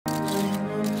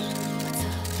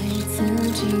自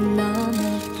己那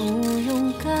么不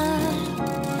勇敢，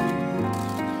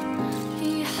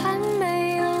遗憾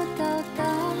没有到达，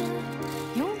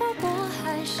拥抱过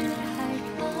还是害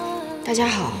怕。大家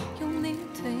好，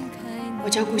我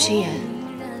叫顾心妍。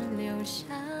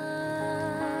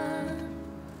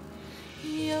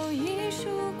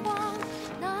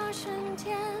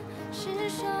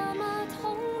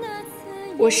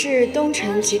我是东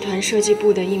城集团设计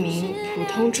部的一名普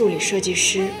通助理设计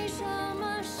师，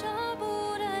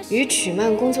与曲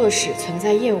曼工作室存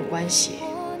在业务关系。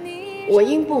我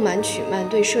因不满曲曼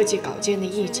对设计稿件的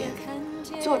意见，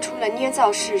做出了捏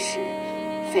造事实、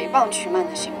诽谤曲曼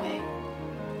的行为。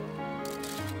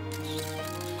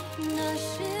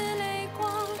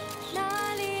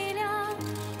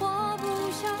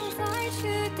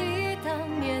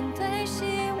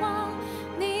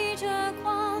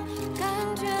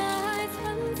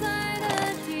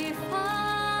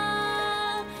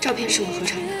照片是我合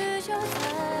成的，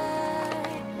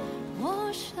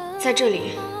在这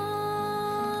里，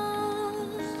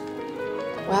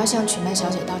我要向曲曼小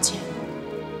姐道歉。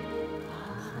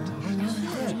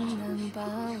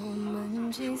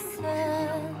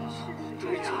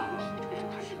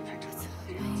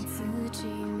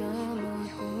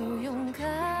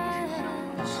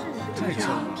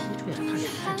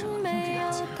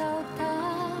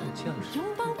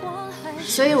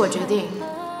所以我决定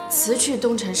辞去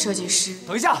东城设计师。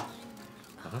等一下，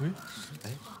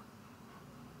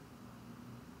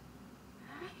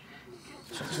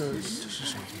这是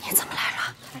谁？你怎么来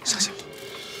了？小心！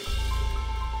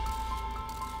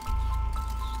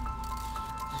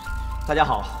大家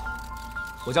好，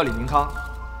我叫李明康，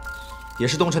也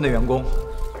是东城的员工。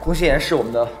顾心妍是我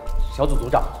们的小组组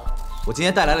长。我今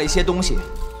天带来了一些东西，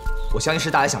我相信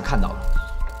是大家想看到的。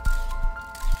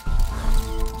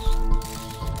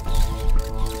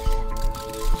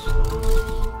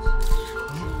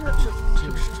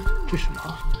 这什么？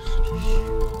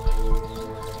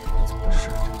怎么回事？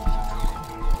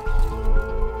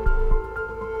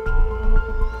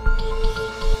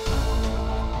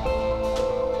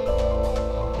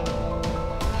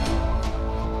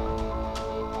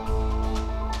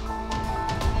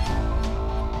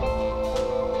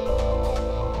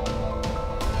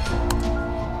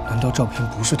难道照片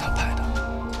不是他拍的？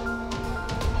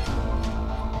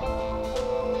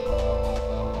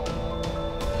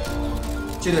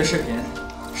 这段视频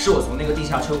是我从那个地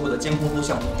下车库的监控录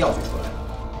像中调取出来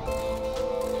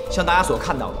的。像大家所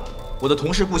看到的，我的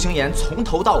同事顾星妍从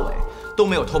头到尾都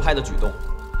没有偷拍的举动，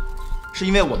是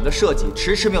因为我们的设计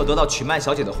迟迟没有得到曲曼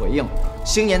小姐的回应，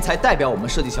星妍才代表我们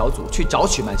设计小组去找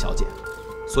曲曼小姐。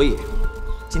所以，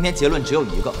今天结论只有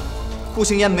一个：顾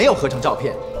星妍没有合成照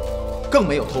片，更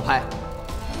没有偷拍。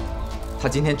她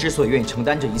今天之所以愿意承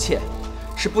担这一切，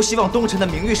是不希望东城的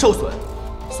名誉受损，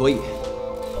所以。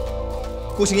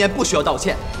 顾星妍不需要道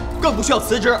歉，更不需要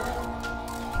辞职。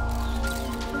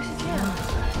不是这样，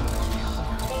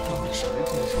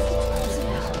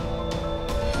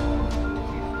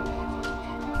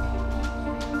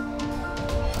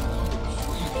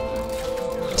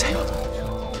加油！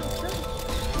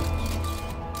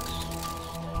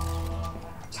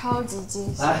超级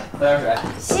惊喜！来，喝点水。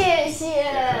谢谢。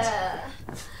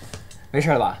没事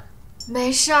了吧？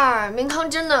没事儿，明康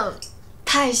真的。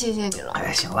 太谢谢你了！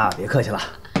哎，行了，别客气了。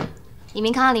李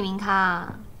明康，李明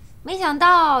康，没想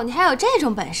到你还有这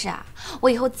种本事啊！我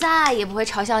以后再也不会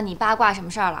嘲笑你八卦什么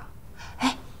事儿了。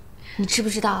哎，你知不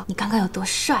知道你刚刚有多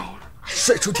帅呀？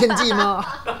帅出天际吗？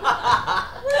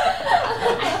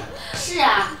是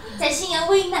啊，在星妍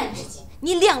危难之际，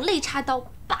你两肋插刀，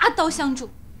拔刀相助，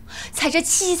踩着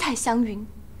七彩祥云，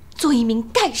做一名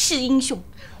盖世英雄。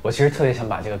我其实特别想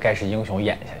把这个盖世英雄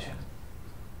演下去，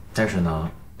但是呢。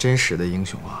 真实的英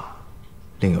雄啊，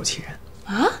另有其人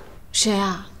啊？谁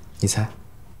啊？你猜？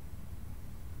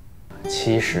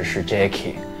其实是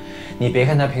Jackie。你别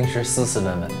看他平时斯斯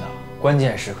文文的，关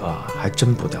键时刻啊，还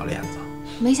真不掉链子。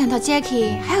没想到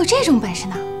Jackie 还有这种本事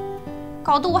呢，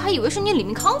搞得我还以为是你李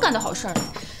明康干的好事呢。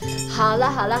好了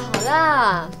好了好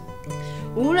了，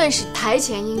无论是台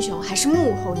前英雄还是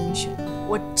幕后英雄，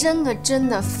我真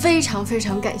的非常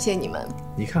感谢你们。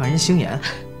你看看人星妍。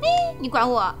 你管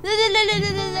我？来，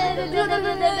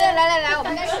我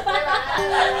们开始。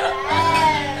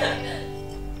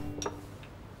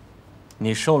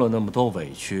你受了那么多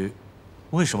委屈，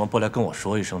为什么不来跟我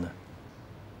说一声呢？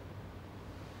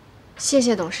谢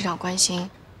谢董事长关心。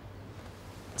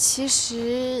其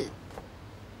实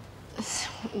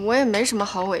我也没什么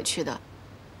好委屈的。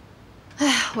哎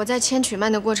呀，我在签曲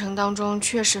曼的过程当中，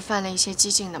确实犯了一些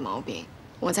激进的毛病。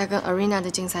我在跟 Arena 的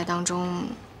竞赛当中。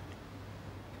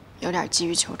 有点急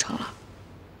于求成了。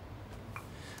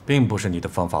并不是你的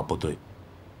方法不对，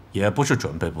也不是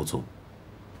准备不足，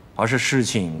而是事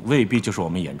情未必就是我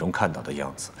们眼中看到的样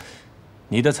子。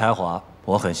你的才华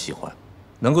我很喜欢，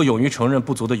能够勇于承认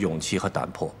不足的勇气和胆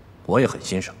魄，我也很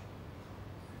欣赏。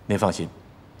您放心，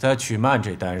在曲曼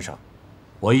这单上，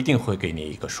我一定会给你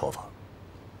一个说法。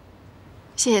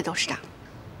谢谢董事长。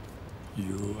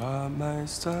You are my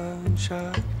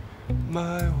sunshine,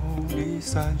 my only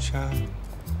sunshine.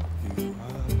 You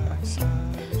are my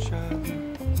sunshine,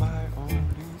 my only.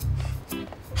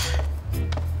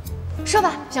 说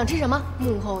吧，想吃什么？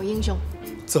幕后英雄。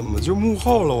怎么就幕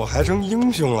后了？我还成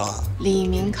英雄了？李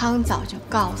明康早就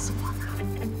告诉我了。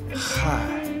嗨，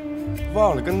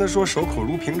忘了跟他说守口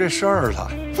如瓶这事儿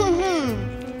了。哼哼，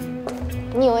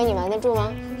你以为你瞒得住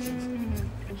吗？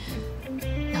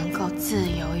能够自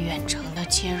由远程地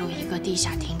切入一个地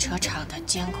下停车场的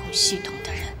监控系统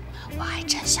的人，我还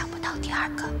真想不到第二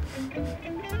个。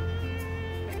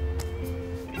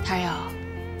他友，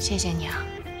谢谢你啊！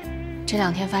这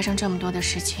2天发生这么多的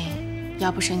事情，要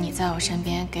不是你在我身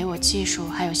边给我技术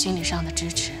还有心理上的支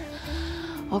持，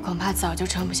我恐怕早就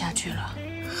撑不下去了。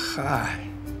嗨，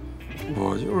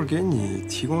我就是给你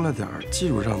提供了点技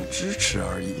术上的支持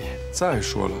而已。再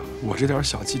说了，我这点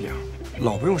小伎俩，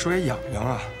老不用手也痒痒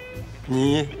啊。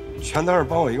你全当是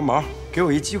帮我一个忙，给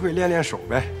我一机会练练手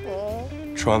呗。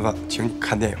吃完饭请你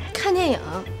看电影。看电影？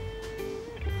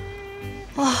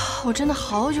哇，我真的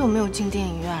好久没有进电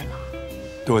影院了。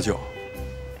多久？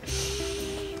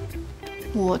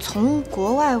我从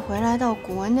国外回来到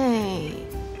国内，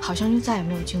好像就再也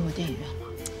没有进过电影院了。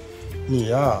你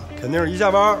呀，肯定是一下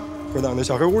班回到那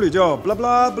小黑屋里就不啦不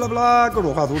啦不啦不啦各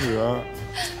种画图纸。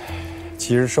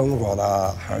其实生活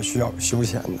呢还是需要休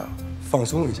闲的，放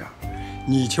松一下。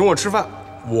你请我吃饭，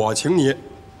我请你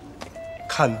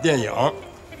看电影。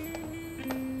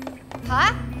好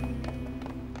啊。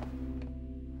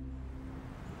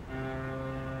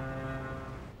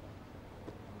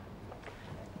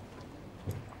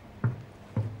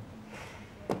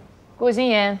顾心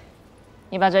妍，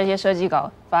你把这些设计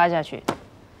稿发下去，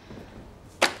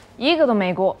一个都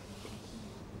没过。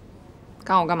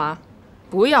看我干嘛？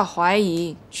不要怀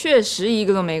疑，确实一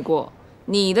个都没过，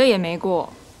你的也没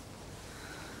过。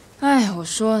哎，我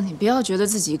说你不要觉得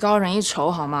自己高人一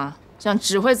筹好吗？这样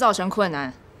只会造成困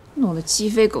难，弄得鸡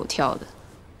飞狗跳的。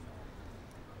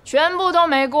全部都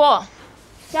没过，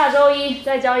下周1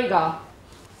再交一稿。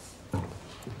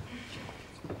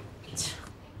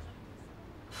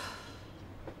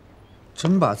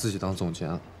真把自己当总监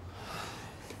了，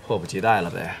迫不及待了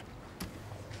呗。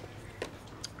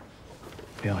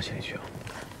不要谦虚啊。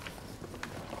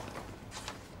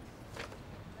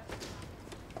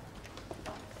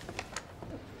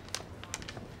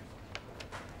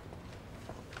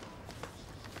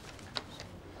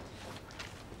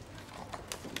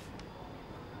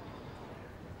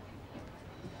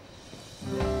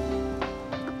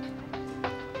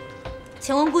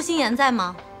请问顾心妍在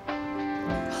吗？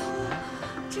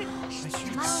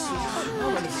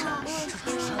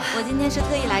我今天是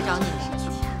特意来找你的。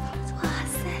哇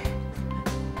塞！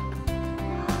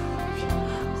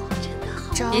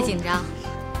别紧张，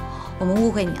我们误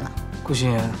会你了。顾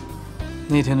心妍，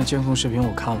那天的监控视频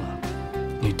我看了，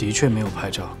你的确没有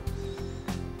拍照。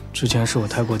之前是我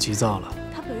太过急躁了，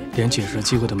连解释的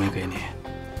机会都没给你，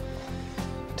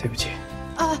对不起。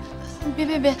啊，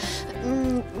别，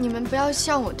你们不要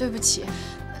向我对不起。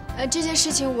这件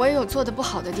事情我也有做得不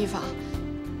好的地方。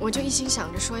我就一心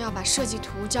想着说要把设计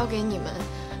图交给你们，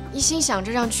一心想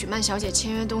着让曲曼小姐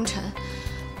签约东城。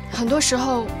很多时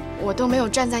候我都没有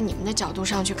站在你们的角度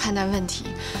上去看待问题，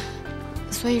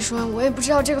所以说我也不知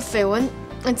道这个绯闻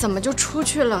怎么就出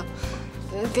去了，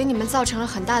给你们造成了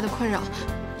很大的困扰，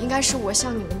应该是我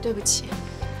向你们对不起。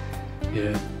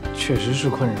也确实是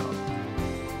困扰，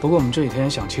不过我们这几天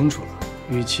想清楚了，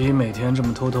与其每天这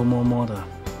么偷偷摸摸的，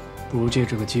不如借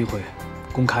这个机会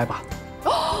公开吧。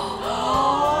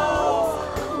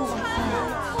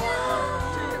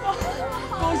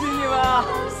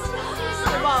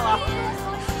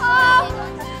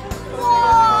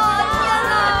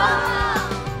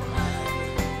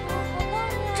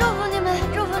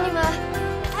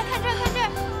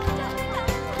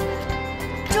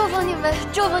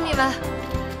祝福你们！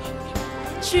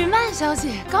曲曼小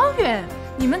姐，高远，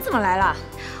你们怎么来了？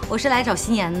我是来找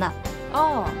心妍的。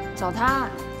哦，找她。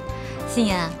心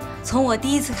妍，从我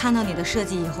第一次看到你的设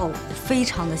计以后，我非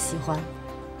常的喜欢。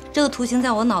这个图形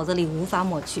在我脑子里无法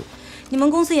抹去。你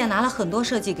们公司也拿了很多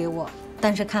设计给我，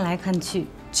但是看来看去，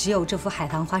只有这幅海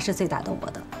棠花是最打动我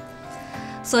的。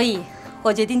所以，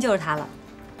我决定就是它了。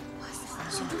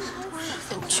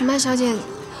曲曼小姐，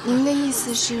您的意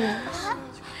思是？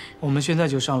我们现在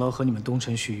就上楼和你们东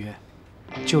城续约，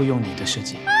就用你的设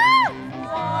计。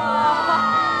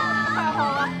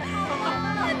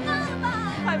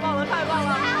太棒了！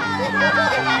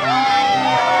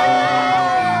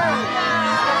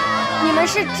你们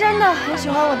是真的很喜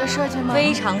欢我的设计吗？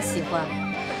非常喜欢。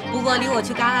不过离我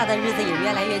去戛纳的日子也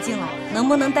越来越近了，能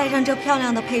不能带上这漂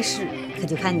亮的配饰，可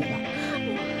就看你了。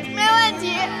没问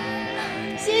题，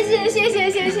谢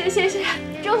谢，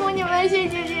祝福你们，谢谢。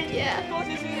恭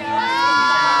喜新年！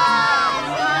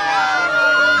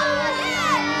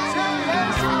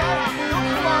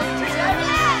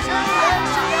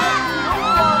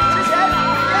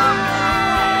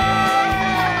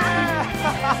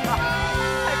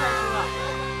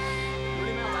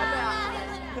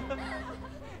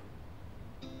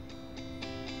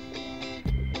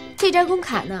这张工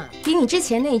卡呢，比你之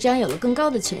前那一张有了更高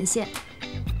的权限，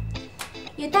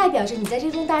也代表着你在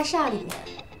这栋大厦里面，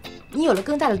你有了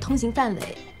更大的通行范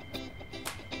围。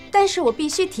但是我必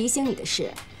须提醒你的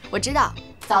是，我知道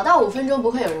早到5分钟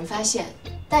不会有人发现，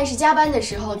但是加班的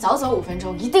时候早走5分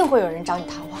钟，一定会有人找你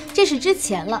谈话。这是之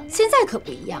前了，现在可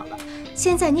不一样了。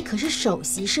现在你可是首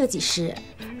席设计师，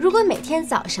如果每天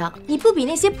早上你不比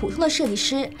那些普通的设计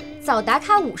师早打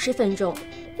卡50分钟，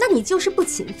那你就是不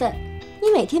勤奋。你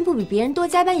每天不比别人多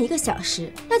加班1个小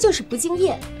时，那就是不敬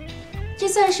业。这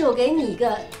算是我给你一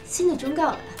个新的忠告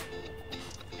了。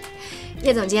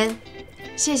叶总监，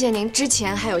谢谢您之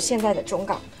前还有现在的忠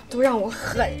告，都让我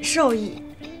很受益。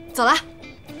走了。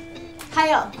还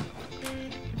有，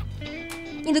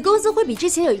你的工资会比之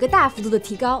前有一个大幅度的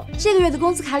提高，这个月的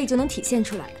工资卡里就能体现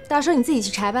出来，到时候你自己去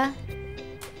查吧。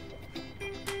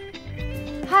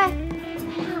嗨，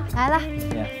来了。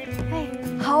哎，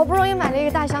好不容易买了一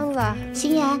个大箱子。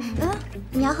心妍，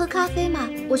你要喝咖啡吗？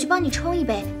我去帮你冲一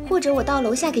杯，或者我到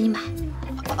楼下给你买。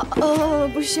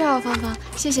不需要，芳芳，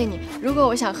谢谢你。如果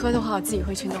我想喝的话，我自己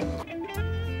会去弄。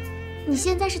你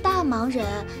现在是大忙人，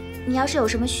你要是有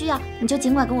什么需要，你就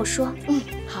尽管跟我说。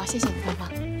好，谢谢你，芳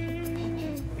芳。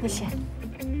谢谢。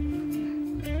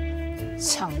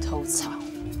墙头草。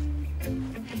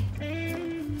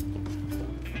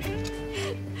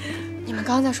你们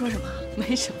刚刚在说什么？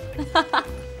没什么。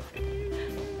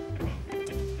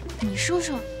你说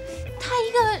说，他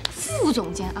一个副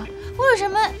总监啊，为什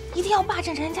么一定要霸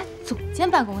占着人家总监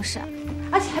办公室啊？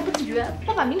而且还不自觉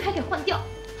要把名牌给换掉。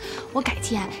我改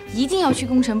天一定要去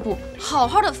工程部好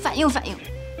好的反映反映。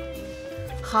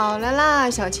好了啦，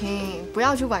小青，不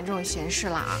要去管这种闲事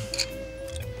啦。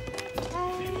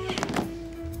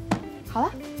好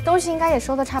了，东西应该也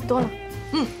收的差不多了。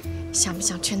想不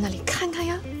想去那里看看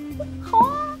呀？好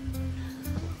啊。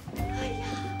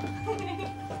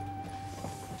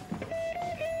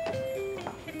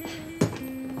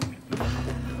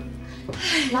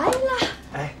来了。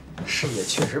哎，视野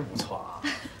确实不错啊。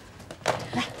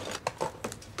来。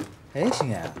哎，星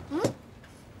妍，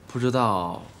不知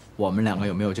道我们2个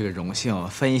有没有这个荣幸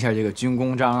分一下这个军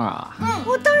功章啊？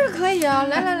我当然可以啊！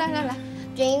来，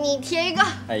给你贴一个。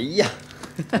哎呀，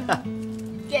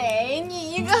给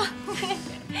你一个。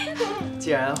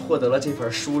既然获得了这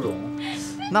份殊荣，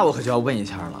那我可就要问一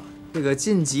下了。这个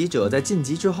晋级者在晋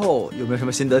级之后有没有什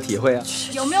么心得体会啊？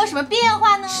有没有什么变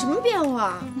化呢？什么变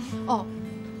化？哦，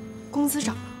工资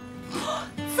涨了。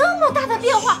这么大的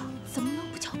变化，怎么能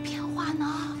不叫变化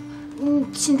呢？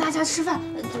请大家吃饭，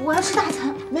我要吃大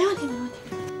餐。没问题。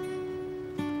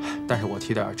但是我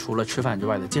提点除了吃饭之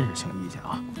外的建设性意见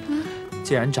啊。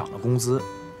既然涨了工资，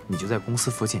你就在公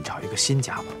司附近找一个新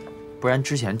家吧，不然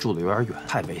之前住的有点远，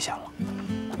太危险了。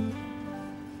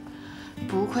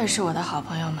不愧是我的好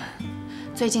朋友们。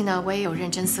最近呢，我也有认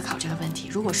真思考这个问题。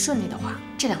如果顺利的话，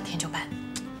这2天就办。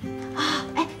啊，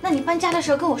哎，那你搬家的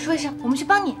时候跟我说一声，我们去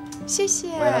帮你。谢谢。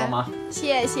回来了吗？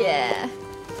谢谢。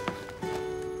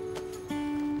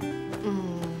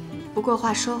不过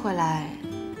话说回来，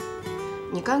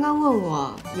你刚刚问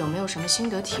我有没有什么心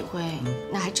得体会，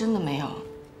那还真的没有。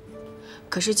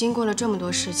可是经过了这么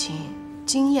多事情，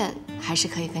经验还是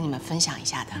可以跟你们分享一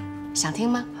下的。想听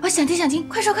吗？想听，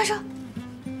快说。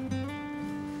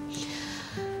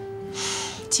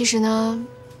其实呢，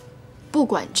不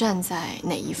管站在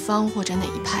哪一方或者哪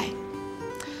一派，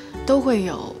都会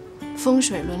有风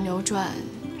水轮流转、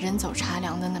人走茶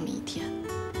凉的那么一天。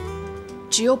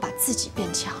只有把自己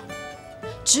变强，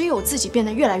只有自己变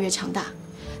得越来越强大，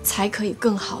才可以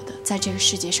更好的在这个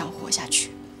世界上活下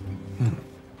去。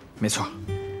没错。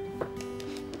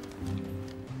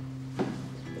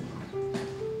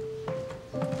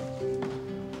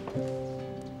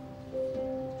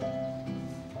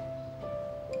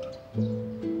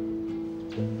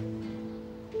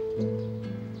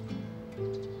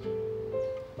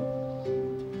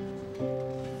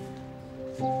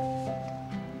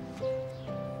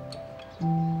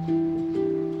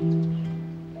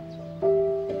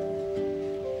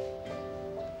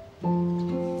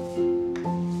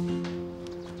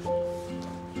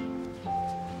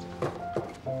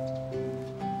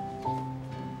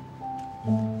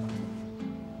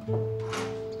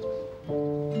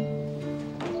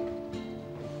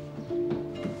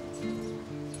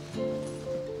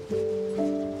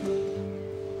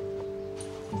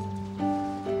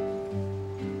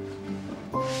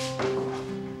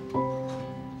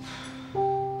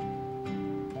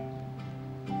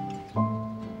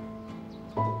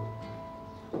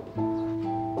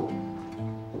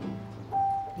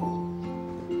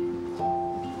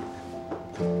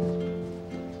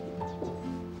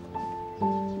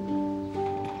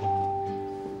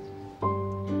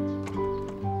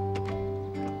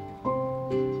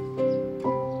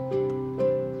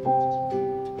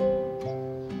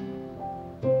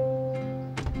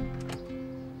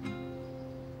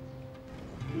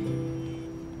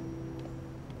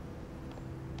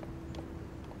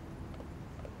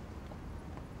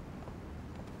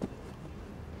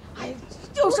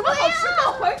有什么好吃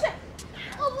的？回去！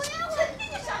我不要回去！地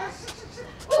上吃！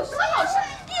有什么好吃？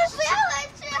你不要回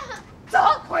去！走，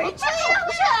回去！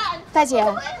大姐，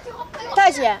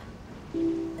大姐，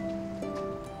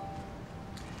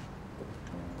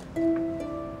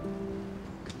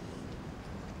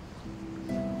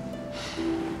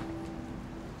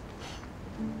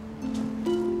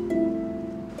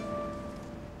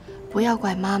不要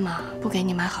怪妈妈不给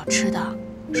你买好吃的。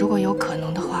如果有可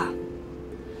能的话，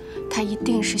她一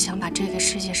定是想把这个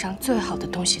世界上最好的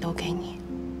东西都给你。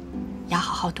要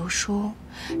好好读书，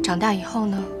长大以后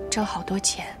呢，挣好多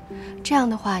钱，这样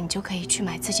的话你就可以去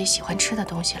买自己喜欢吃的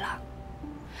东西了。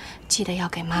记得要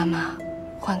给妈妈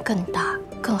换更大、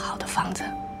更好的房子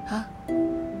啊！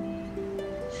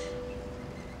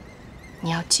你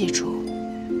要记住，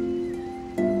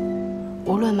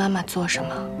无论妈妈做什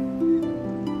么，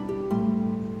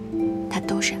她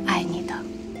都是爱你的。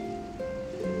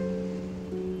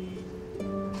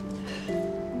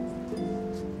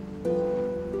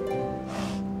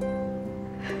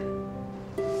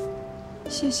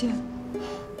谢谢。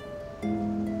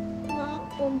妈，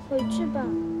我们回去吧。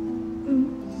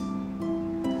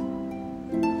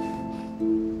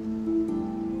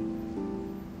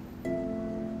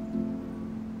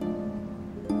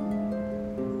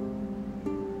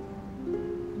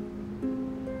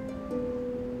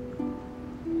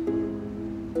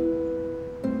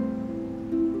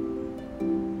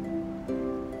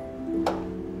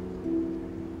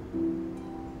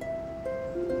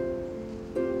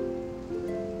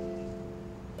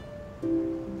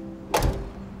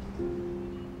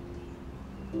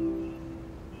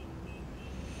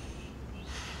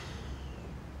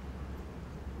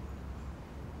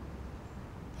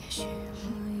也许我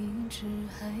一直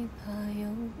害怕有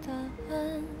答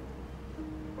案，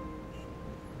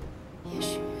也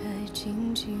许爱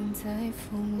静静在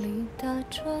风里打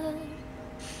转，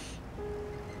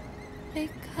离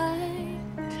开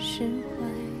释怀，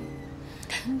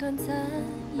很短暂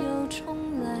又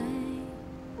重来，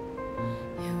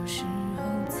有时候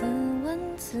自问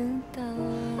自答。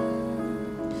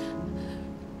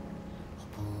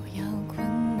不要困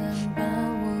难把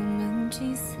我们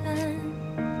击散。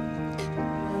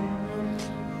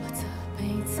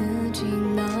自己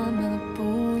那么不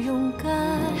勇敢，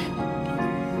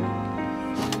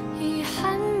遗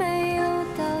憾没有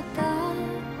到达，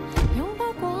拥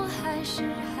抱过还是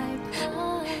害怕，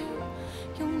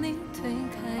用力推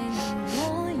开你，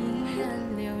我依然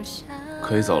留下。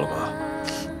可以走了吧？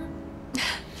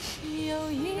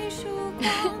有一束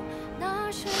光，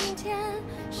那瞬间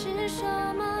是什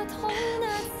么痛的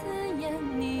刺眼？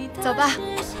你的走吧。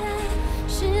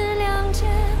是谅解。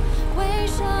为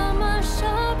什么舍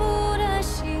不得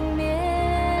熄灭？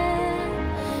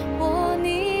我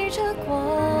逆着光，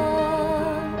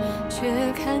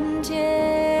却看见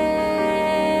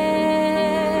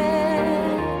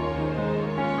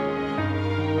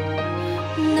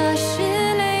那是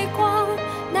泪光，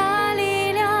那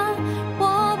力量。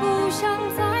我不想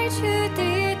再去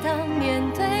抵挡，面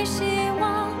对希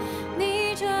望，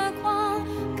逆着光，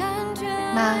感觉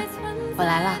妈，我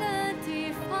来了。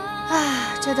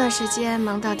啊，这段时间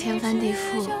忙到天翻地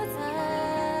覆，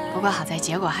不过好在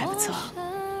结果还不错。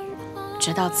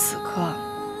直到此刻，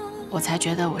我才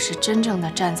觉得我是真正的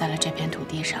站在了这片土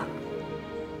地上。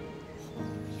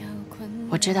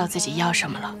我知道自己要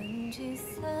什么了。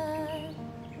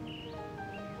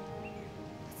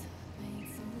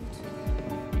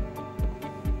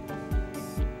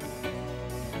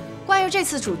关于这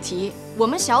次主题，我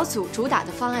们小组主打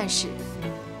的方案是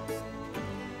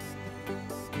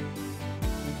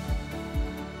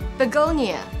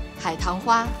Begonia 海棠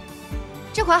花。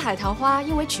这款海棠花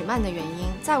因为曲曼的原因，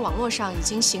在网络上已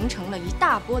经形成了一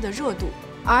大波的热度，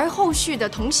而后续的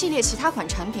同系列其他款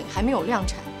产品还没有量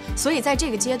产，所以在这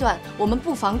个阶段，我们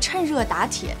不妨趁热打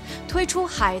铁，推出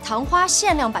海棠花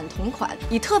限量版同款，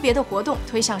以特别的活动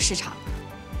推向市场。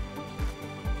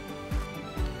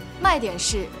卖点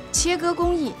是切割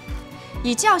工艺，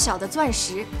以较小的钻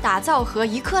石打造和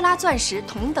1克拉钻石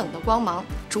同等的光芒，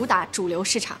主打主流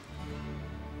市场。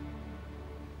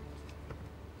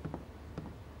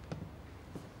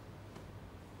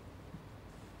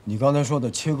你刚才说的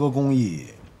切割工艺，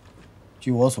据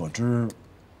我所知，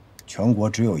全国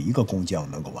只有一个工匠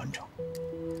能够完成，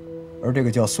而这个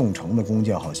叫宋城的工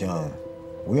匠好像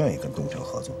不愿意跟东城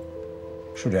合作，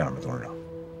是这样吗，董事长？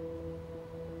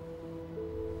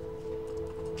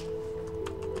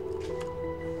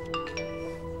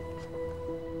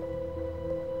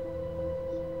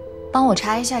帮我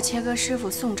查一下切割师傅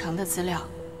宋城的资料。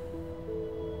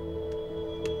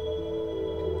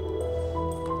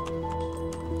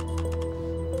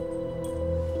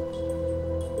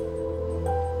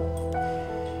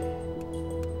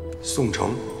宋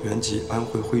城原籍安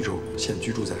徽徽州，现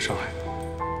居住在上海。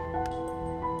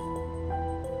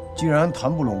既然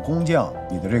谈不拢工匠，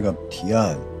你的这个提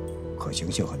案可行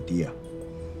性很低啊。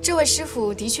这位师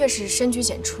傅的确是深居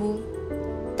简出，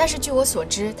但是据我所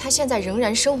知，他现在仍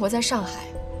然生活在上海，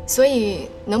所以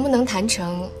能不能谈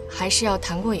成，还是要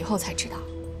谈过以后才知道。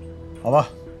好吧，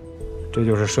这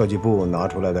就是设计部拿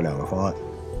出来的2个方案，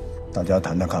大家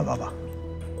谈谈看法吧。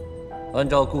按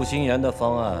照顾心妍的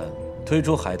方案，推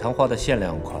出海棠花的限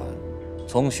量款，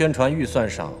从宣传预算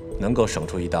上能够省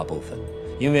出一大部分，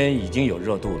因为已经有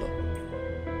热度了，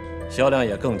销量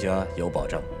也更加有保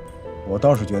障。我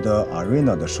倒是觉得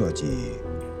Arena 的设计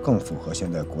更符合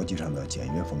现在国际上的简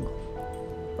约风格，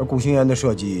而顾心妍的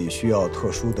设计需要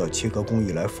特殊的切割工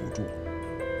艺来辅助，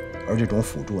而这种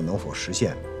辅助能否实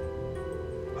现，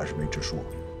还是未知数。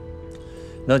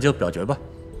那就表决吧。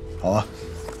好啊，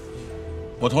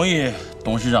我同意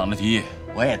董事长的提议。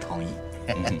我也同意。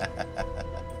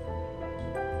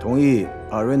同意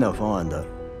Arena 方案的，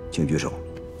请举手。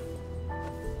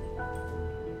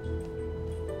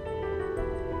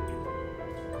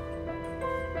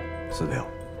4票。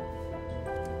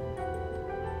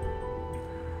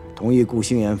同意顾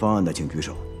心妍方案的，请举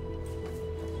手。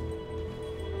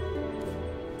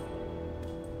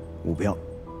5票。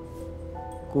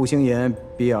顾心妍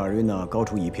比 Arena 高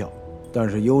出1票，但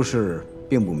是优势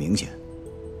并不明显。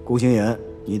顾心妍，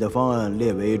你的方案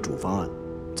列为主方案，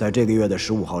在这个月的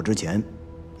15号之前，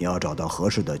你要找到合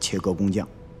适的切割工匠，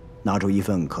拿出一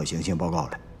份可行性报告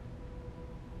来。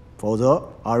否则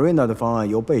 ，Arena 的方案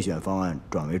由备选方案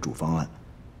转为主方案，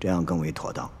这样更为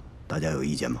妥当。大家有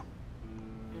意见吗？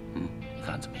你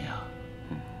看怎么样？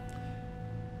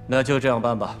那就这样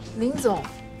办吧。林总，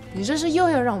你这是又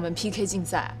要让我们 PK 竞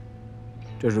赛？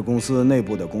这是公司内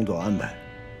部的工作安排，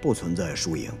不存在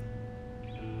输赢。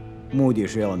目的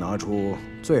是要拿出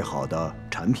最好的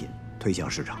产品推向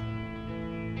市场。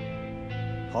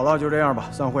好了，就这样吧，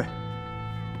散会。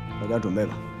大家准备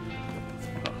吧。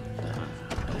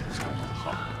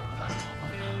好。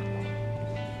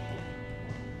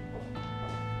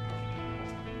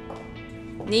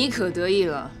你可得意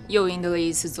了，又赢得了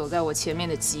一次走在我前面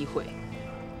的机会。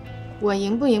我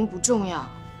赢不赢不重要，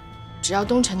只要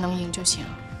东城能赢就行。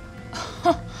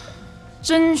哼，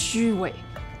真虚伪。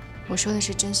我说的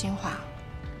是真心话。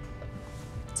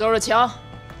走着瞧。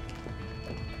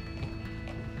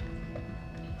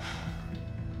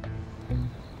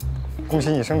恭喜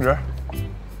你升职。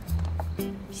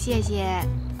谢谢。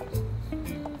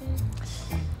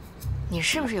你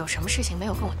是不是有什么事情没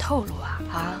有跟我透露啊？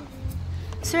啊？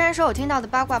虽然说我听到的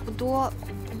八卦不多，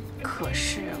可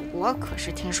是我可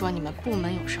是听说你们部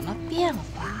门有什么变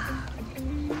化。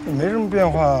没什么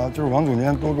变化，就是王总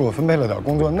监多给我分配了点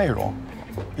工作内容，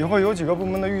以后有几个部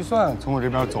门的预算从我这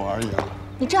边走而已啊。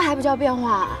你这还不叫变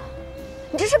化？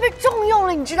你这是被重用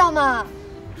了，你知道吗？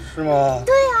是吗？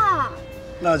对呀。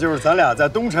那就是咱俩在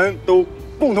东城都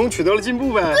共同取得了进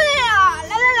步呗。对呀，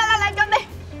来，干杯，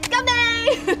干杯！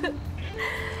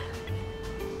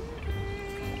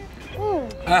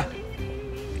哎，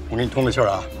我给你通个气儿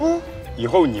啊。以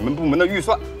后你们部门的预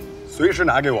算，随时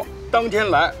拿给我，当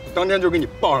天来，当天就给你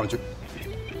报上去。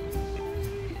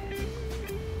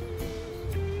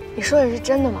你说的是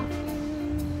真的吗？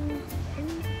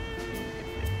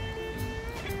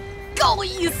够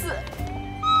意思。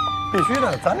必须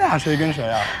的，咱俩谁跟谁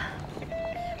啊？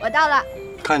我到了。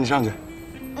看你上去。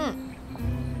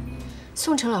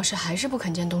宋晨老师还是不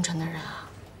肯见东城的人啊。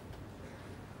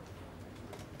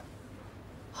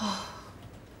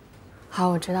好，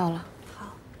我知道了。好，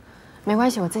没关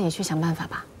系，我自己去想办法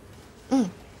吧。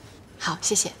好，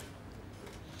谢谢。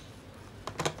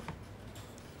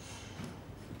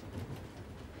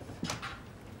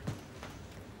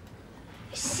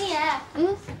心妍，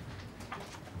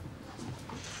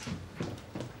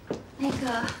那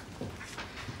个，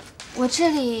我这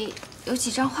里有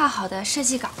几张画好的设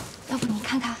计稿，要不你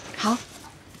看看？好。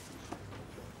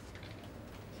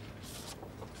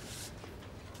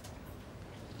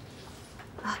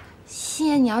啊，心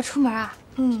妍，你要出门啊？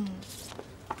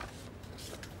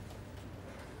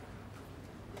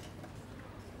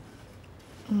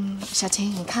小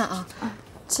琴，你看啊，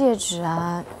今戒指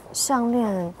啊、项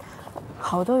链，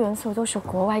好多元素都是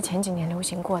国外前几年流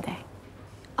行过的。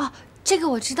哦，这个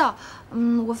我知道。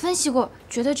我分析过，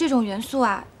觉得这种元素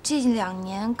啊，这2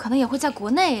年可能也会在国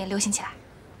内流行起来。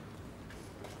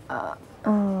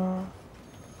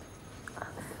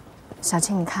小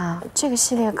青，你看啊，这个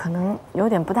系列可能有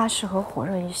点不大适合火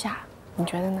热一下，你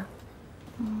觉得呢？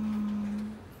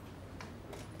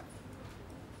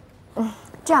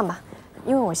这样吧，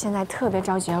因为我现在特别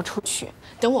着急要出去，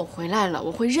等我回来了，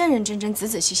我会认认真真、仔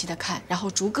仔细细的看，然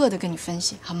后逐个的跟你分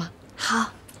析，好吗？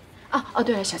好。哦，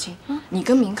对了，小青，你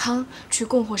跟明康去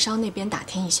供货商那边打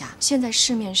听一下，现在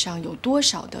市面上有多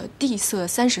少的地色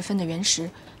30分的原石，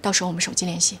到时候我们手机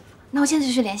联系。那我现在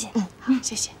就去联系。好，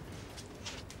谢谢。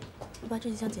你把这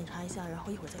几项检查一下，然后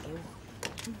一会儿再给我。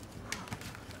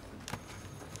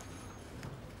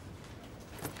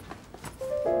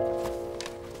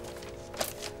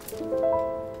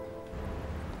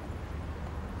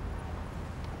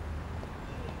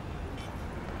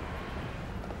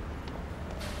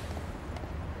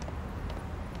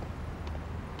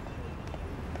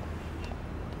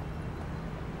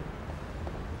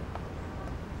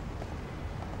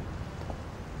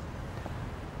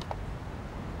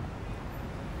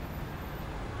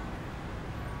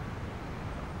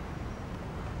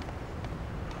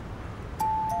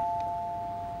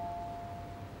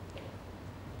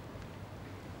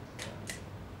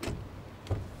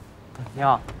你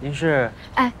好，您是？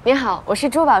哎，您好，我是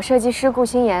珠宝设计师顾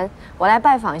心妍，我来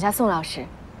拜访一下宋老师。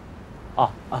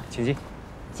请进。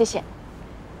谢谢。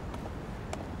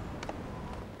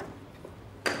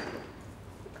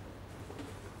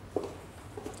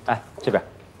哎，这边。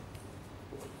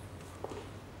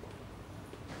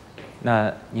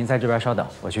那您在这边稍等，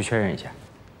我去确认一下。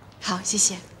好，谢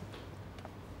谢。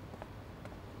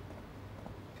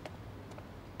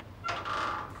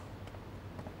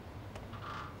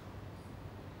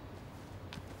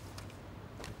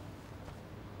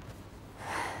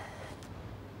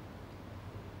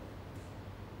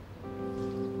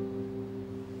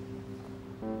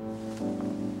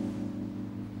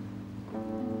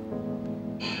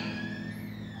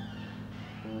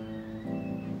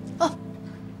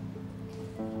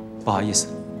不好意思，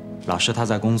老师他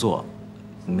在工作，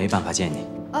没办法见你。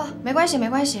哦，没关系，没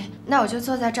关系，那我就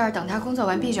坐在这儿等他工作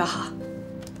完毕就好。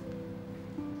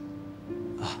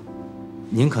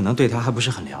您可能对他还不是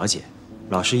很了解，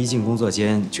老师一进工作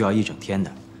间就要1整天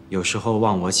的，有时候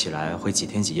忘我起来会几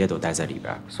天几夜都待在里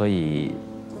边，所以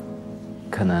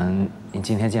可能您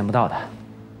今天见不到他。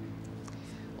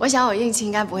我想我运气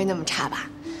应该不会那么差吧。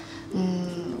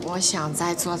我想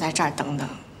再坐在这儿等等，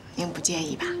您不介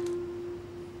意吧？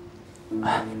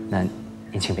那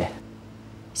您请便。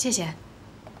谢谢。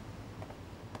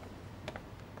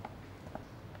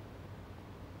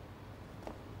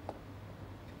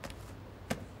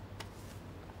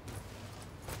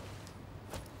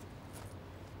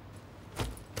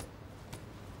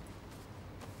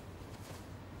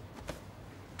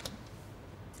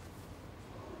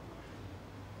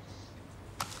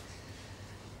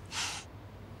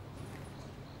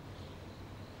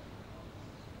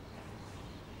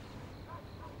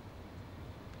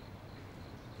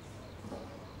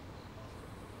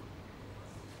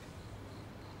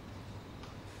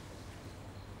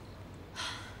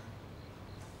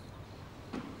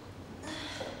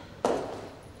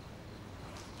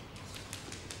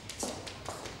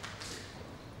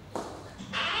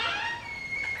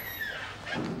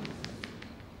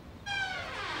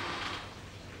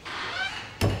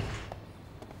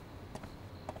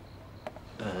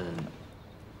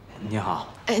你好。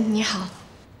你好。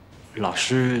老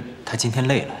师他今天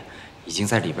累了，已经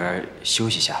在里边休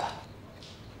息下了。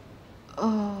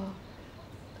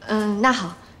那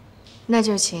好，那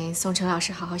就请宋晨老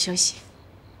师好好休息。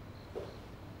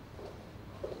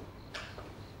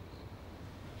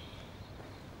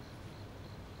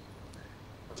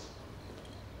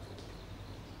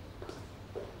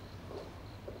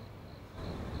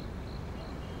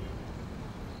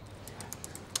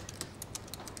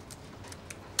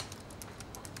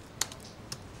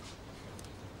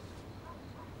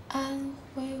安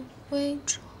徽徽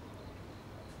州。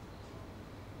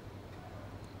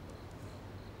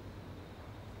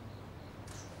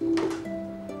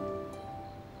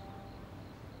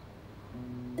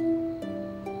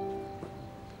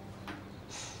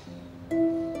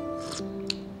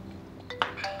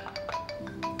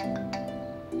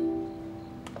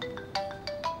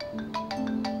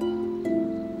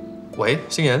喂，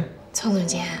心妍。宋总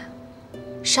监，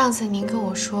上次您跟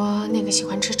我说那个喜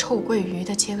欢吃臭鳜鱼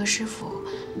的切割师傅，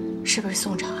是不是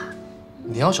宋城啊？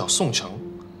你要找宋城？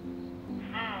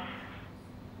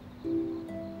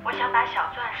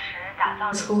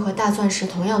出和大钻石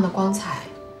同样的光彩。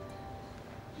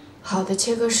好的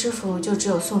切割师傅就只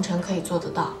有宋晨可以做得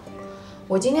到。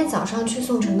我今天早上去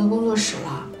宋晨的工作室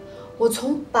了，我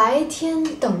从白天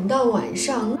等到晚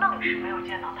上，愣是没有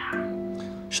见到他。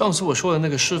上次我说的那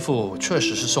个师傅确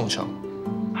实是宋成，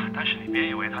但是你别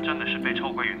以为他真的是被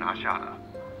臭鳜鱼拿下的，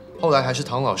后来还是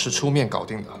唐老师出面搞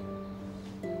定的。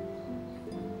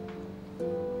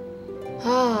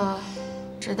啊，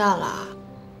知道了。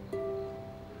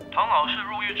唐老师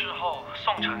入狱之后，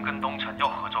宋晨跟东城又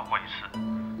合作过一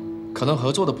次，可能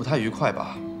合作的不太愉快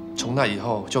吧，从那以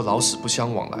后就老死不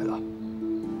相往来了。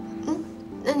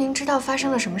那您知道发生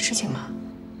了什么事情吗？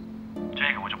这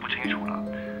个我就不清楚了。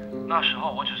那时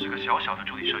候我只是个小小的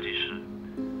助理设计师。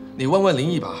你问问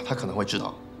林毅吧，他可能会知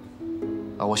道。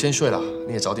啊，我先睡了，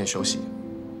你也早点休息。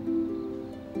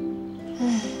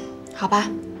好吧，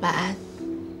晚安。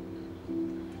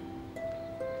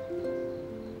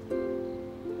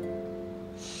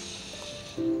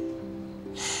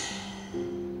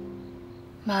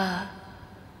妈，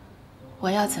我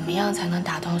要怎么样才能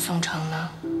打动宋城呢？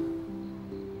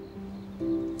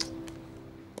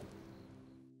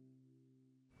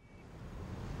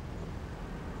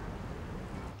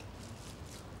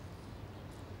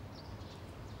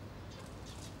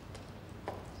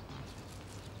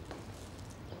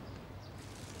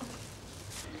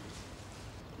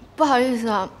不好意思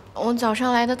啊，我早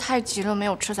上来的太急了，没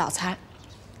有吃早餐。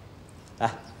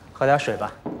来，喝点水吧。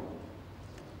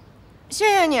谢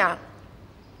谢你啊。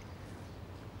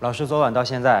老师昨晚到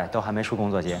现在都还没出工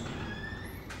作间。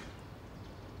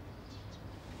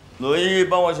罗毅，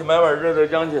帮我去买碗热豆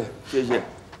浆去，谢谢。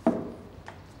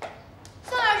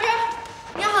宋老师，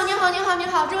您好，您好，您好，您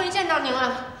好，终于见到您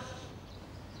了。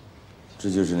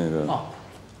这就是那个哦，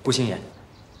顾星言。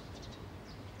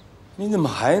你怎么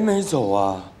还没走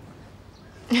啊？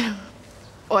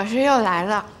我是又来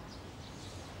了。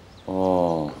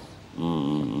哦，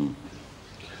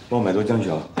帮我买豆浆去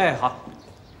啊。哎，好。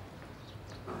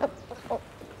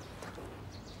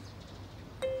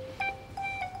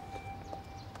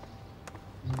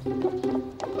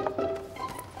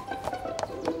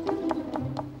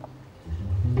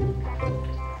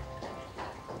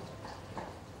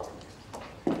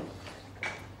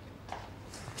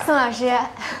宋老师，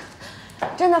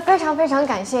真的非常非常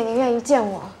感谢您愿意见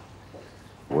我。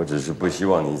我只是不希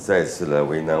望你再次来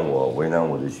为难我，为难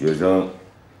我的学生，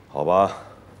好吧？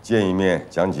见一面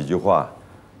讲几句话，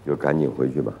就赶紧回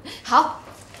去吧。好。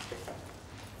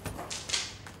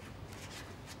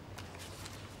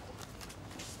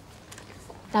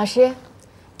老师，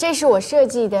这是我设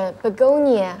计的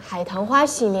Begonia 海棠花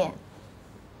系列。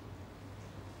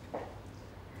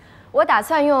我打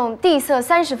算用地色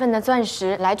30分的钻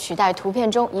石来取代图片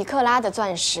中1克拉的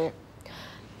钻石，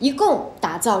一共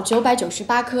打造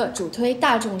998颗，主推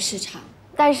大众市场。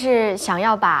但是想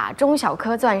要把中小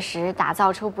颗钻石打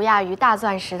造出不亚于大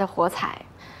钻石的火彩，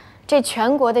这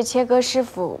全国的切割师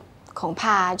傅恐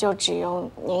怕就只有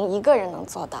您一个人能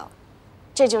做到。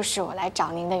这就是我来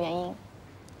找您的原因。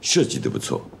设计的不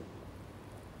错，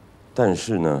但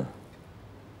是呢，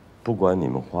不管你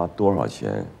们花多少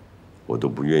钱，我都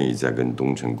不愿意再跟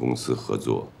东城公司合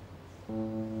作。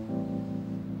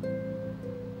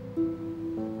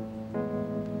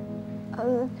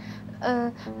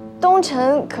东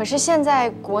城可是现在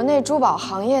国内珠宝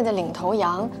行业的领头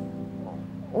羊，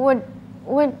我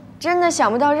真的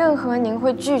想不到任何您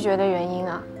会拒绝的原因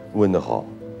啊。问得好，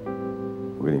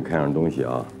我给你看样东西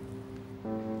啊，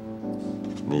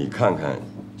你看看，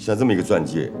像这么一个钻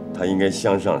戒，它应该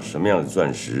镶上什么样的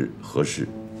钻石合适？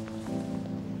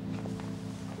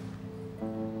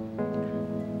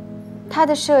它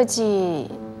的设计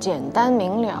简单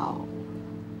明了，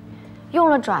用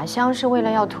了爪镶是为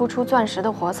了要突出钻石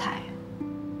的火彩。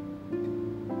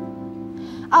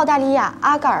澳大利亚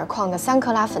阿盖尔矿的3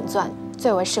克拉粉钻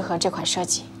最为适合这款设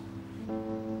计。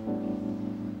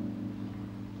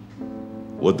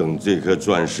我等这颗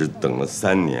钻石等了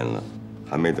3年了，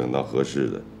还没等到合适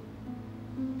的。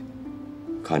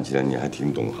看起来你还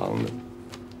挺懂行的。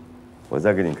我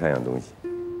再给你看样东西。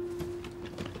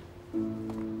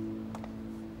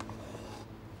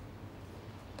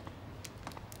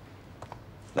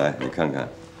来，你看看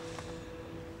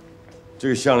这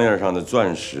个项链上的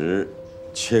钻石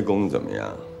切工怎么样？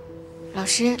老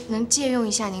师，能借用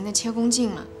一下您的切工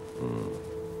镜吗？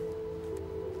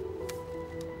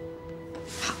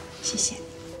好，谢谢。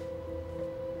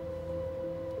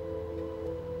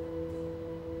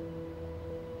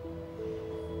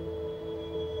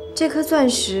这颗钻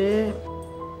石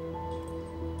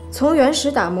从原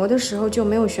石打磨的时候就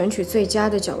没有选取最佳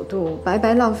的角度，白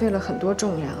白浪费了很多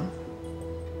重量。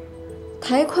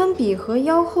抬宽比和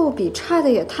腰后比差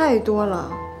的也太多了，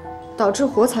导致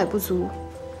火彩不足。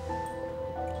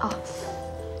哦，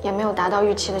也没有达到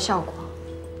预期的效果。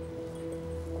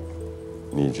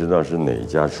你知道是哪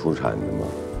家出产的吗？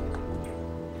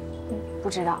不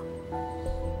知道。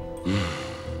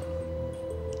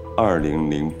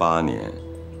2008年，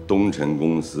东辰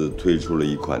公司推出了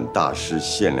一款大师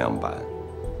限量版。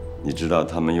你知道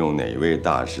他们用哪位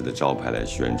大师的招牌来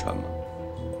宣传吗？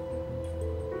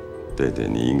对，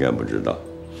你应该不知道。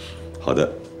好的。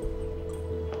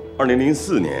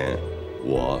2004年，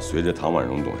我随着唐婉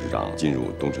容董事长进入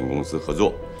东辰公司合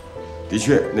作。的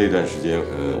确，那段时间，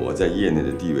我在业内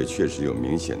的地位确实有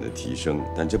明显的提升，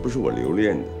但这不是我留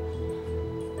恋的。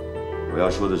我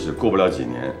要说的是，过不了几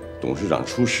年，董事长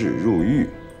出事入狱。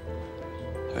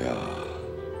哎呀，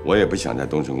我也不想在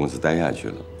东辰公司待下去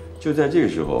了。就在这个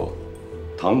时候，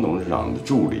唐董事长的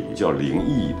助理叫林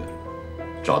毅的，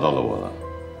找到了我了。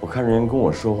我看人跟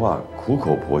我说话苦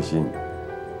口婆心，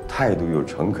态度又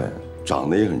诚恳，长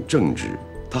得也很正直。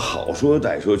他好说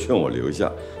歹说劝我留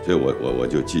下，所以我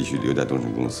就继续留在东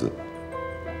辰公司。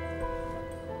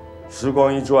时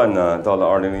光一转呢，到了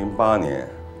2008年，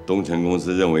东辰公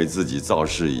司认为自己造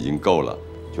势已经够了，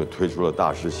就推出了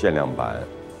大师限量版，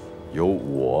由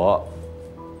我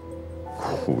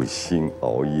苦心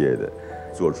熬夜的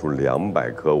做出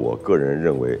200颗我个人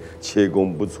认为切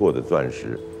工不错的钻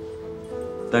石。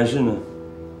但是呢，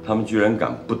他们居然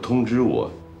敢不通知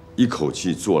我，一口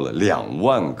气做了2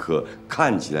万颗，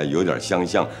看起来有点相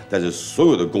像，但是所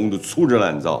有的工都粗制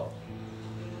滥造，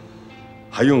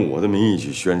还用我的名义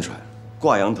去宣传。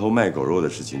挂羊头卖狗肉的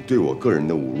事情，对我个人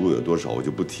的侮辱有多少，我就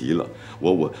不提了。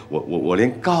我连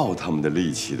告他们的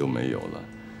力气都没有了。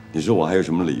你说我还有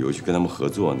什么理由去跟他们合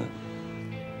作呢？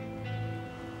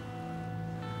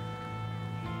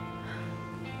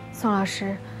宋老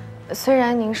师，虽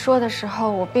然您说的时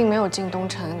候我并没有进东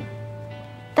辰，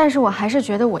但是我还是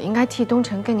觉得我应该替东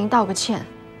辰跟您道个歉。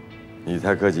你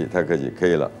太客气，太客气，可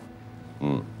以了。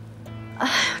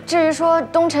至于说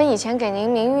东辰以前给您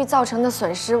名誉造成的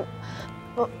损失，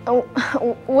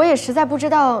我也实在不知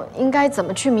道应该怎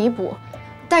么去弥补。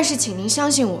但是请您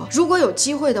相信我，如果有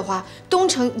机会的话，东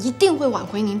辰一定会挽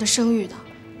回您的声誉的。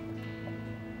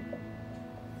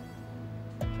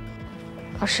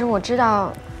老师，我知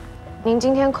道您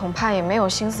今天恐怕也没有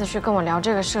心思去跟我聊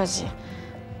这个设计，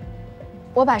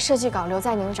我把设计稿留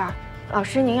在您这儿，老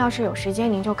师您要是有时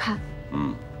间您就看。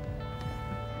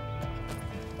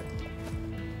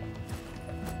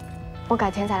我改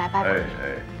天再来拜访。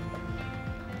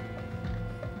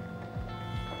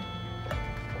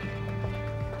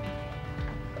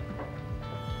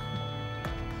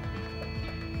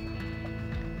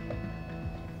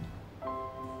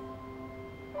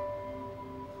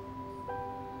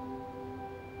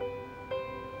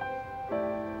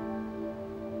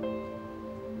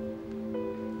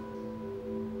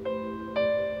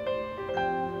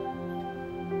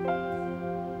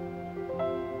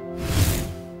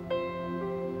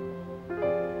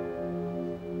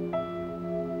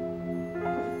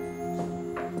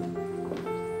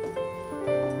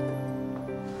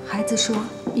孩子说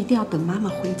一定要等妈妈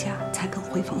回家才肯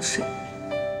回房睡。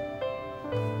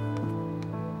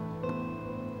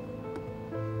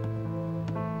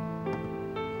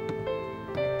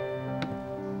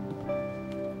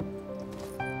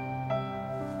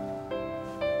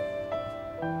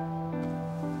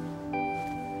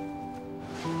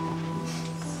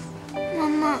妈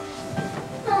妈，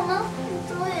你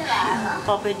终于来了。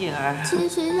宝贝女儿，今天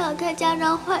学校开家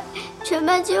长会，全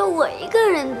班只有我一个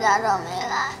人家长没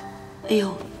来。哎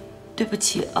呦，对不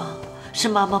起啊，是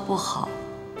妈妈不好，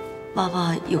妈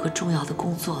妈有个重要的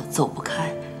工作走不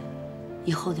开。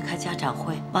以后你开家长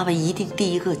会，妈妈一定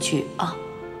第一个去啊！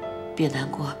别难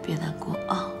过，别难过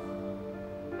啊！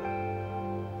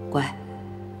乖，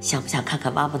想不想看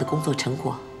看妈妈的工作成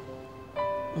果？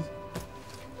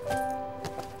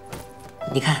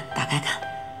你看，打开看。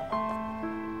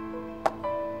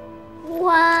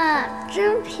哇，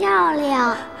真漂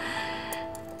亮！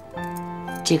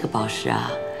这个宝石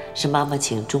啊，是妈妈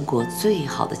请中国最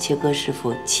好的切割师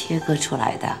傅切割出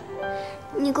来的。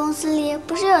你公司里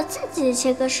不是有自己的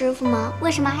切割师傅吗？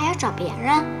为什么还要找别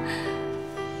人？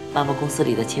妈妈公司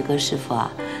里的切割师傅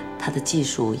啊，他的技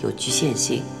术有局限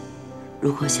性。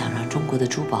如果想让中国的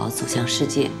珠宝走向世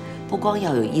界，不光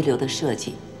要有一流的设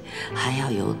计，还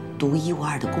要有独一无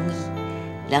二的工艺，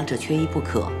两者缺一不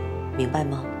可，明白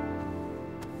吗？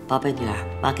宝贝女儿，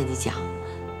妈跟你讲，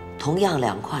同样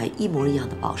2块一模一样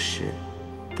的宝石，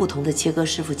不同的切割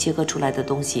师傅切割出来的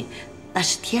东西，那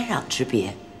是天壤之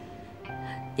别。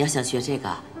你要想学这个，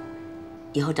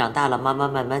以后长大了，妈妈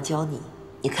慢慢教你。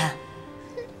你看，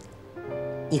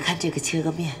你看这个切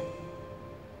割面。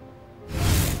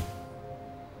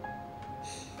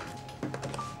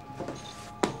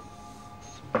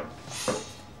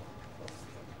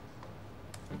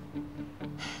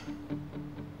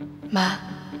 妈，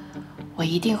我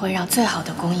一定会让最好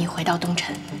的工艺回到东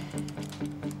城。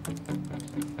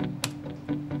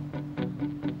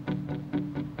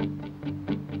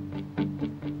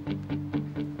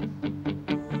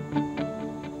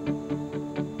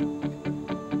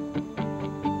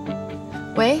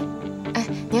喂，哎，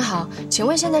您好，请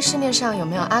问现在市面上有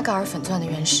没有阿盖尔粉钻的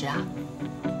原石啊？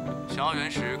想要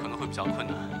原石可能会比较困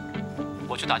难，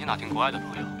我去打听打听国外的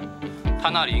朋友，他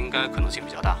那里应该可能性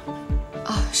比较大。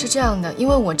 啊，是这样的，因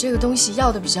为我这个东西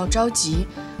要的比较着急，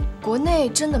国内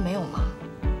真的没有吗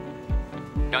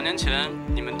2年前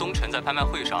你们东辰在拍卖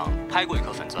会上拍过一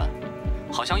颗粉钻，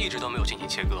好像一直都没有进行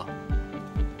切割。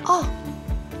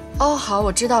哦，好，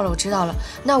我知道了。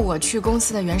那我去公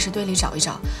司的原石堆里找一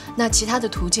找。那其他的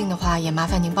途径的话，也麻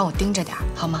烦您帮我盯着点，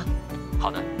好吗？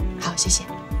好的。好，谢谢。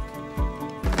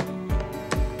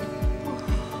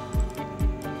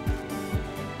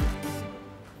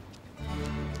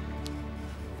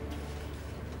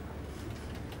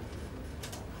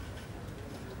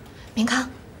 明康，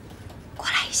过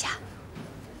来一下。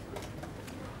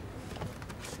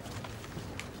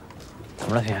怎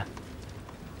么了，天？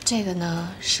这个呢，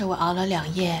是我熬了2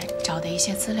夜找的一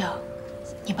些资料，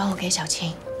你帮我给小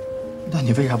青。那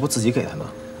你为啥不自己给他呢？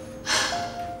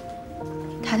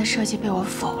他的设计被我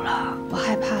否了，我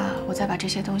害怕我再把这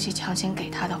些东西强行给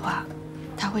他的话，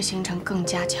他会形成更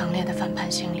加强烈的反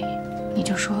叛心理。你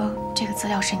就说这个资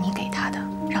料是你给他的，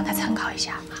让他参考一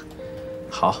下。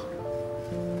好。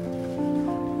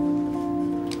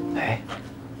 哎，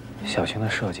小青的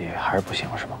设计还是不行，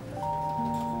是吗？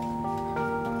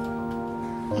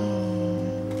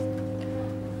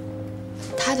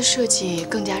她的设计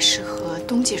更加适合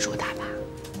冬季主打吧。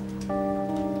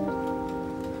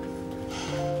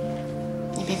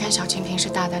你别看小青平时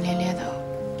大大咧咧的，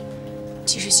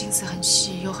其实心思很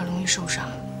细，又很容易受伤。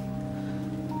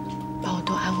帮我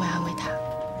多安慰安慰她。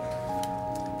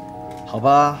好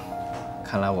吧，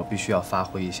看来我必须要发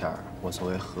挥一下我作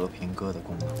为和平哥的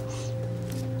功能。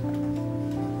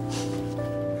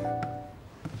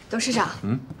董事长，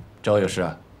找我有事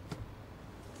啊？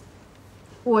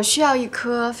我需要一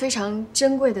颗非常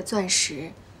珍贵的钻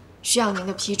石，需要您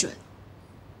的批准。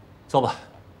坐吧，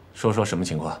说说什么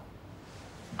情况？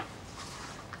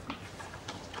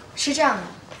是这样的，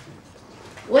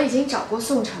我已经找过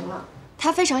宋城了，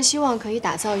他非常希望可以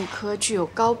打造一颗具有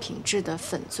高品质的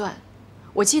粉钻。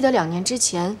我记得2年之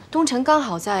前，东城刚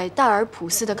好在戴尔普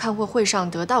斯的看货会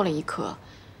上得到了一颗，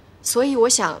所以我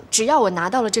想，只要我拿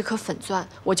到了这颗粉钻，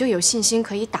我就有信心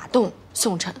可以打动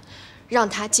宋城，让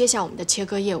他接下我们的切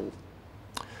割业务。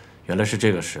原来是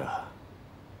这个事啊！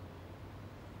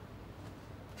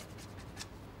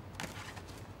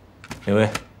李薇，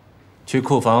去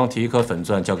库房提一颗粉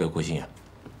钻交给顾心妍，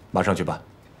马上去办。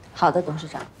好的，董事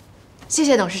长。谢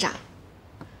谢董事长。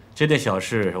这点小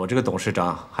事，我这个董事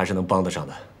长还是能帮得上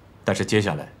的，但是接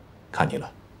下来看你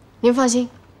了。您放心。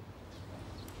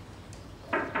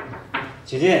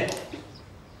请进。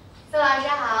宋老师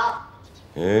好。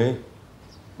哎，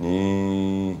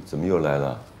你怎么又来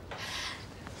了？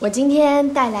我今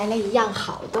天带来了一样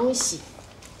好东西，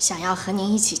想要和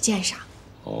您一起鉴赏。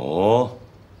哦，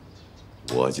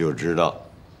我就知道，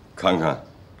看看。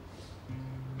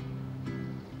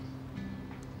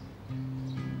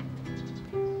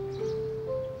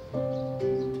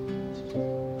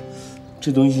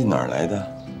这东西哪儿来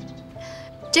的？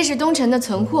这是东城的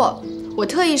存货，我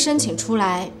特意申请出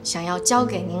来，想要交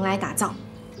给您来打造。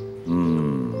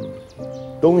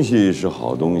东西是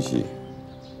好东西。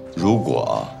如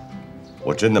果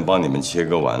我真的帮你们切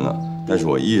割完了，但是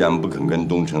我依然不肯跟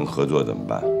东城合作，怎么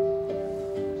办？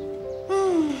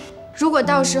如果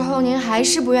到时候您还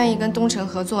是不愿意跟东城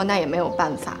合作，那也没有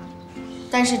办法。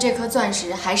但是这颗钻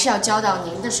石还是要交到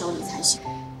您的手里才行。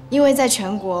因为在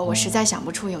全国，我实在想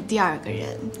不出有第2个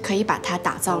人可以把它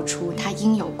打造出它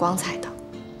应有光彩的。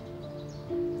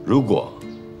如果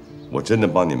我真的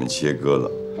帮你们切割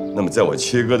了，那么在我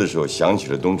切割的时候想起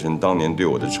了东城当年对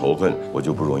我的仇恨，我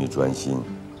就不容易专心，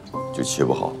就切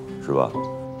不好，是吧？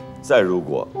再如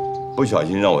果不小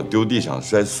心让我丢地上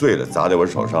摔碎了，砸在我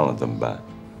手上了，怎么办？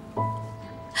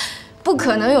不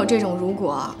可能有这种如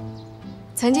果。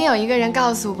曾经有一个人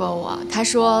告诉过我，他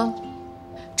说，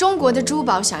中国的珠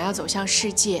宝想要走向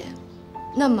世界，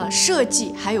那么设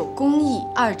计还有工艺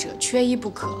2者缺一不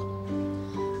可。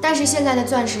但是现在的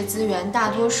钻石资源大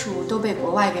多数都被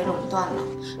国外给垄断了，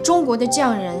中国的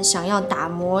匠人想要打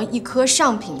磨一颗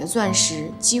上品的钻石，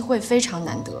机会非常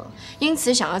难得，因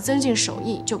此想要增进手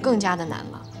艺就更加的难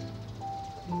了。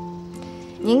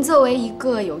您作为一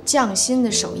个有匠心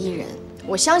的手艺人，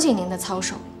我相信您的操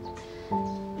守。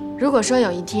如果说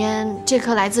有一天这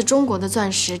颗来自中国的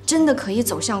钻石真的可以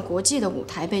走向国际的舞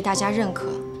台，被大家认可，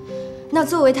那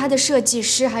作为它的设计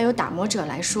师还有打磨者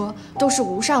来说，都是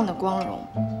无上的光荣。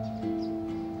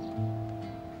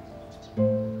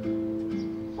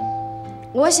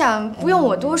我想不用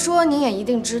我多说，您也一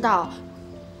定知道，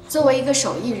作为一个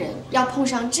手艺人，要碰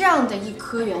上这样的一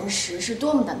颗原石是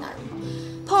多么的难。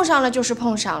碰上了就是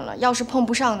碰上了，要是碰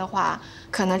不上的话，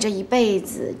可能这一辈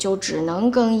子就只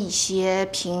能跟一些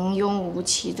平庸无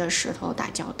奇的石头打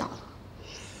交道了。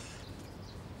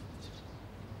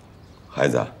孩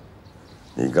子，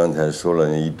你刚才说了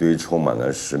那一堆充满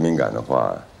了使命感的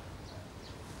话，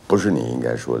不是你应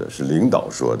该说的，是领导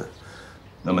说的。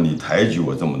那么你抬举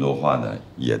我这么多话呢，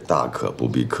也大可不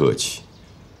必客气。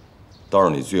倒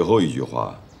是你最后一句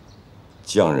话，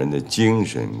匠人的精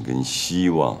神跟希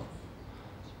望，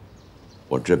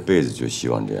我这辈子就希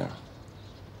望这样。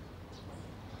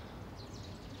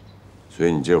所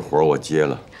以你这活我接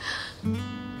了。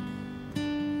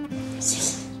谢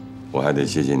谢。我还得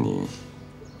谢谢你。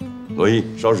罗伊，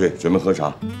烧水，准备喝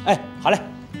茶。哎，好嘞。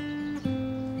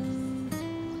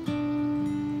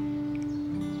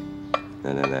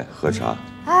来，喝茶。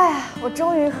哎，我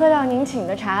终于喝到您请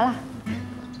的茶了。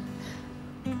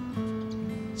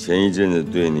前一阵子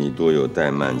对你多有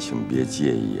怠慢，请别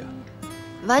介意啊。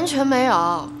完全没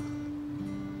有。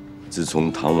自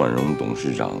从唐婉容董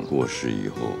事长过世以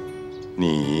后，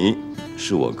你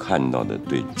是我看到的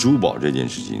对珠宝这件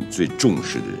事情最重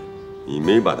视的人。你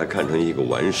没把它看成一个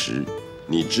顽石，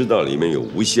你知道里面有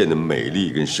无限的美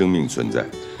丽跟生命存在，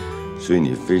所以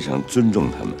你非常尊重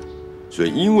他们。所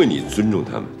以因为你尊重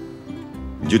他们，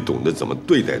你就懂得怎么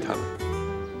对待他们，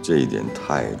这一点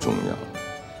太重要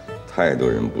了，太多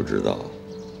人不知道。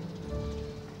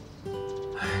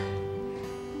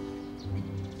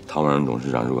唐婉容董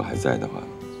事长如果还在的话，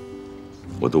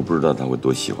我都不知道他会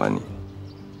多喜欢你。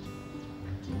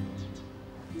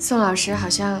宋老师好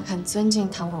像很尊敬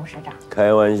唐董事长。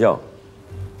开玩笑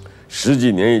，10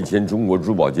几年以前中国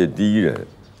珠宝界第一人，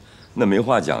那没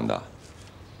话讲的。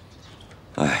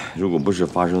哎，如果不是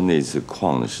发生那次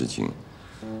矿的事情，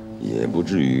也不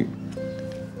至于。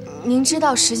您知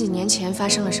道10几年前发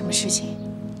生了什么事情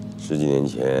？10几年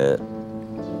前，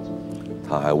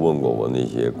他还问过我那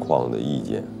些矿的意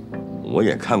见，我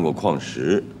也看过矿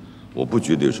石，我不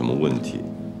觉得有什么问题，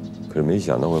可是没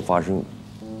想到会发生，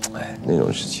那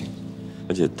种事情。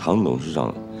而且唐董事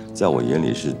长在我眼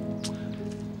里是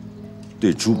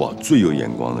对珠宝最有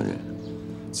眼光的人，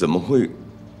怎么会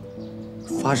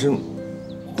发生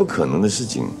不可能的事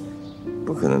情？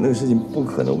不可能，那个事情不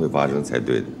可能会发生才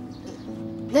对的。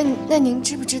那您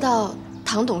知不知道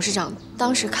唐董事长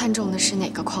当时看中的是哪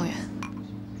个矿源？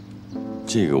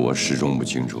这个我始终不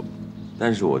清楚，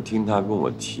但是我听他跟我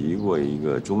提过一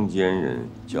个中间人，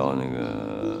叫那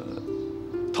个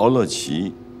陶乐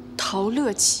琪。陶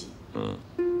乐琪。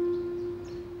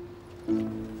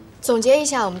总结一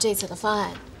下我们这次的方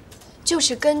案，就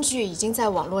是根据已经在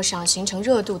网络上形成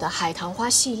热度的海棠花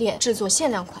系列制作限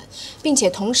量款，并且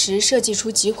同时设计出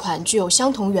几款具有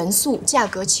相同元素、价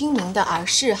格亲民的耳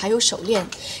饰还有手链，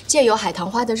借由海棠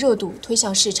花的热度推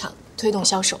向市场，推动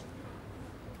销售。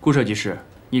顾设计师，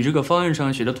你这个方案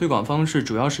上写的推广方式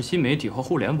主要是新媒体和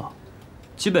互联网，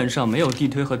基本上没有地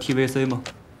推和 TVC 吗？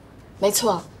没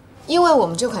错，因为我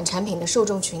们这款产品的受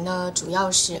众群呢，主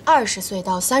要是20岁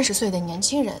到30岁的年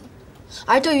轻人。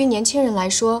而对于年轻人来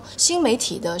说，新媒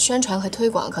体的宣传和推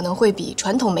广可能会比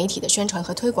传统媒体的宣传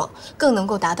和推广更能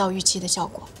够达到预期的效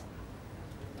果。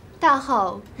大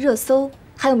号、热搜，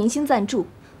还有明星赞助，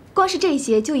光是这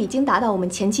些就已经达到我们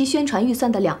前期宣传预算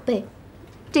的2倍。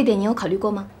这点你有考虑过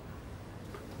吗？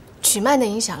曲曼的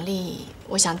影响力，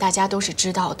我想大家都是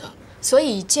知道的，所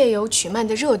以借由曲曼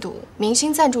的热度，明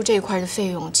星赞助这一块的费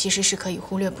用其实是可以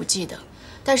忽略不计的。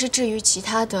但是至于其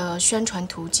他的宣传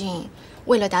途径，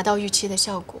为了达到预期的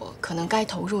效果，可能该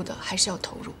投入的还是要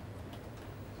投入。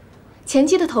前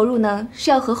期的投入呢，是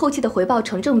要和后期的回报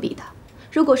成正比的。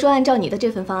如果说按照你的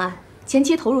这份方案，前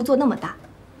期投入做那么大，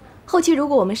后期如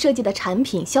果我们设计的产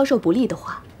品销售不利的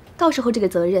话，到时候这个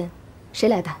责任谁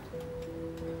来担？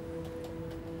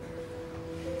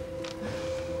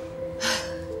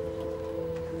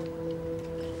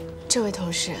这位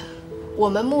同事，我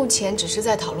们目前只是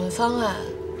在讨论方案。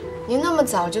您那么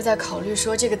早就在考虑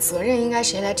说这个责任应该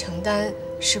谁来承担，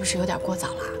是不是有点过早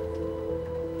了？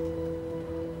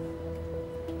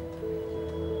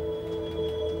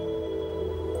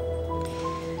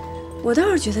我倒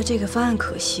是觉得这个方案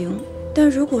可行，但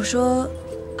如果说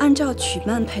按照曲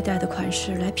曼佩戴的款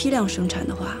式来批量生产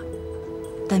的话，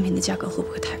单品的价格会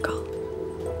不会太高？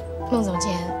孟总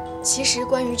监，其实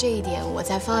关于这一点，我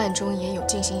在方案中也有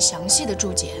进行详细的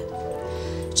注解。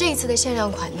这一次的限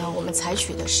量款呢，我们采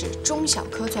取的是中小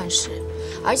颗钻石，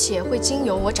而且会经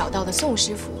由我找到的宋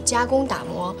师傅加工打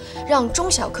磨，让中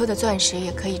小颗的钻石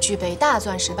也可以具备大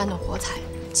钻石般的火彩。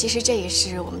其实这也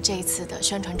是我们这一次的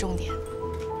宣传重点。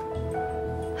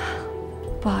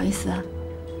不好意思啊，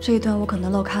这一段我可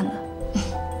能漏看了。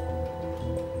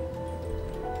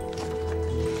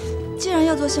既然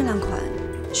要做限量款，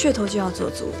噱头就要做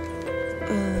足。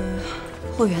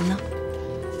货源呢？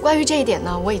关于这一点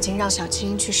呢，我已经让小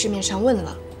青去市面上问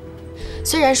了。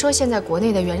虽然说现在国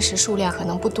内的原石数量可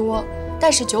能不多，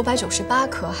但是998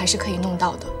颗还是可以弄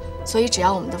到的。所以只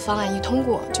要我们的方案一通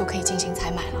过，就可以进行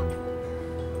采买了。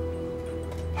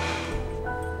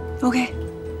OK。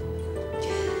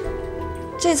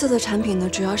这次的产品呢，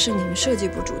主要是你们设计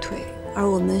部主推，而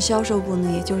我们销售部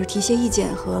呢，也就是提些意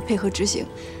见和配合执行。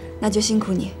那就辛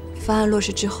苦你，方案落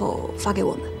实之后发给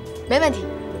我们。没问题。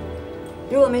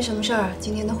如果没什么事儿，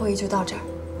今天的会议就到这儿，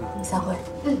我们散会。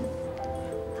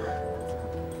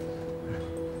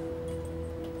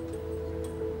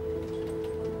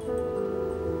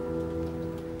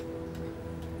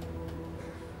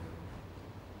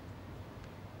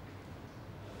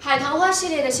海棠花系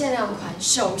列的限量款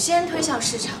首先推向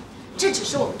市场，这只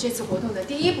是我们这次活动的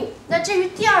第一步。那至于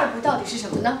第二步到底是什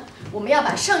么呢？我们要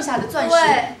把剩下的钻石。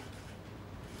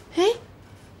哎，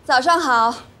早上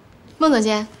好，孟总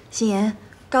监。心妍，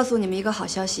告诉你们一个好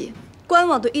消息，官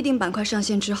网的预定板块上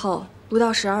线之后，不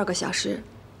到12个小时，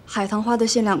海棠花的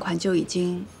限量款就已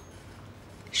经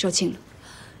售罄了。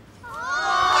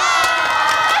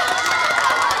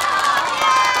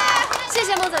谢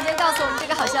谢孟总监告诉我们这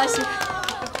个好消息。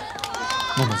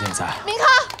孟总监你在？明康，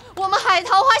我们海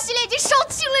棠花系列已经售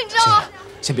罄了，你知道吗？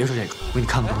先别说这个，我给你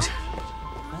看个东西。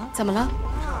怎么了？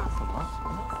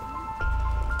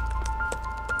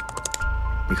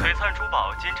璀璨珠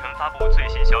宝今晨发布最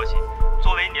新消息，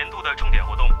作为年度的重点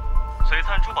活动，璀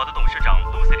璨珠宝的董事长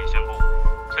陆思礼宣布，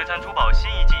璀璨珠宝新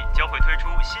一季将会推出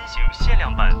新型限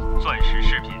量版钻石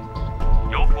饰品，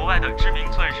由国外的知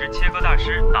名钻石切割大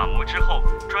师打磨之后，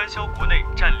专销国内，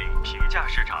占领平价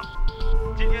市场。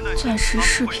钻石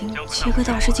饰品切割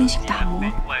大师精心打磨，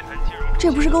这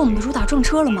不是跟我们的主打撞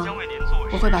车了吗？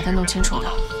我会把它弄清楚的。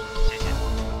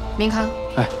明康，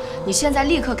哎，你现在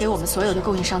立刻给我们所有的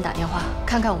供应商打电话，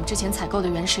看看我们之前采购的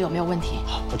原石有没有问题。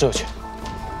好，我这就去。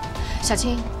小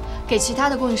青，给其他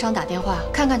的供应商打电话，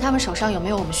看看他们手上有没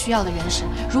有我们需要的原石，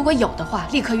如果有的话，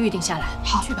立刻预定下来。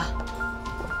好，去吧。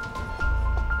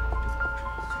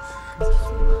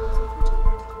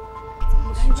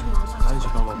赶紧去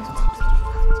帮我。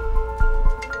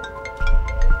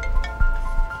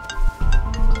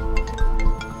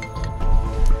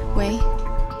喂，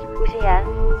顾心妍，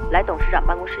来董事长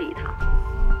办公室一趟。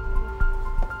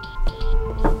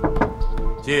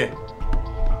进。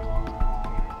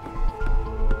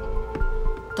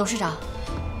董事长。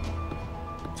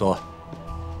坐。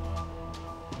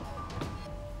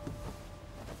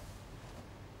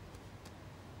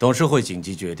董事会紧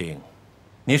急决定，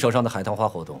你手上的海棠花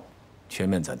活动全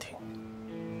面暂停。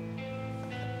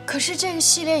可是这个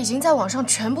系列已经在网上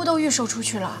全部都预售出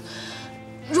去了。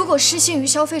如果失信于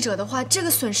消费者的话，这个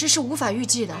损失是无法预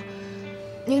计的。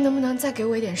您能不能再给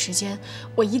我一点时间？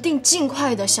我一定尽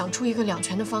快的想出一个两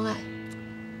全的方案。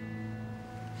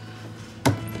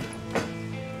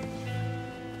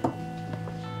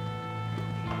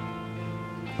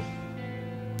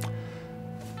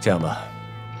这样吧，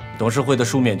董事会的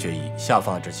书面决议下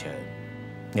发之前，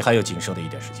你还有仅剩的一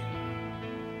点时间。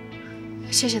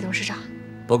谢谢董事长。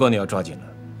不过你要抓紧了，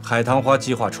海棠花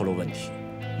计划出了问题。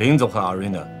林总和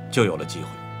Arena 就有了机会，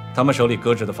他们手里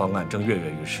搁置的方案正跃跃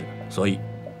欲试，所以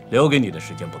留给你的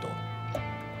时间不多了。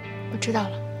我知道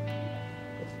了。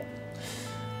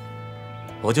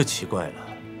我就奇怪了，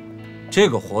这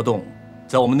个活动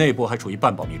在我们内部还处于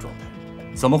半保密状态，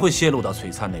怎么会泄露到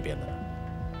璀璨那边的呢？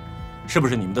是不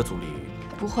是你们的组里？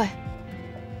不会，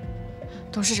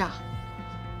董事长，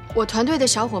我团队的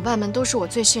小伙伴们都是我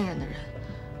最信任的人，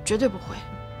绝对不会。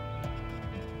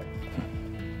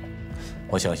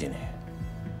我相信你。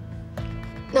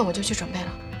那我就去准备了。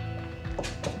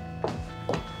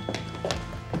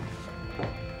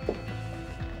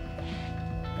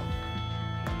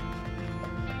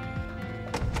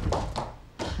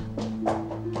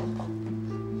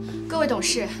各位董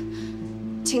事，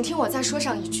请听我再说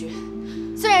上一句：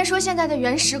虽然说现在的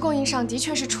原石供应上的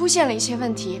确是出现了一些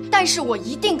问题，但是我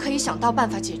一定可以想到办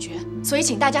法解决。所以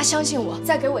请大家相信我，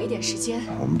再给我一点时间。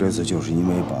我们这次就是因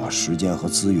为把时间和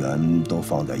资源都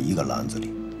放在一个篮子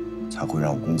里，才会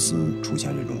让公司出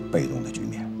现这种被动的局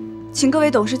面。请各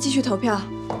位董事继续投票。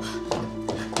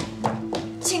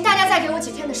请大家再给我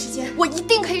几天的时间，我一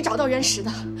定可以找到原石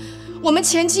的。我们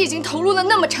前期已经投入了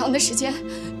那么长的时间，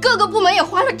各个部门也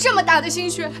花了这么大的心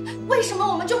血，为什么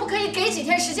我们就不可以给几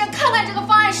天时间，看看这个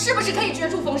方案是不是可以绝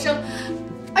处逢生？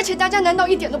而且大家难道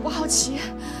一点都不好奇，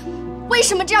为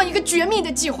什么这样一个绝密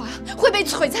的计划会被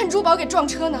璀璨珠宝给撞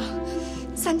车呢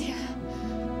？3天，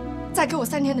再给我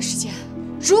3天的时间。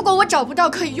如果我找不到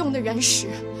可以用的原石，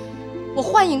我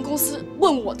欢迎公司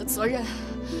问我的责任，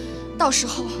到时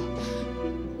候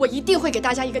我一定会给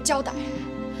大家一个交代。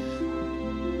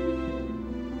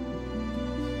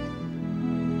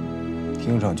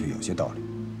听上去有些道理。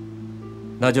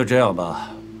那就这样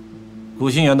吧，顾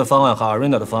星妍的方案和阿瑞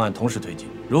娜的方案同时推进。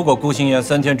如果顾星妍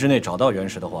3天之内找到原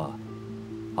石的话，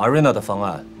阿瑞娜的方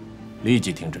案立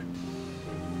即停止。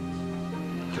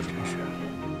这真是。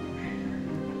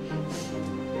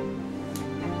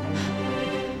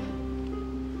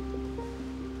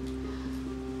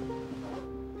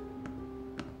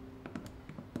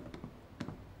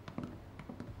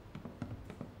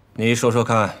你说说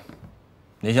看，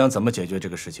你想怎么解决这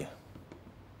个事情？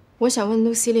我想问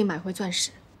露西莉买回钻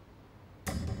石。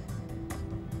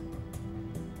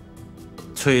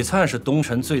璀璨是东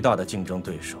辰最大的竞争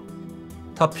对手，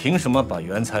他凭什么把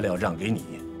原材料让给你？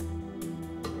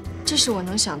这是我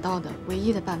能想到的唯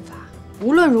一的办法。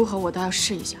无论如何，我都要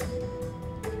试一下。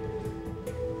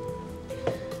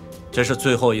这是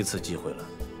最后一次机会了，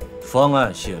方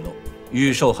案泄露，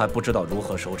预售还不知道如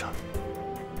何收场。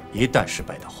一旦失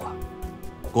败的话，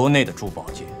国内的珠宝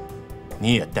界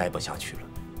你也待不下去了，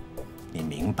你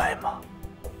明白吗？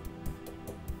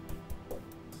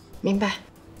明白。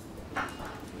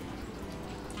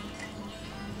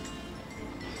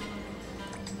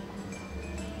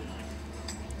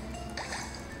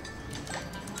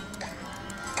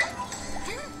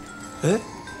哎，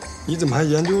你怎么还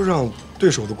研究上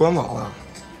对手的官网了？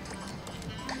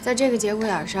在这个节骨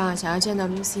眼上，想要见到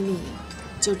露西莉，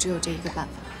就只有这一个办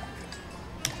法。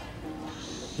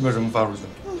你把什么发出去了？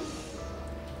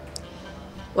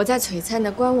我在璀璨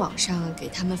的官网上给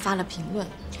他们发了评论，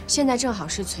现在正好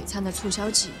是璀璨的促销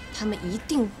季，他们一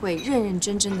定会认认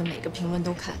真真的每个评论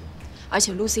都看，而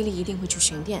且露西莉一定会去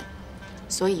巡店，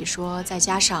所以说再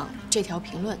加上这条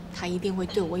评论，他一定会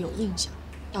对我有印象，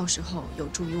到时候有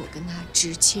助于我跟他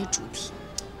直切主题。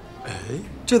哎，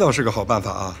这倒是个好办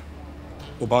法啊！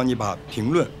我帮你把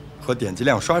评论和点击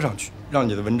量刷上去，让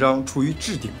你的文章处于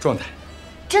置顶状态。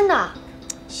真的？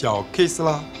小 case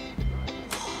啦。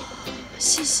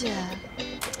谢谢。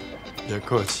别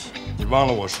客气，你忘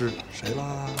了我是谁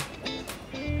啦？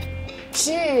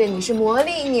是，你是魔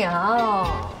力鸟。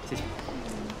谢谢。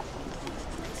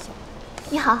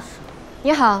你好。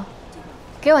你好，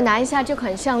给我拿一下这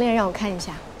款项链，让我看一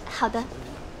下。好的。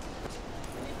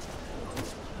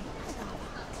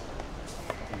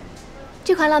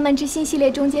这款浪漫之心系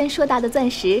列中间硕大的钻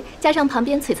石，加上旁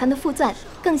边璀璨的副钻，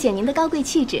更显您的高贵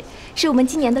气质，是我们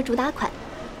今年的主打款。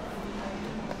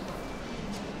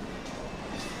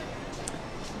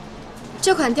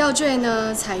这款吊坠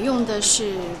呢，采用的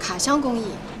是卡镶工艺。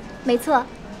没错。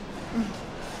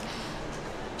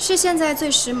是现在最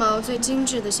时髦、最精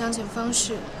致的镶嵌方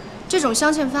式。这种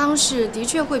镶嵌方式的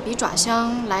确会比爪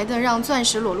镶来的让钻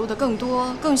石裸露的更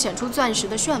多，更显出钻石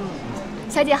的炫目。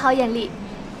小姐好眼力。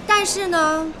但是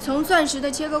呢，从钻石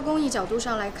的切割工艺角度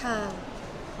上来看，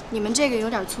你们这个有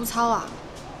点粗糙啊。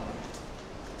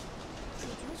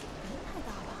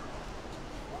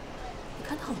你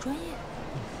看他好专业。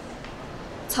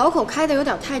槽口开的有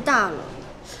点太大了，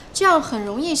这样很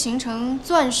容易形成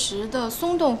钻石的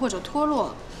松动或者脱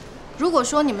落。如果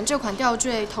说你们这款吊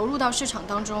坠投入到市场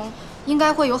当中，应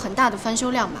该会有很大的翻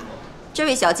修量吧？这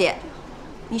位小姐，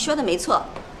你说的没错，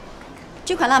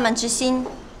这款浪漫之心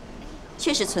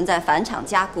确实存在返厂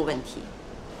加固问题。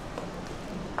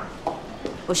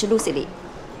我是 Lucy Lee，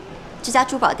 这家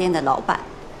珠宝店的老板。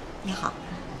你好。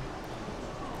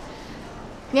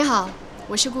你好，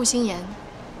我是顾星妍，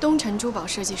东辰珠宝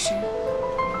设计师。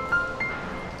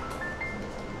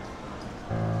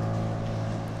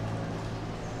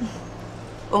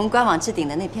我们官网置顶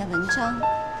的那篇文章，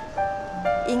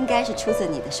应该是出自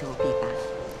你的手笔吧？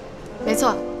没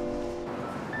错。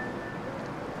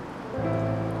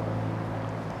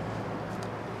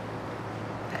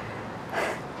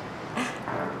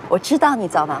我知道你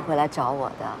早晚会来找我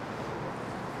的，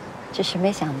只是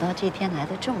没想到这天来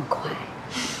得这么快。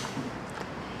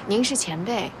您是前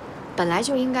辈，本来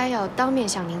就应该要当面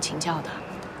向您请教的。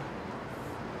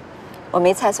我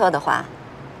没猜错的话，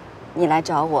你来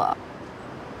找我，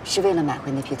是为了买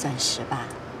回那批钻石吧？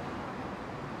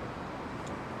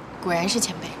果然是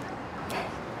前辈。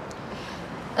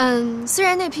虽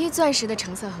然那批钻石的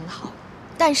成色很好，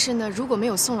但是呢，如果没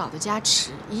有宋老的加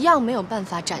持，一样没有办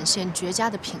法展现绝佳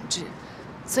的品质。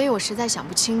所以我实在想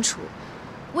不清楚，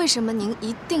为什么您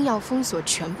一定要封锁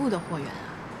全部的货源啊？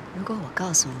如果我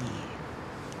告诉你，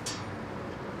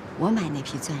我买那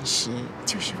批钻石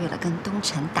就是为了跟东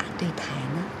辰打对台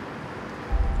呢？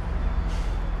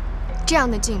这样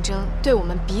的竞争对我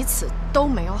们彼此都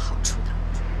没有好处的。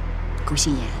顾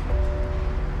心妍，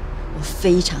我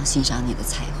非常欣赏你的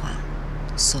才华，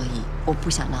所以我不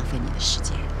想浪费你的时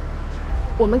间。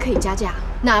我们可以加价，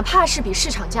哪怕是比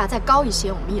市场价再高一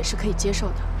些，我们也是可以接受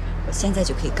的。我现在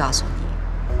就可以告诉你，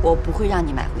我不会让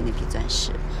你买回那批钻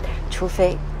石，除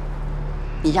非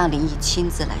你让林毅亲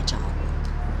自来找我。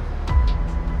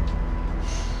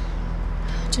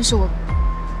这是我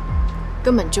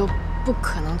根本就不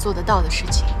可能做得到的事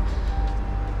情。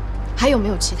还有没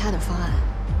有其他的方案？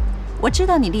我知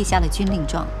道你立下了军令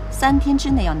状，3天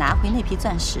之内要拿回那批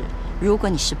钻石。如果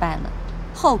你失败了，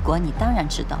后果你当然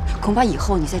知道，恐怕以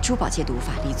后你在珠宝界都无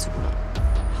法立足了。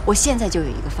我现在就有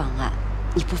一个方案，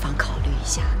你不妨考虑一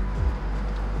下，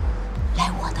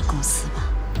来我的公司吧。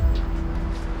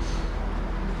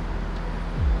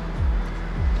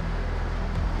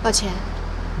抱歉，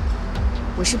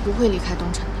我是不会离开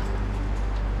东城的。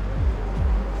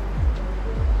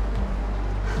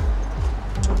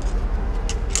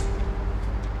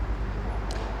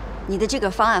你的这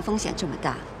个方案风险这么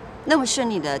大，那么顺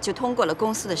利的就通过了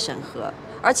公司的审核，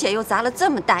而且又砸了这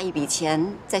么大一笔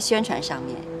钱在宣传上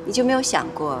面，你就没有想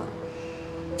过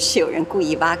是有人故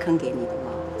意挖坑给你的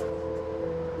吗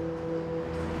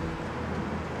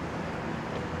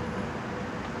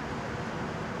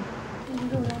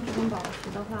？6张这种宝石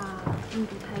的话，硬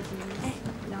度太低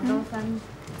，2到3。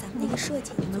咱们那个设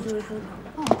计，你们作为收藏的。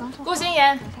哦，我刚说。顾心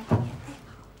妍，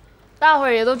大伙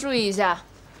儿也都注意一下。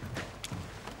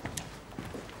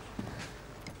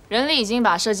人力已经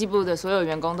把设计部的所有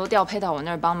员工都调配到我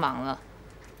那儿帮忙了。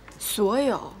所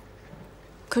有？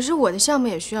可是我的项目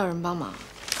也需要人帮忙。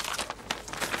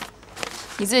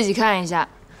你自己看一下，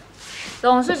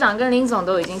董事长跟林总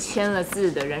都已经签了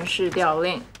字的人事调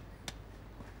令。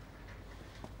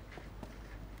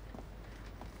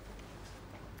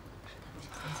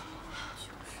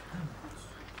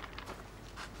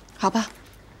好吧，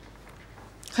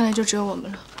看来就只有我们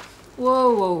了。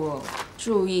喔，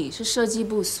注意，是设计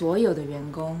部所有的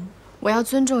员工。我要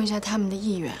尊重一下他们的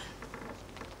意愿。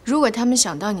如果他们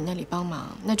想到你那里帮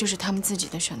忙，那就是他们自己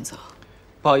的选择。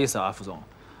不好意思啊，副总，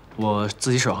我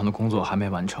自己手上的工作还没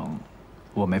完成，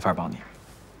我没法帮你。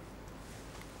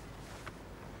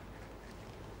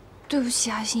对不起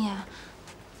啊，心妍。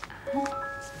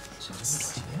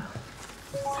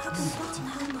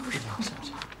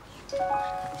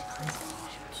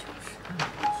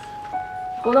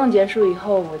活动结束以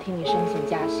后，我替你申请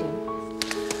加薪。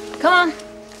Come on。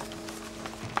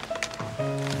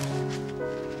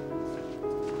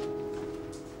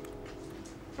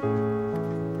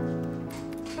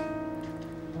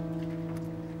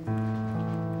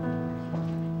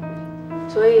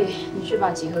所以你去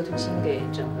把几何图形给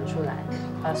整合出来，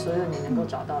把所有你能够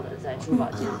找到的在珠宝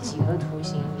界的几何图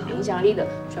形有影响力的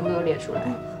全部都列出来。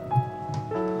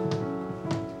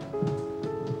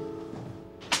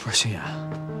不是心妍，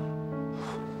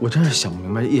我真是想不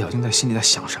明白叶小静在心里在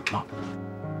想什么。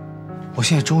我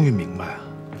现在终于明白，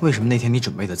为什么那天你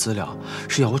准备的资料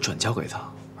是要我转交给他，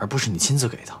而不是你亲自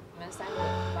给他。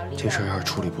这事儿要是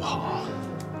处理不好，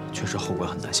确实后果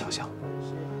很难想象。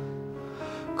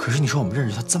可是你说我们认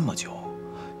识他这么久，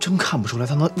真看不出来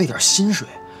他能为点薪水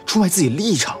出卖自己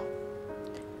立场。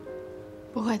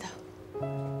不会的，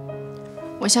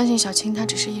我相信小青她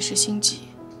只是一时心急，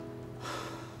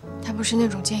她不是那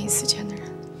种见异思迁的人。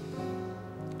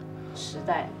时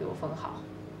代给我分好，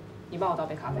你帮我倒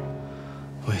杯咖啡。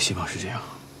我也希望是这样。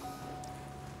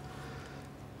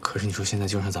可是你说现在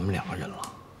就剩咱们2个人了，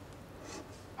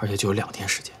而且就有2天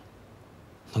时间，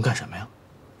能干什么呀？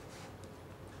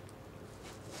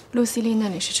陆西丽那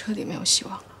里是彻底没有希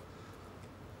望了。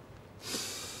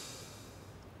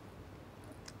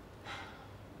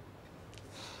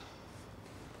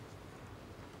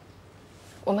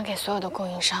我们给所有的供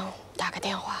应商打个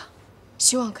电话，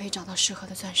希望可以找到适合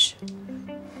的钻石。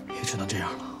也只能这样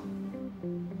了。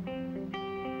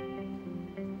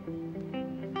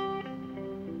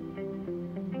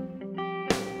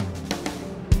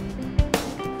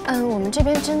我们这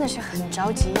边真的是很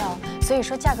着急要，所以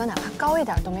说价格哪怕高一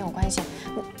点都没有关系。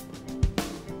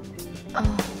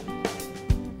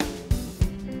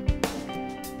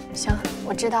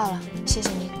我知道了，谢谢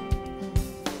您。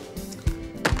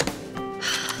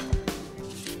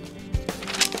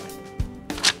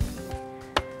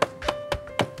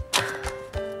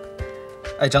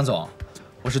哎，张总，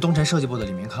我是东辰设计部的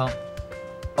李明康。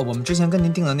我们之前跟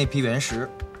您订的那批原石。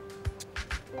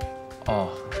好，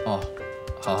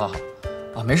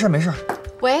没事。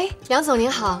喂，梁总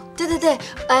您好，对，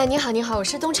哎，您好，我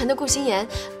是东辰的顾星言。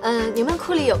你们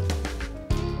库里有？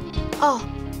哦，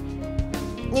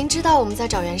您知道我们在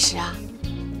找原石啊？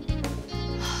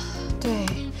对，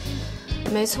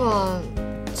没错，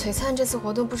璀璨这次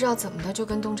活动不知道怎么的就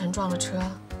跟东辰撞了车，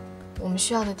我们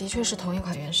需要的的确是同一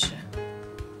款原石。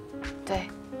对。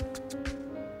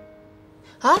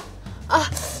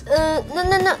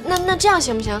那这样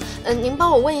行不行？您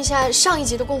帮我问一下上一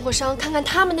级的供货商，看看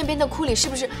他们那边的库里是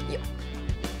不是有。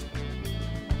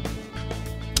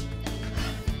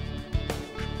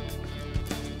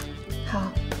好，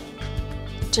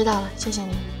知道了，谢谢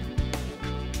您。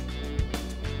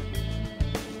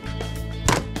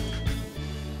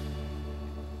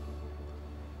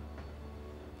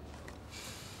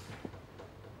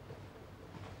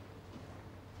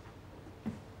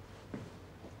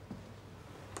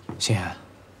心妍，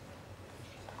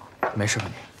没事吧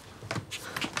你？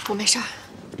我没事儿，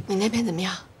你那边怎么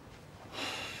样？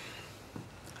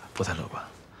不太乐观。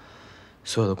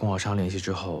所有的供货商联系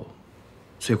之后，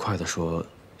最快的说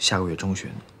下个月中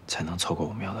旬才能凑够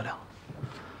我们要的量。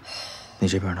你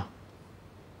这边呢？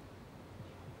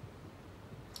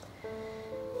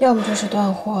要么就是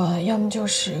断货，要么就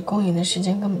是供应的时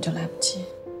间根本就来不及。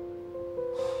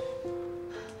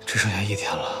只剩下1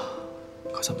天了，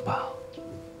可怎么办啊？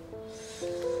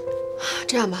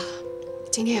这样吧，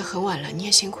今天也很晚了，你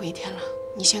也辛苦1天了，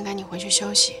你先赶紧回去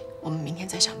休息，我们明天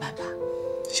再想办法。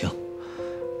行，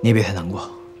你也别太难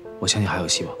过，我相信还有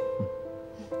希望。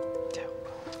加油！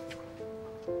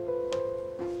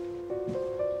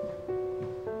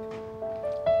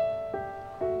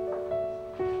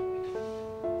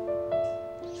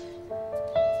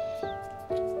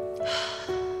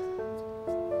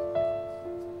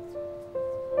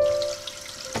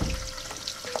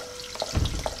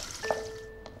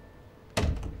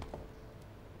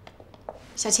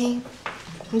小青，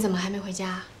你怎么还没回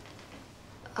家？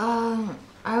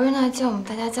阿瑞娜叫我们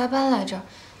大家加班来着。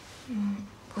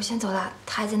我先走了，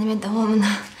她还在那边等我们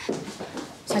呢。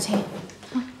小青，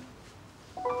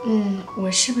我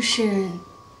是不是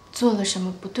做了什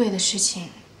么不对的事情，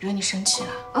惹你生气了？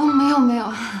哦，没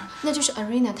有，那就是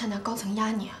Arena 她拿高层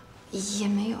压你啊？也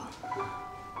没有。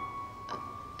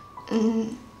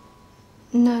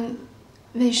那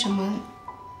为什么？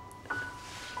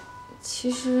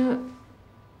其实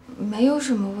没有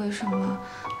什么为什么。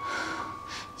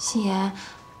心妍，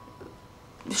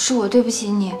是我对不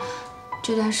起你，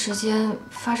这段时间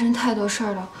发生太多事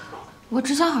儿了，我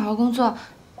只想好好工作，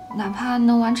哪怕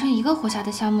能完成1个活下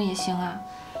的项目也行啊。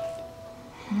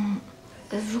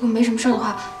如果没什么事儿的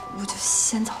话，我就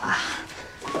先走了。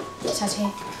小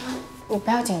青，你不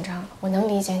要紧张，我能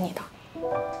理解你的。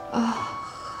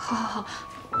好，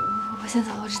我先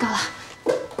走了，我知道了。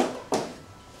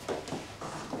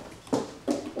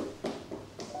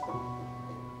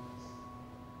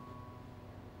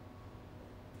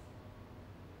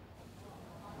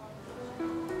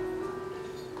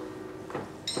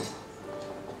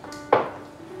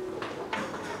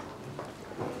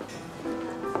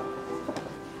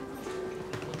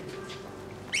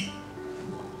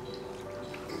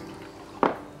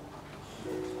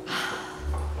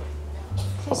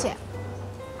谢谢。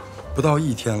不到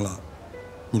1天了，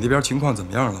你那边情况怎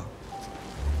么样了？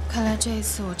看来这一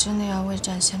次我真的要未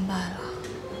战先败了。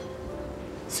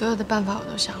所有的办法我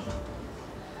都想了，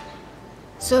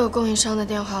所有供应商的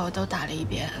电话我都打了一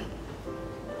遍，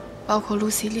包括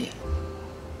Lucy Lee。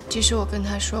即使我跟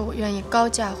她说我愿意高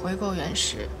价回购原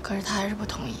石，可是她还是不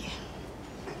同意。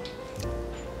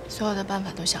所有的办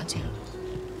法都想尽了。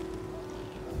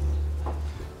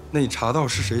那你查到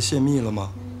是谁泄密了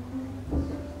吗？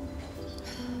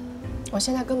我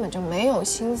现在根本就没有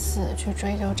心思去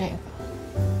追究这个。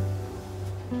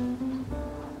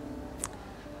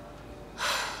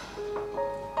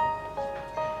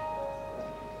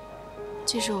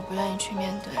即使我不愿意去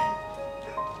面对，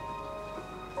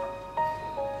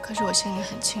可是我心里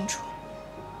很清楚，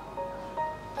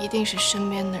一定是身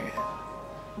边的人。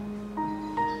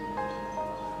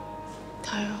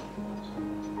他要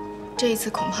这一次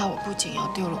恐怕我不仅要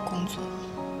丢了工作，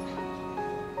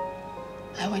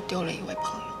还会丢了一位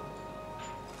朋友。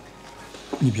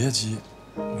你别急，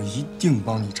我一定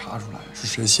帮你查出来是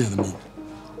谁泄的密。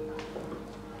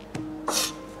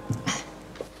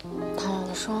唐让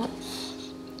你说，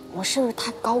我是不是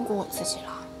太高估我自己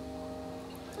了？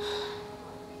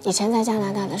以前在加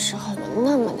拿大的时候，我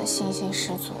那么的信心十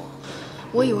足，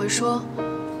我以为说，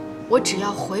我只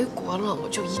要回国了，我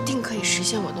就一定可以实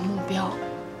现我的目标。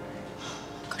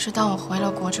可是当我回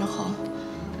了国之后，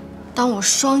当我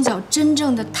双脚真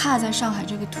正的踏在上海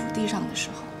这个土地上的时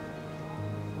候，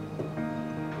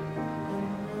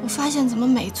我发现怎么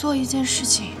每做一件事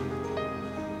情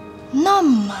那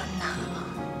么难啊！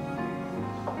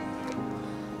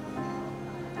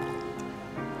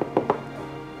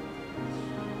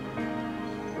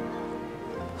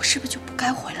我是不是就不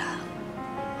该回来啊？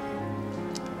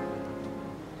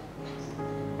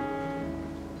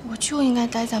我就应该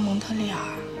待在蒙特利尔，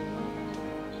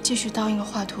继续当一个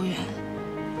画图员，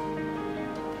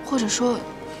或者说，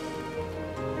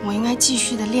我应该继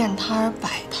续的练摊儿、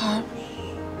摆摊儿，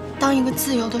当一个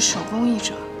自由的手工艺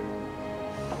者。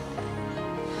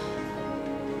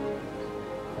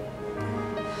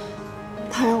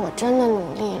当然，我真的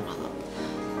努力了，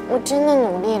我真的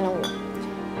努力了，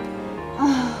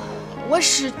我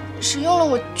使用了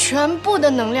我全部的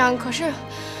能量，可是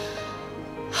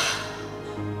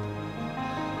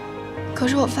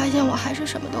我发现我还是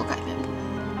什么都改变不了。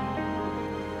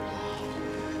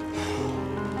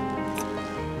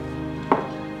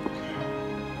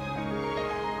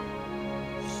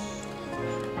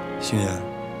星妍，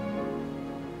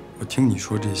我听你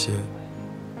说这些，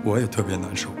我也特别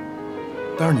难受。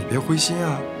但是你别灰心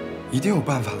啊，一定有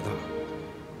办法的。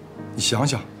你想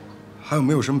想，还有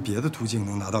没有什么别的途径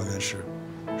能拿到原石，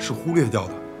是忽略掉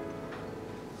的？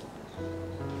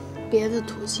别的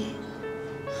途径，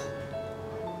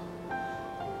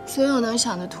所有能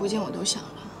想的途径我都想了。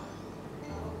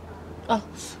啊，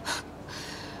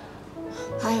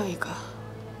还有一个，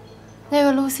那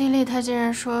个 Lucy Lee 她竟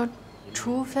然说，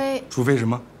除非什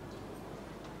么？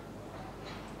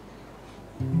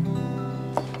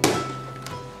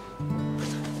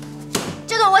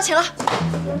这顿我请了。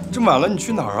这么晚了，你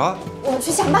去哪儿啊？我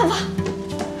去想办法。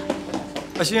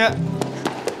哎，星妍。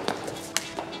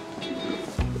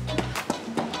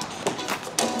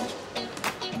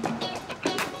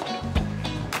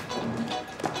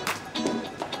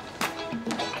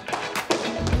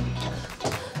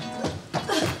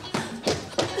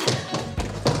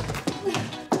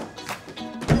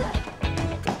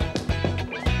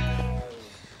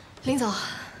林总，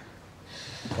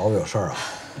找我有事儿啊？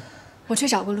我去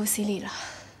找过Lucy Lee了，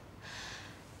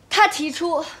他提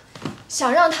出想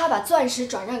让他把钻石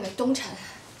转让给东城，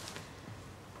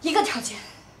一个条件，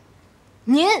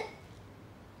您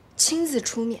亲自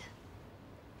出面。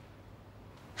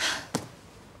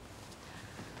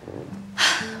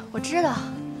我知道，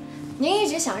您一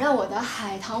直想让我的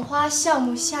海棠花项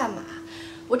目下马，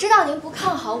我知道您不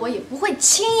看好我，也不会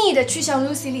轻易的去向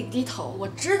Lucy Lee低头，我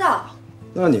知道。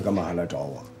那你干嘛还来找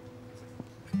我？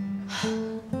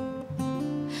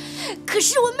可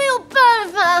是我没有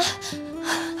办法。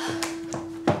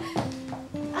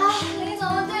哎，林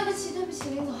总，对不起，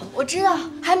林总，我知道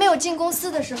还没有进公司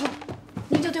的时候，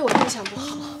您就对我印象不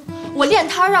好，我练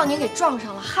摊让您给撞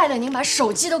上了，害得您把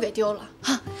手机都给丢了。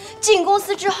哈，进公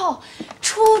司之后，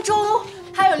初中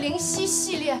还有灵犀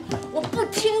系列，我不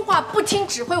听话，不听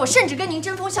指挥，我甚至跟您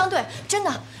针锋相对。真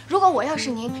的，如果我要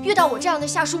是您，遇到我这样的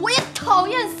下属，我也讨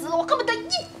厌死了，我恨不得一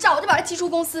脚就把他踢出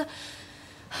公司。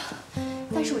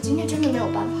但是我今天真的没有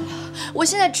办法了，我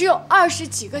现在只有20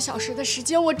几个小时的时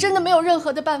间，我真的没有任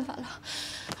何的办法了。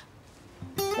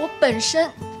我本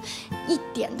身一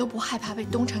点都不害怕被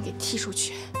东城给踢出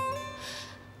去，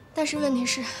但是问题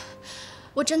是，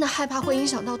我真的害怕会影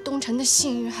响到东城的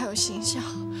信誉还有形象。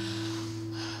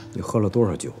你喝了多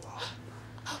少酒啊？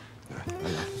来，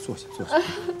坐下。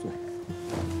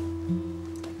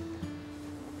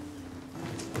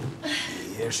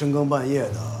你深更半夜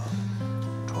的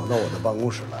闯到我的办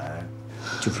公室来，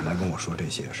就是来跟我说这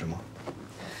些是吗？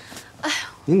哎呀，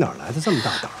你哪来的这么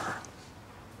大胆儿？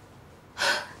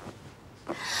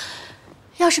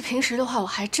要是平时的话，我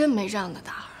还真没这样的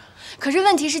胆儿。可是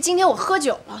问题是，今天我喝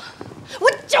酒了，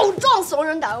我酒壮怂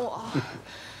人胆，我。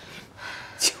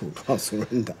酒壮怂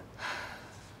人胆，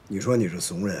你说你是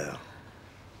怂人啊？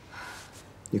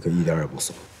你可一点也不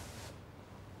怂。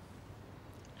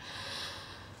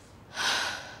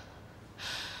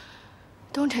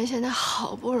东城现在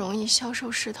好不容易销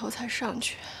售势头才上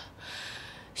去，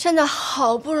现在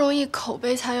好不容易口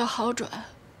碑才有好转，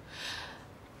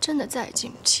真的再也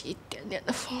经不起一点点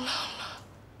的风浪了。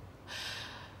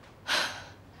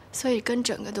所以跟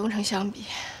整个东城相比，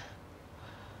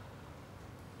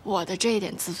我的这一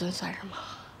点自尊算什么？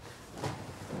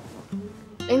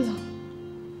林总，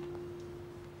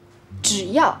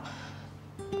只要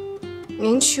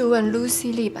您去问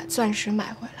Lucy Lee 把钻石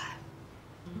买回来，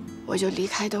我就离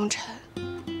开东城，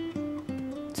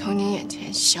从您眼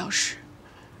前消失。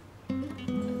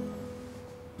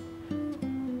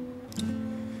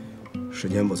时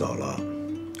间不早了，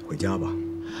回家吧。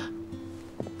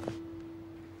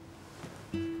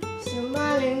行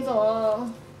吧，林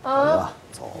总。啊，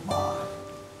走吧。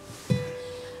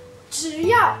只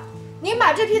要您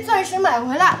把这批钻石买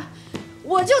回来，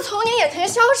我就从您眼前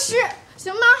消失，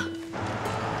行吗？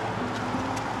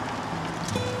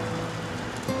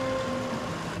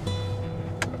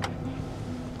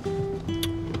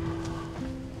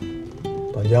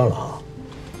搬家了啊？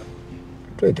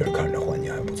这地儿看着环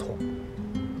境还不错。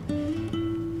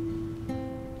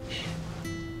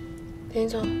林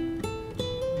总，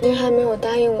您还没有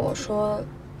答应我说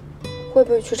会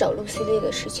不会去找陆西丽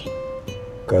的事情。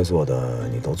该做的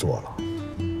你都做了，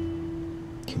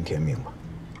听天命吧。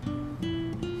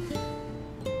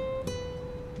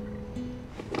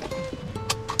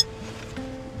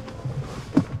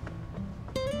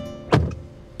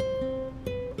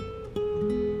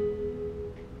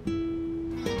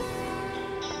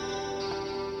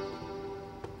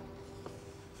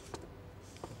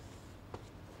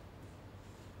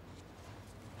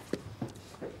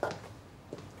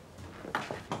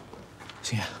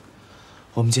星爷，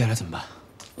我们接下来怎么办？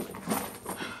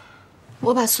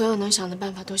我把所有能想的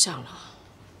办法都想了，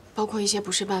包括一些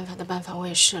不是办法的办法我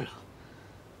也试了。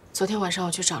昨天晚上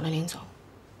我去找了林总，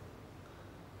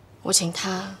我请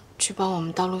他去帮我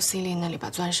们到陆西丽那里把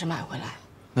钻石买回来。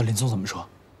那林总怎么说？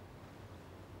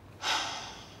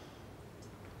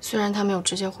虽然他没有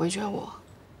直接回绝我，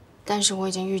但是我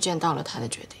已经预见到了他的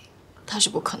决定，他是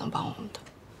不可能帮我们的。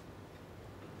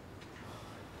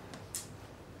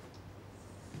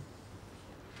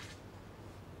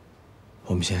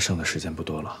我们现在剩的时间不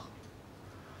多了。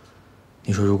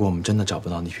你说，如果我们真的找不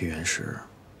到那批原石，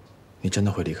你真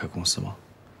的会离开公司吗？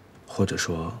或者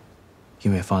说，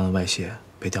因为方案外泄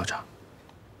被调查？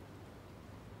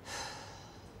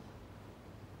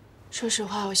说实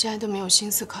话，我现在都没有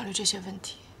心思考虑这些问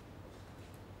题。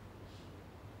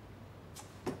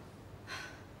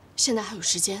现在还有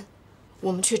时间，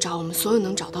我们去找我们所有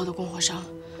能找到的供货商，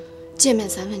见面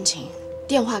3分情，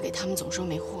电话给他们总说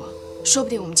没货。说不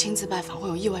定我们亲自拜访会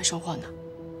有意外收获呢。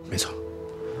没错，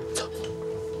走。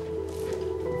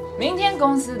明天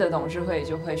公司的董事会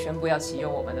就会宣布要启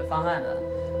用我们的方案了，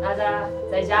大家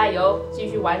再加油，继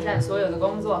续完善所有的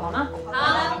工作，好吗？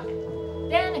好。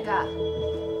Danica，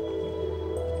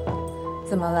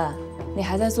 怎么了？你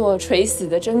还在做垂死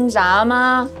的挣扎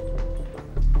吗？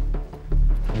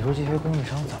你说这些供应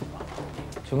商怎么了？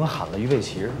就跟喊了预备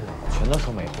旗似的，全都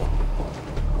说没货。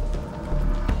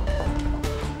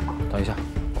等一下，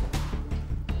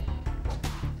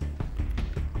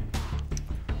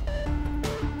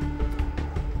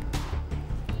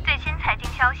最新财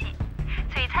经消息：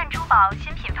璀璨珠宝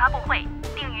新品发布会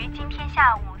定于今天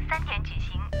下午3点举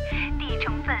行，第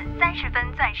成分30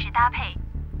分钻石搭配，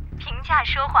平价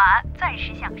奢华钻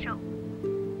石享受。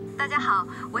大家好，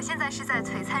我现在是在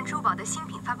璀璨珠宝的新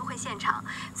品发布会现场。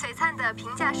璀璨的平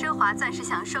价奢华钻石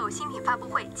享受新品发布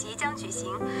会即将举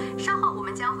行，稍后我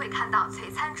们将会看到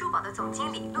璀璨珠宝的总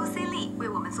经理陆 C 丽为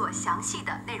我们做详细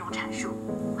的内容阐述。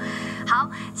好，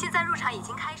现在入场已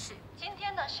经开始。今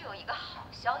天呢是有一个好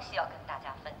消息要跟大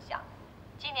家分享，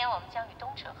今年我们将与东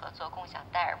城合作共享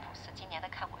戴尔普斯今年的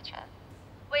看火权，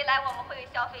未来我们会为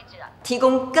消费者提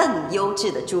供更优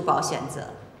质的珠宝选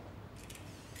择。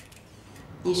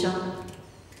你说，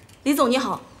李总你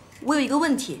好，我有一个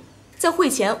问题，在会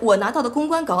前我拿到的公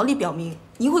关稿里表明，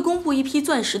您会公布一批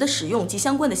钻石的使用及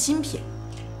相关的新品，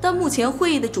但目前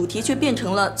会议的主题却变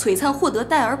成了璀璨获得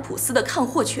戴尔普斯的看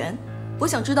货权。我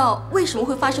想知道为什么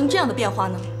会发生这样的变化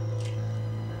呢？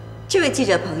这位记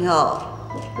者朋友，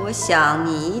我想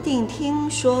你一定听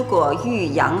说过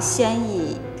欲扬先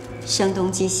抑，声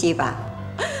东击西吧？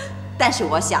但是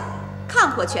我想，看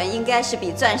货权应该是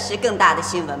比钻石更大的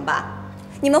新闻吧？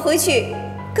你们回去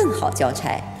更好交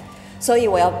差，所以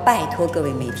我要拜托各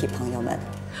位媒体朋友们，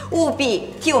务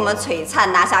必替我们璀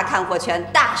璨拿下看货权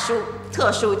大书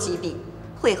特书几笔。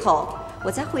会后，我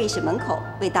在会议室门口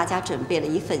为大家准备了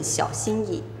一份小心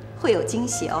意，会有惊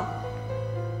喜哦。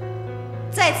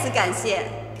再次感谢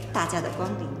大家的光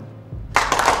临。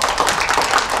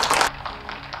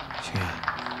星爷，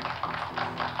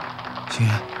星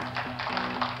爷，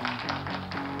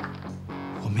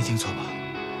我没听错吧？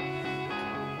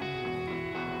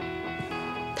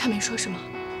他没说什么。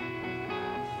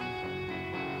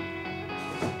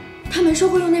他没说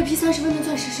会用那批30分的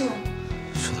钻石是吗？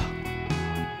是的。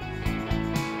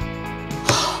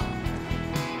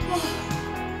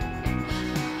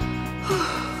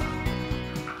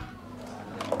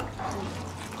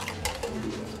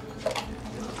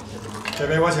这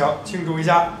杯我请，庆祝一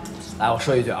下。来，我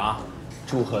说一句啊，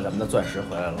祝贺咱们的钻石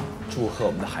回来了，祝贺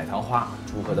我们的海棠花，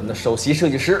祝贺咱们的首席设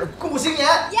计师顾星言。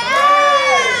耶！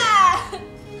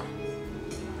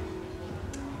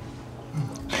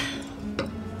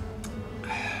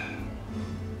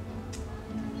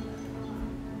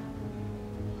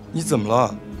你怎么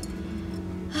了？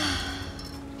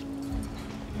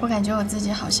我感觉我自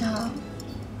己好像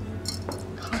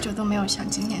好久都没有像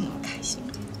今年那么开心了。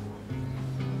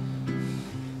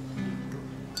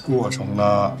过程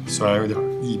呢，虽然有点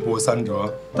一波三折，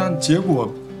但结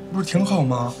果不是挺好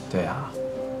吗？对呀。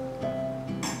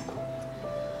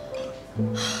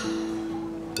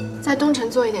在东城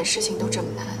做一点事情都这么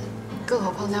难，更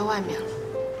何况在外面了。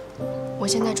我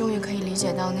现在终于可以理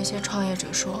解到那些创业者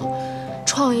说，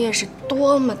创业是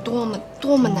多么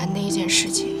难的一件事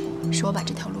情，是我把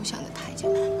这条路想得太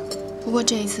简单了。不过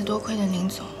这一次多亏了林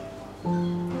总，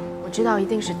我知道一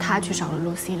定是他去找了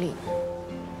陆 C 丽。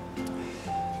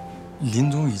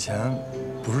林总以前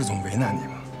不是总为难你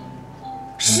吗？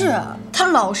是啊，他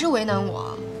老是为难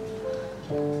我。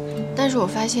但是我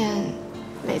发现，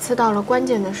每次到了关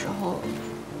键的时候，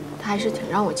他还是挺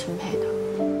让我钦佩的。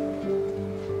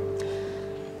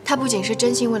他不仅是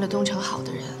真心为了东城好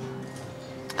的人，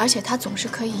而且他总是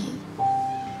可以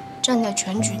站在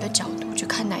全局的角度去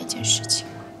看待一件事情。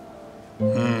你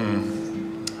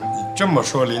这么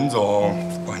说，林总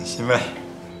我很欣慰。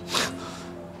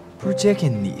不是 Jackie，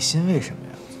 你欣慰什么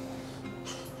呀？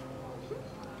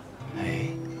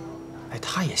哎，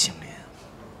他也姓林，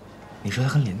你说他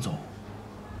跟林总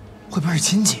会不会是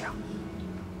亲戚啊？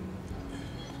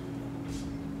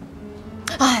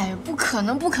哎，不可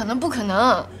能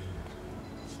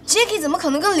！Jackie 怎么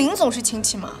可能跟林总是亲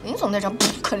戚嘛？林总那张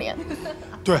可怜。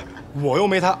对，我又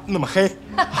没他那么黑。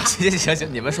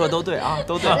行，你们说的都对啊，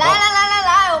都对。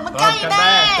来，我们干一杯！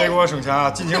别给我省钱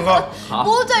啊，尽情喝。好，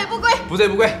不醉不归。不醉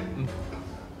不归。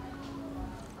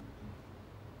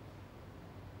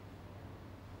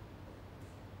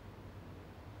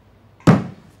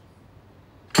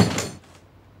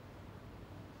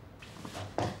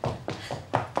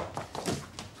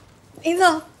林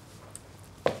总，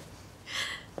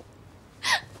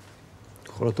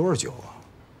喝了多少酒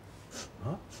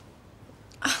啊？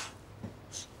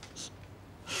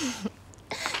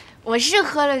我是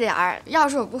喝了点儿，要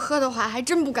是我不喝的话，还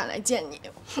真不敢来见你。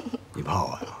你怕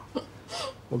我呀？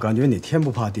我感觉你天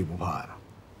不怕地不怕呀。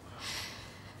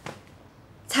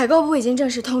采购部已经正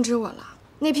式通知我了，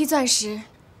那批钻石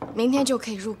明天就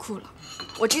可以入库了。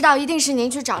我知道一定是您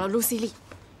去找了陆 C 丽。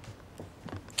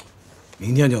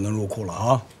明天就能入库了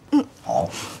啊！好，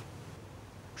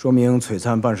说明璀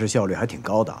璨办事效率还挺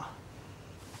高的。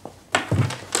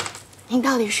您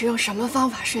到底是用什么方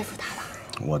法说服他的？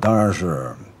我当然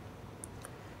是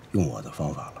用我的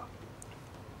方法了。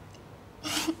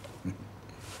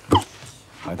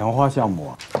海棠花项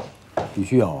目必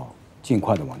须要尽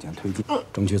快的往前推进，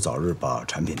争取早日把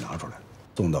产品拿出来，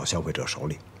送到消费者手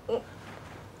里。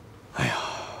哎呀，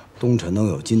东城能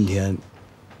有今天，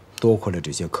多亏了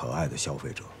这些可爱的消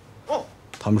费者，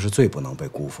他们是最不能被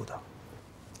辜负的。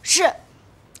是，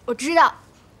我知道。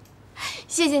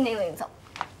谢谢您，林总。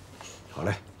好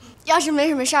嘞。要是没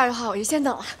什么事儿的话，我就先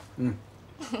走了。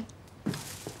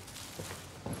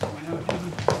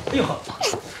哎呦呵，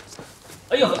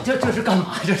哎呦呵，这是干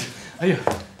嘛？这是，哎呀，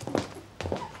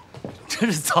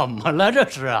这是怎么了？这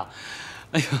是啊，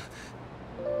哎呀。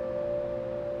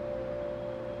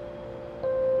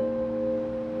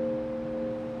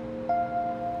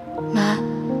妈，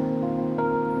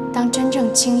当真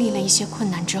正经历了一些困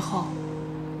难之后，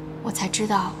我才知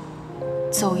道，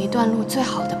走一段路最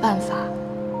好的办法，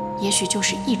也许就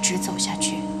是一直走下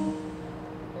去。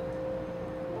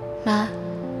妈，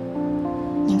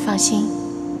您放心，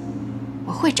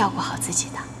我会照顾好自己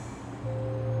的。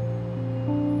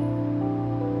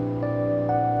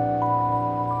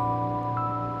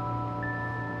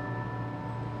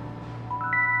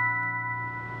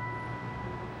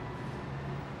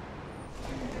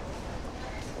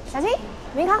小青，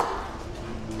明康，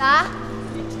啊，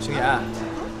星言，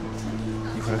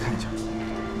你回来看一下。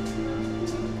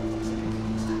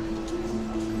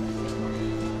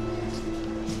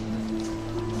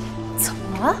怎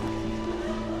么了？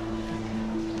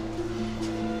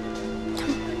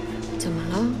怎么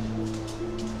了？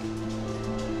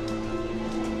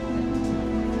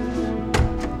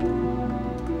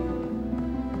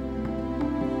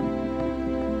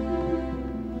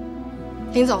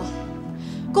林总。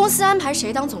公司安排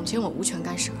谁当总监，我无权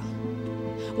干涉。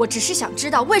我只是想知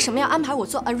道，为什么要安排我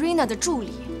做 Arena 的助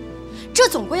理？这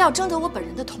总归要征得我本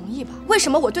人的同意吧？为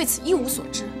什么我对此一无所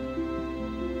知？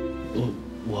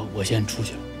我先出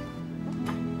去了。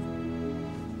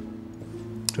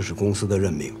这是公司的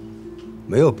任命，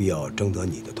没有必要征得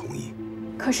你的同意。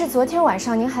可是昨天晚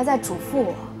上您还在嘱咐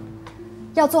我，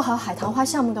要做好海棠花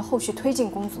项目的后续推进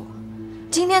工作。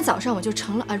今天早上我就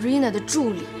成了 Arena 的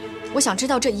助理，我想知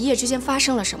道这一夜之间发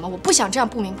生了什么，我不想这样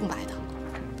不明不白的。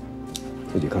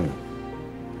自己看看。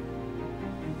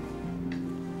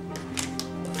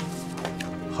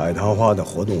海棠花的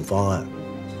活动方案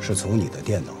是从你的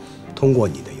电脑通过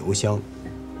你的邮箱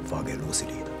发给 Lucy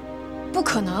里的。不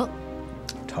可能。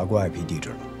查过 IP 地址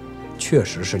了，确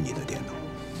实是你的电脑。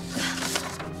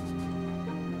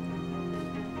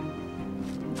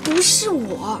不是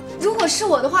我，如果是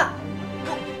我的话，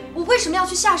我为什么要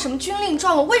去下什么军令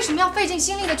状？我为什么要费尽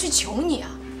心力的去求你啊？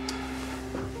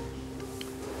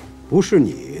不是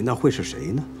你，那会是谁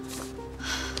呢？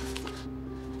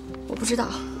我不知道。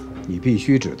你必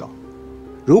须知道，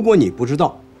如果你不知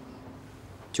道，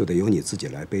就得由你自己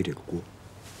来背这个锅，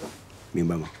明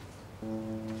白吗？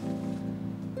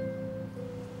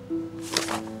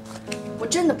我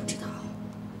真的不知道，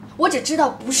我只知道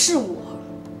不是我。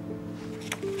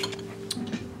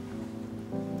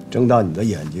睁大你的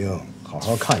眼睛，好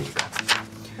好看一看，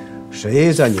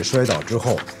谁在你摔倒之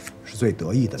后是最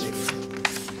得意的那个人。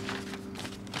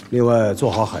另外，做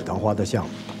好海棠花的项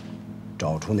目，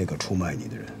找出那个出卖你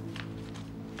的人。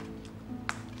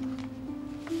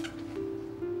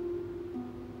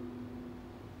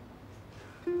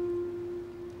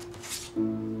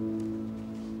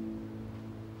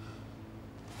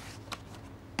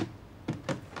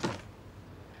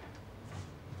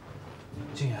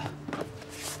静言，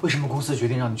为什么公司决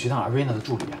定让你去当 Arena 的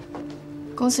助理啊？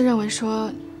公司认为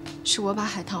说，是我把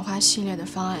海棠花系列的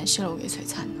方案泄露给璀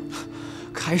璨的。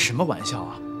开什么玩笑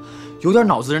啊！有点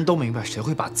脑子的人都明白，谁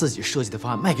会把自己设计的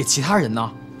方案卖给其他人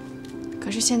呢？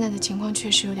可是现在的情况确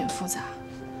实有点复杂，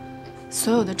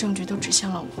所有的证据都指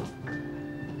向了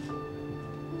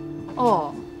我。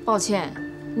哦，抱歉，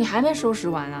你还没收拾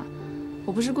完啊？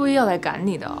我不是故意要来赶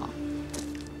你的哦。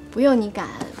不用你赶，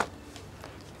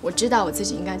我知道我自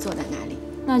己应该坐在哪里。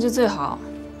那就最好。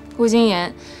顾金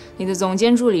言，你的总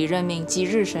监助理任命即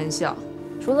日生效。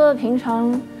除了平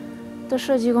常的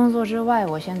设计工作之外，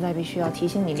我现在必须要提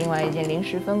醒你另外一件临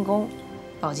时分工。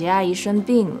保洁阿姨生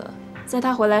病了，在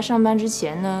她回来上班之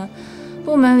前呢，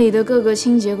部门里的各个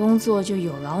清洁工作就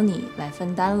有劳你来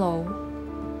分担喽。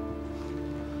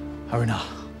阿瑞娜，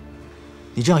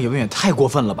你这样有点太过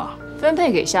分了吧？分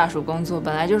配给下属工作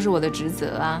本来就是我的职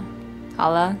责啊。好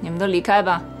了，你们都离开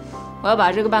吧，我要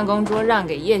把这个办公桌让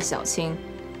给叶小青。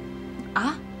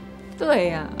啊，对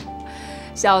呀，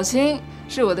小青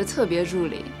是我的特别助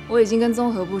理，我已经跟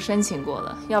综合部申请过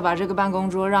了，要把这个办公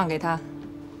桌让给她。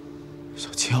小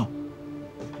青，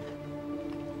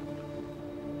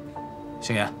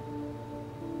星爷，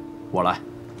我来。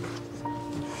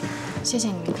谢谢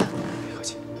你，明克。别客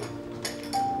气。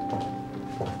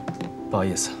不好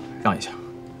意思，让一下。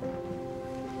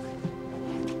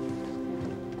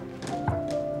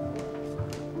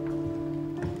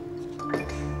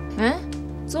嗯，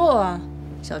坐啊，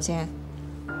小青。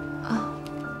啊，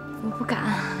我不敢。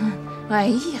哎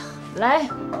呀，来，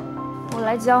我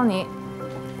来教你，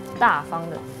大方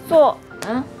的坐。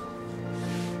嗯。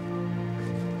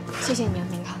谢谢你啊，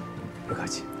明康。不客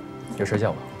气，有事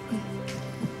叫我。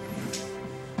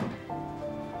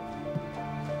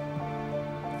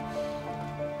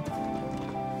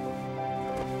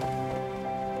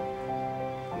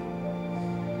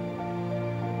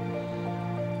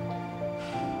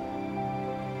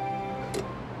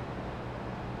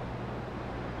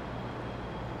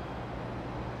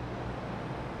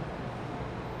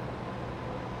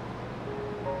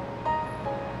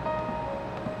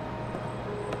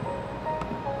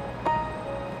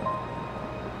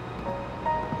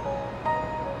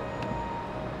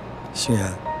星言，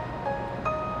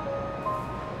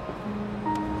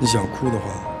你想哭的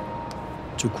话，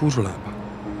就哭出来吧，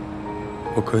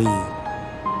我可以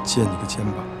借你个肩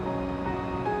膀。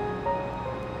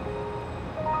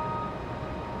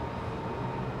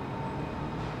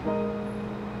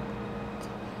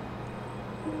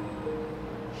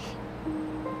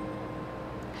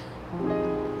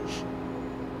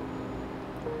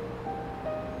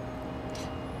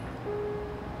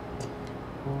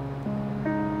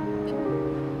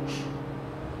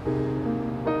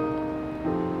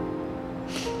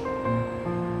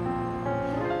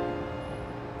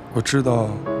我知道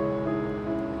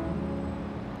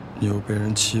你又被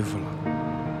人欺负了，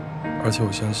而且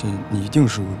我相信你一定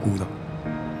是无辜的。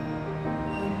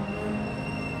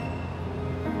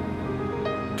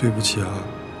对不起啊，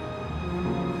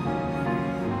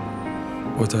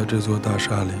我在这座大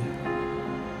厦里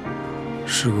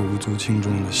是个无足轻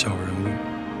重的小人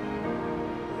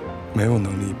物。没有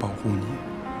能力保护你。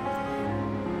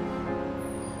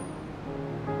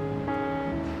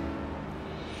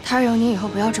他柔，你以后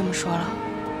不要这么说了。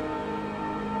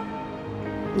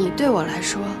你对我来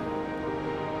说，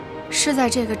是在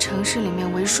这个城市里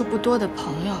面为数不多的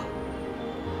朋友，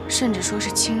甚至说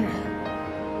是亲人。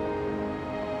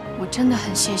我真的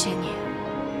很谢谢你，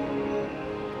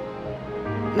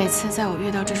每次在我遇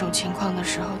到这种情况的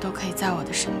时候，都可以在我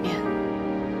的身边。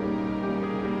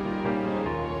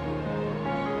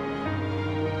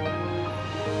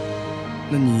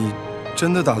那你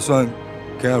真的打算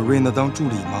给尔瑞娜当助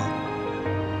理吗？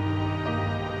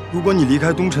如果你离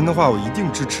开东辰的话，我一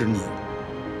定支持你。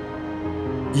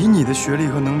以你的学历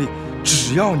和能力，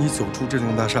只要你走出这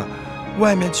栋大厦，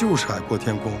外面就是海阔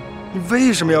天空。你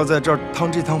为什么要在这儿趟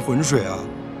这趟浑水啊？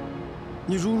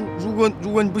你如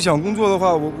果你不想工作的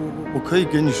话，我可以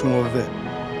给你生活费。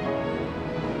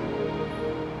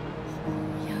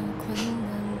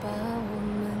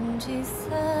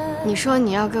你说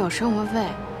你要给我生活费？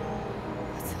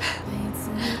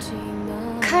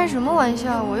开什么玩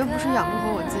笑！我又不是养不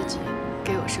活我自己，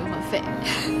给我生活费。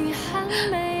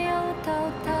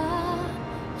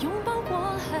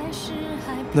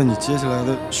那你接下来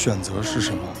的选择是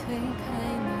什么？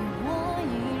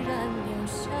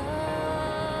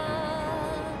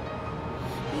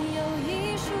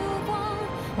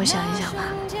我想一想吧。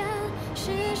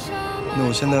那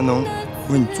我现在能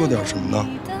为你做点什么呢？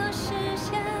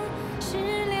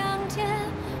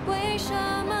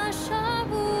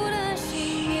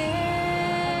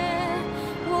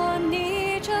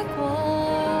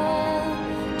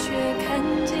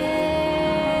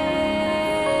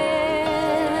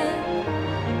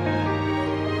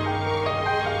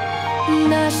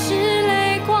那是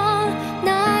泪光，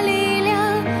那力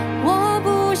量，我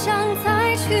不想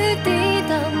再去抵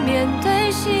挡。面对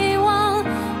希望，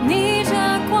逆着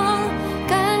光，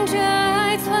感觉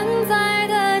爱存在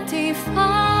的地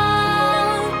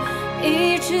方，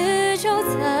一直就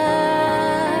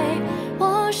在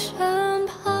我身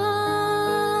旁。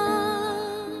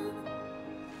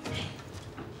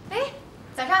哎，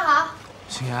早上好。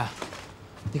星妍，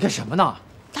你干什么呢？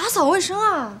打扫卫生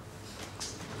啊。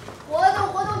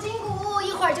活动筋骨，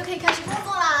一会儿就可以开始工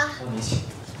作啦。和你一起。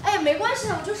哎呀，没关系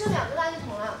的，我就剩2个垃圾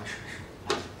桶了。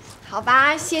好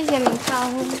吧，谢谢明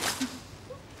康。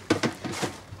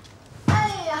哎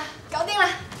呀，搞定了，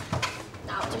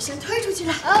那我就先推出去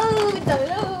了。哦，走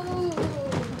喽。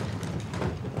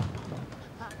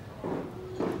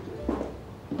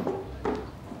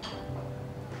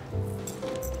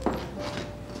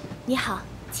你好，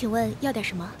请问要点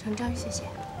什么？成章，谢谢。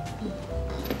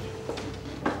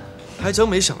还真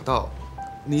没想到，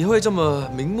你会这么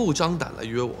明目张胆来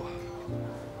约我。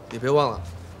你别忘了，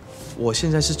我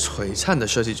现在是璀璨的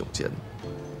设计总监，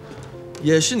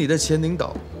也是你的前领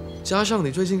导，加上你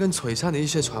最近跟璀璨的一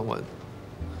些传闻，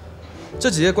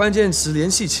这几个关键词联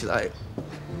系起来，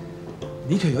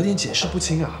你可有点解释不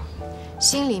清啊。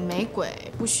心里没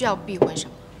鬼，不需要避讳什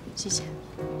么。谢谢。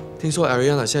听说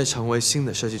Ariana 现在成为新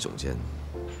的设计总监，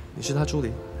你是她助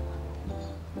理？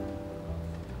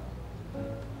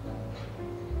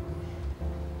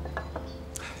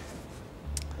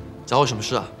找我什么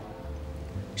事啊？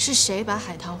是谁把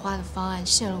海棠花的方案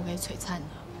泄露给璀璨的？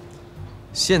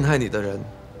陷害你的人，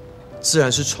自然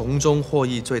是从中获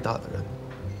益最大的人。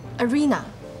Arena，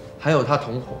 还有他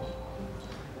同伙，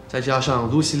再加上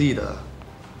Lucy Lee 的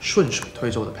顺水推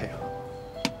舟的配合。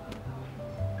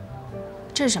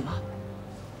这是什么？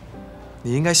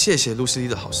你应该谢谢 Lucy Lee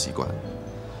的好习惯，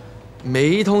每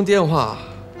一通电话，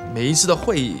每一次的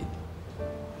会议，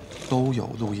都有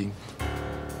录音。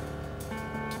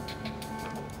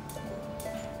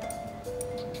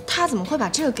他怎么会把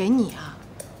这个给你啊？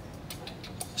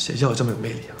谁叫我这么有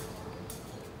魅力啊？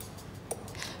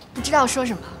不知道说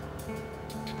什么。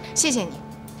谢谢你，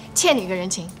欠你一个人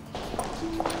情。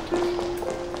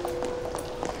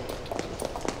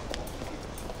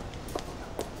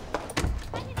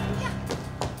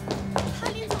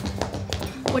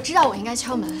我知道我应该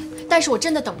敲门，但是我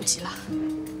真的等不及了。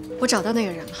我找到那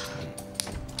个人了。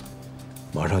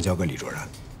马上交给李卓然。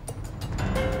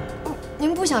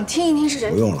您不想听一听是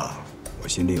谁？不用了，我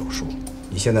心里有数。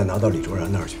你现在拿到李卓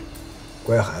然那儿去，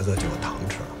乖孩子就有糖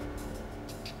吃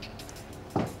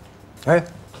了。哎，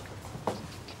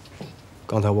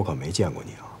刚才我可没见过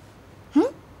你啊。嗯？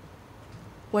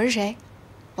我是谁？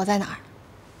我在哪儿？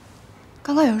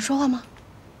刚刚有人说话吗？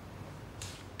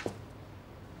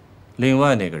另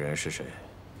外那个人是谁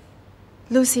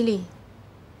 ？Lucy Lee。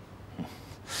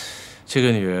这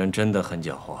个女人真的很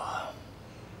狡猾。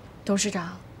董事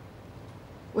长，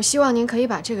我希望您可以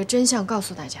把这个真相告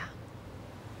诉大家。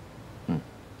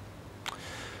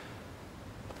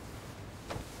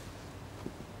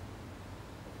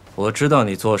我知道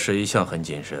你做事一向很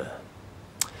谨慎，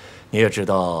你也知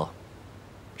道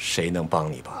谁能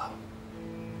帮你吧？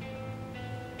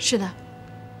是的，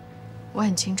我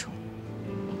很清楚。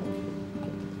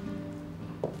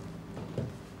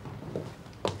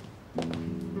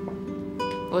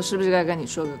我是不是该跟你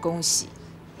说个恭喜？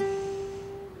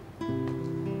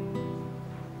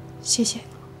谢谢。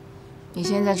你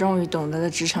现在终于懂得了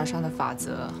职场上的法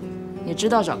则，也知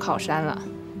道找靠山了。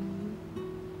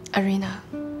Arena，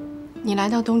 你来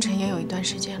到东城也有一段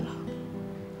时间了，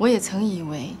我也曾以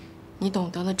为你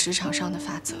懂得了职场上的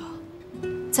法则，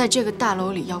在这个大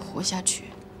楼里要活下去，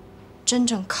真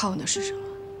正靠的是什么？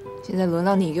现在轮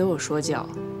到你给我说教，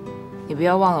你不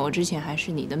要忘了，我之前还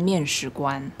是你的面试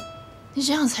官。你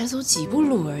这样才走几步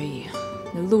路而已，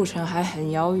那路程还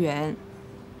很遥远。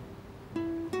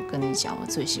我跟你讲，我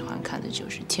最喜欢看的就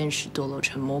是天使堕落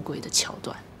成魔鬼的桥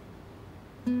段。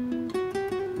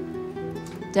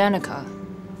Danica,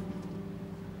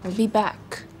 we'll be back.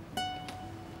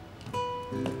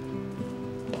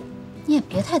 你也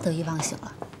别太得意忘形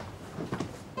了。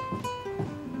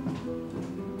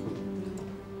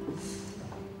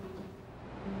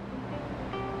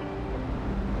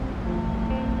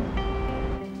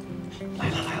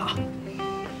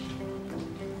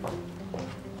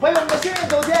欢迎我们的新任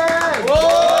总监！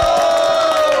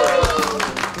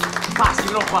发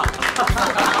型肉化。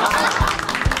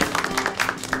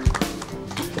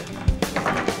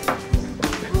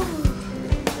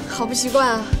好不习惯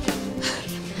啊。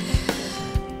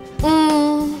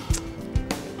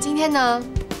今天呢，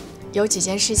有几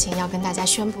件事情要跟大家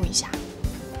宣布一下。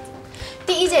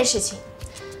第一件事情，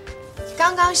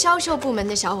刚刚销售部门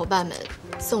的小伙伴们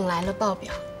送来了报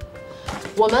表，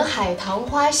我们海棠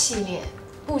花系列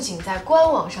不仅在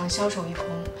官网上销售一空，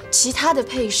其他的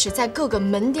配饰在各个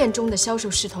门店中的销售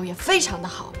势头也非常的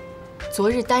好。昨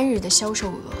日单日的销售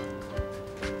额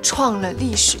创了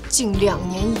历史近2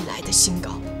年以来的新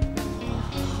高。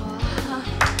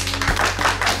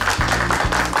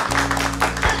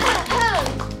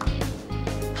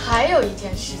还有一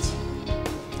件事情，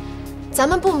咱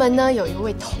们部门呢有一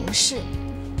位同事，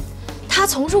他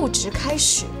从入职开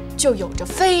始就有着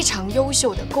非常优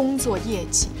秀的工作业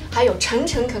绩，还有诚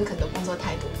诚恳恳的工作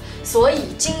态度，所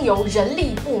以经由人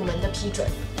力部门的批准，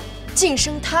晋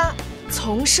升他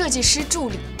从设计师助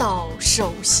理到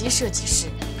首席设计师，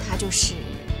他就是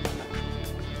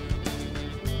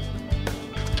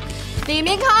李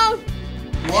明康。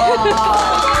哇！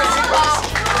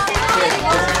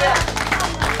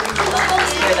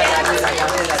谢谢大家，谢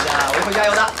谢大家，我会加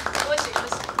油的。恭喜恭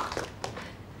喜！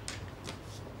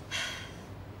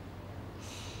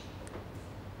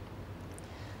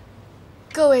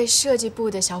各位设计部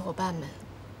的小伙伴们，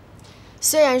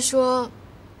虽然说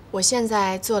我现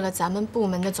在做了咱们部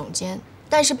门的总监，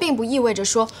但是并不意味着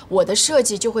说我的设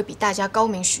计就会比大家高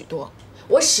明许多。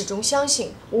我始终相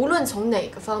信，无论从哪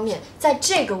个方面，在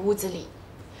这个屋子里，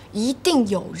一定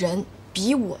有人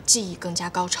比我技艺更加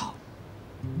高超。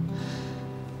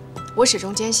我始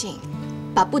终坚信，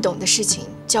把不懂的事情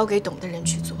交给懂的人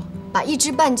去做，把一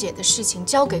知半解的事情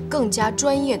交给更加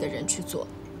专业的人去做，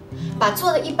把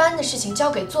做的一般的事情交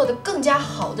给做得更加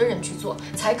好的人去做，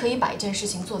才可以把一件事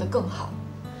情做得更好。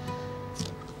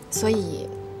所以，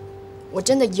我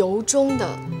真的由衷的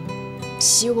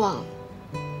希望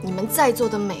你们在座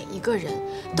的每一个人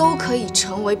都可以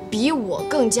成为比我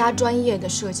更加专业的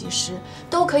设计师，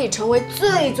都可以成为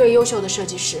最优秀的设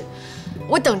计师。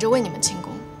我等着为你们庆功。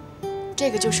这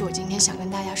个就是我今天想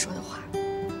跟大家说的话。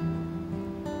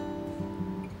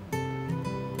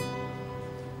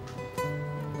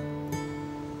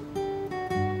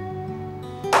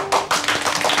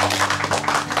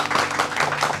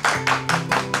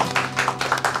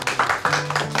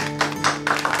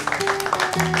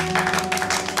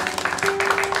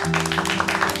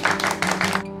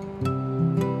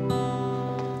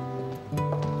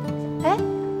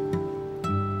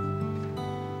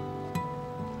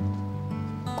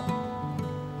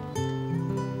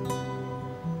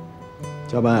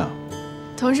加班啊？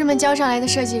同事们交上来的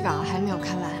设计稿还没有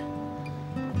看完。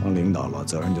当领导了，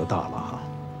责任就大了哈。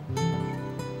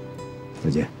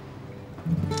再见。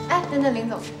哎，等等，林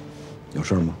总，有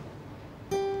事吗？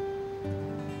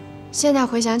现在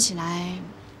回想起来，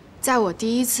在我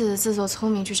第一次自作聪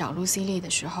明去找Lucy Lee的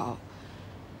时候，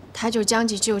他就将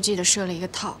计就计地设了一个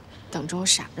套，等着我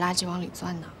傻不拉几往里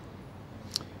钻呢。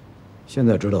现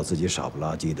在知道自己傻不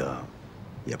拉几的，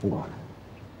也不晚。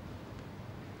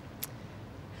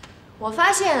我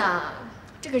发现啊，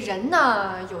这个人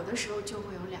呢，有的时候就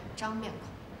会有2张面孔，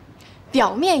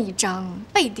表面一张，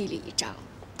背地里一张。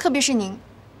特别是您，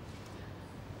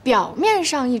表面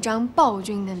上一张暴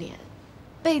君的脸，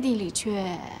背地里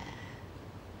却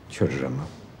却是什么？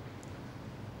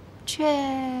却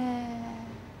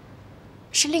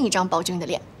是另一张宝君的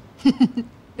脸。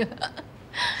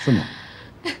是吗？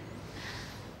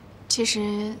其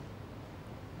实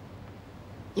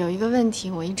有一个问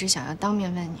题，我一直想要当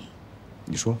面问你。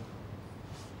你说。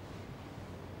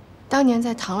当年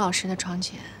在唐老师的床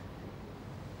前，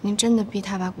您真的逼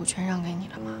他把股权让给你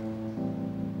了吗？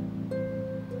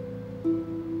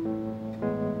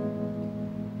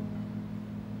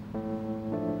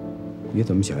你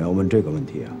怎么想要问这个问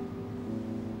题啊？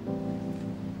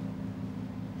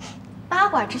八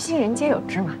卦之心，人皆有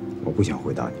之嘛。我不想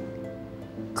回答你。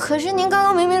可是您刚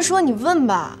刚明明说你问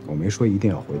吧。我没说一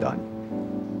定要回答你。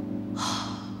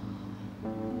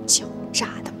狡诈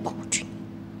的暴君。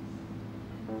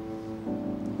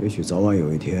也许早晚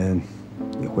有一天，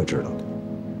你会知道的。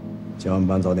加完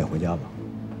班早点回家吧。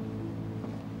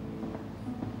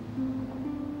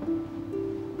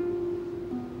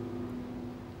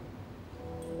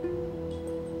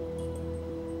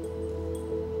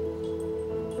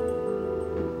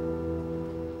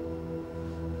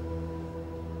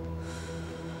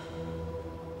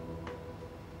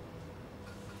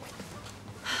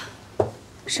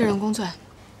是人工钻。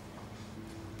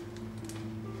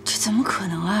这怎么可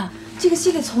能啊？这个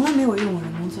系列从来没有用过人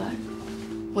工钻。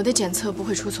我的检测不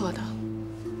会出错的。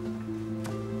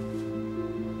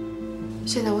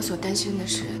现在我所担心的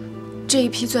是，这一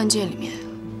批钻戒里面，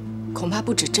恐怕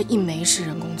不止这一枚是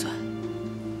人工钻。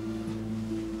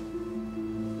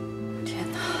天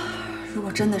哪！如果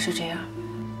真的是这样，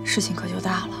事情可就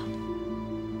大了。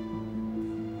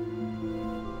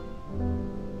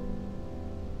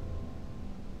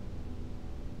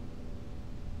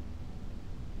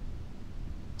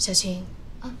小青，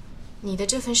你的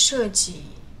这份设计，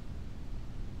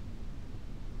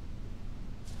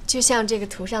就像这个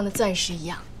图上的钻石一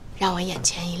样，让我眼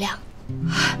前一亮。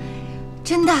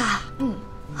真的？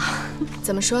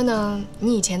怎么说呢？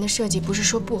你以前的设计不是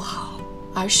说不好，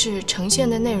而是呈现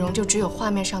的内容就只有画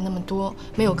面上那么多，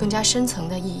没有更加深层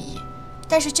的意义。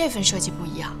但是这份设计不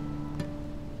一样，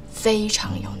非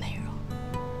常有内容。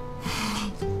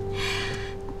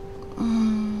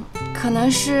可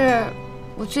能是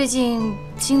我最近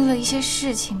经历了一些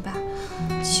事情吧。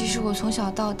其实我从小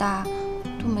到大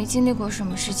都没经历过什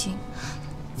么事情，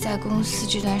在公司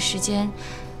这段时间，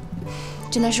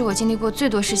真的是我经历过最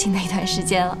多事情的一段时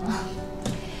间了。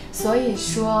所以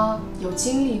说，有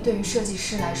经历对于设计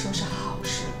师来说是好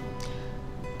事。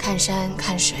看山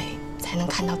看水，才能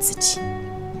看到自己。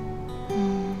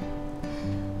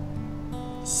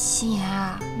心妍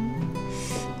啊，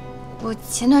我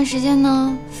前段时间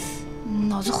呢，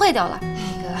脑子坏掉了，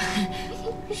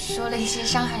说了一些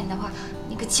伤害你的话，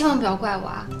你可千万不要怪我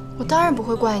啊！我当然不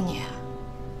会怪你。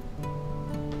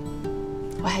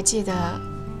我还记得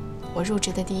我入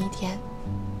职的第一天，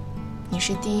你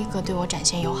是第一个对我展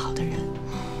现友好的人。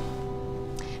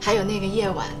还有那个夜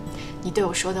晚，你对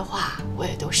我说的话，我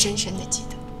也都深深的记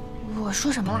得。我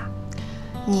说什么啦？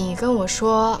你跟我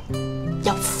说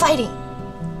要 fighting，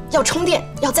 要充电，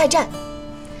要再战。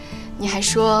你还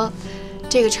说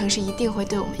这个城市一定会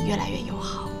对我们越来越友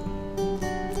好。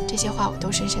这些话我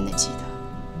都深深的记得。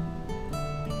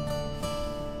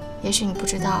也许你不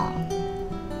知道，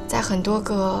在很多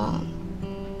个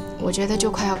我觉得就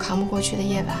快要扛不过去的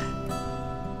夜晚，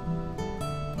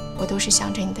我都是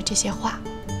想着你的这些话，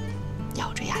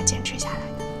咬着牙坚持下来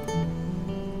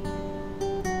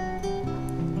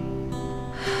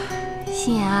的。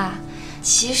心妍啊，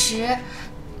其实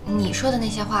你说的那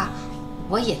些话，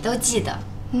我也都记得。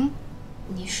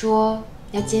你说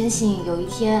要坚信有一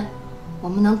天，我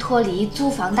们能脱离租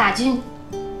房大军。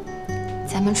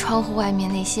咱们窗户外面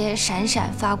那些闪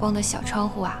闪发光的小窗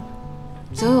户啊，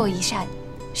总有一扇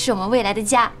是我们未来的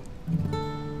家。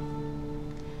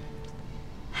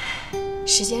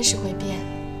时间是会变，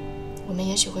我们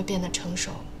也许会变得成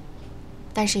熟，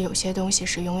但是有些东西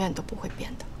是永远都不会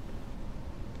变的。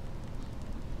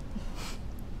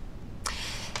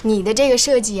你的这个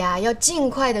设计啊，要尽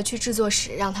快的去制作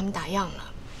室让他们打样了，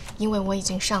因为我已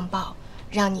经上报，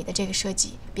让你的这个设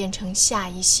计变成下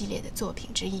一系列的作品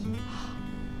之一。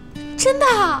真的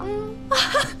啊？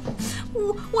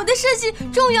我的设计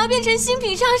终于要变成新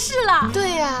品上市了。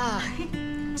对呀，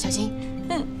小金，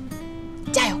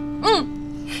加油。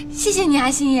谢谢你啊，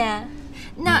心妍。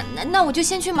那我就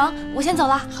先去忙，我先走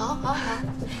了。好。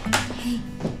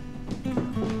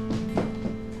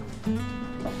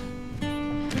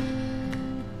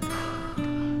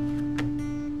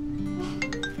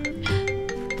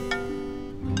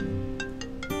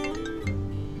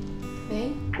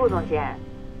喂，顾总监，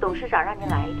董事长让您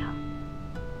来一趟。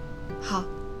好。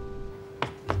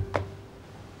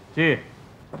去。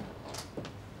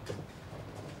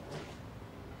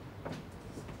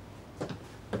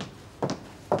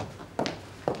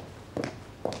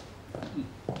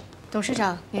董事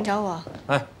长，您找我？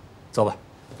哎，走吧。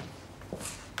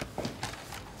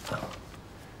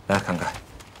来看看，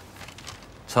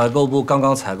采购部刚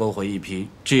刚采购回一批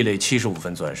G 类75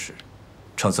分钻石，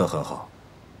成色很好。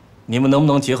你们能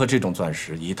不能结合这种钻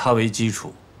石，以它为基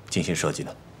础进行设计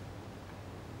呢？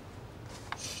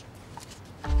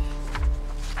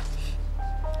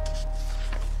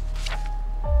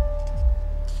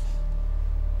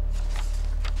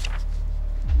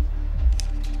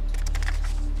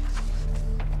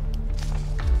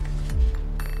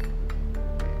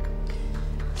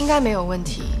 应该没有问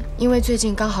题，因为最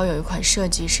近刚好有一款设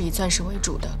计是以钻石为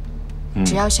主的，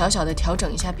只要小小的调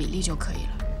整一下比例就可以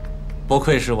了。不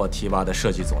愧是我提拔的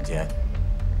设计总监，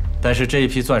但是这一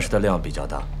批钻石的量比较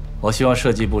大，我希望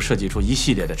设计部设计出一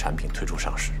系列的产品推出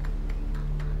上市。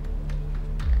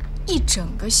一整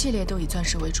个系列都以钻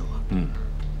石为主？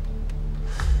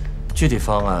具体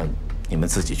方案你们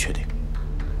自己确定。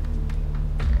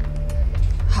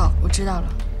好，我知道了。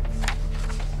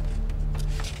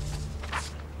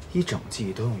 一整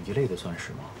季都用一类的钻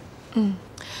石吗？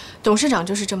董事长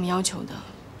就是这么要求的。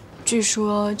据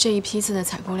说这一批次的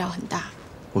采购量很大。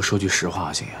我说句实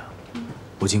话，星妍，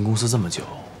我进公司这么久，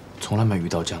从来没遇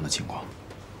到这样的情况。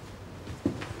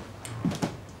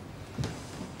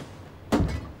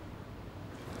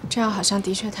这样好像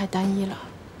的确太单一了。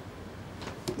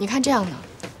你看这样呢？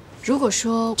如果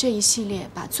说这一系列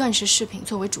把钻石饰品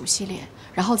作为主系列，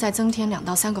然后再增添2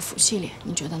到3个辅系列，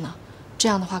你觉得呢？ 这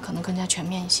样的话可能更加全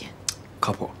面一些，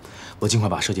靠谱。我尽快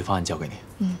把设计方案交给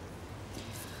你。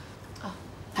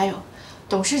还有，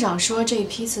董事长说这一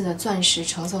批次的钻石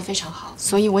成色非常好，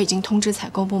所以我已经通知采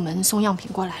购部门送样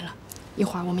品过来了。一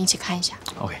会儿我们一起看一下。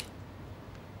OK。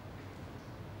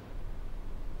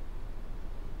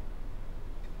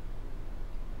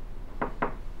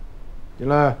进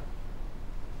来。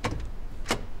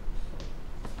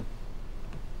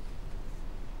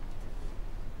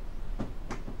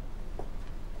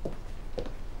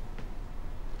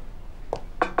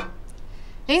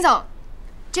 林总，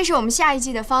这是我们下一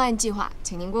季的方案计划，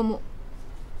请您过目。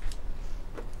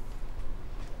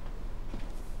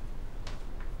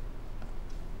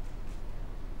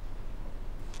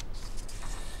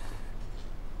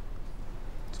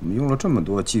怎么用了这么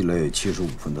多 G 类75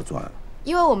分的钻？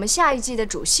因为我们下一季的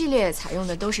主系列采用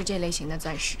的都是这类型的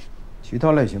钻石。其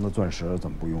他类型的钻石怎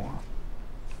么不用啊？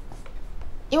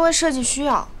因为设计需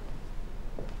要。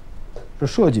是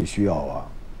设计需要啊，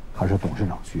还是董事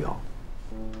长需要？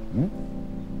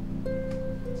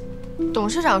 董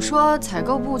事长说，采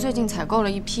购部最近采购了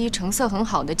一批成色很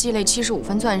好的 G 类75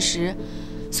分钻石，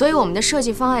所以我们的设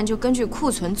计方案就根据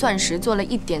库存钻石做了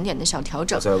一点点的小调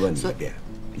整。我再问你一遍，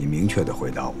你明确的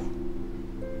回答我：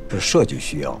是设计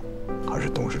需要，还是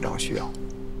董事长需要？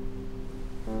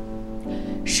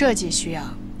设计需要。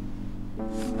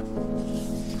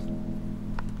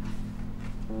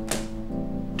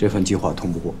这份计划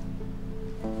通不过。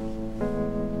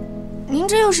 您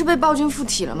这又是被暴君附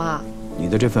体了吗？你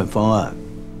的这份方案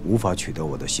无法取得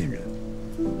我的信任，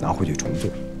拿回去重做。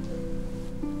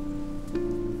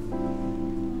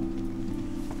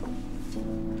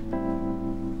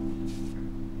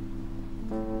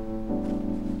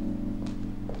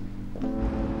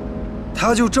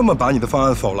他就这么把你的方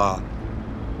案否了？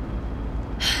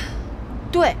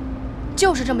对，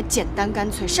就是这么简单干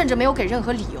脆，甚至没有给任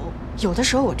何理由。有的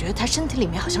时候我觉得他身体里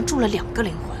面好像住了2个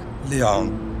灵魂。 2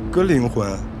个灵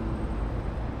魂，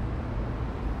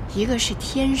一个是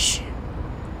天使，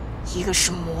一个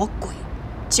是魔鬼，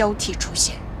交替出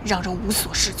现，让人无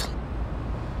所适从。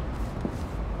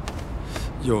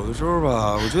有的时候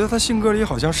吧，我觉得他性格里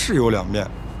好像是有2面，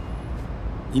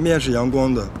一面是阳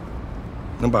光的，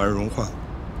能把人融化；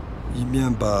一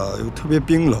面吧又特别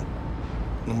冰冷，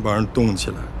能把人冻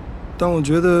起来。但我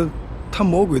觉得他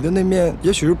魔鬼的那面，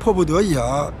也许是迫不得已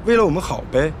啊，为了我们好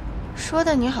呗。 说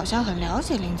的你好像很了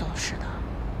解林总似的。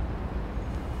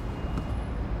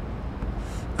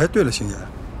哎，对了，星妍，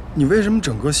你为什么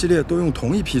整个系列都用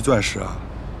同一批钻石啊？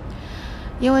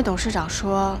因为董事长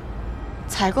说，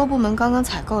采购部门刚刚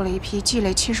采购了一批 G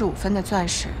类75分的钻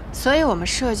石，所以我们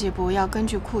设计部要根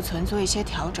据库存做一些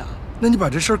调整。那你把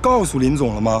这事儿告诉林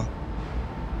总了吗？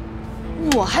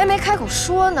我还没开口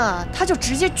说呢，他就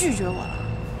直接拒绝我了。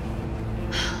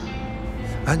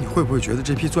哎，你会不会觉得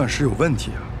这批钻石有问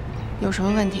题啊？ 有什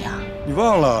么问题啊？你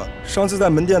忘了上次在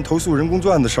门店投诉人工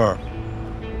钻的事儿？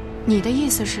你的意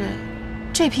思是，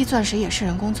这批钻石也是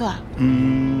人工钻？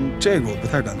这个我不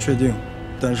太敢确定，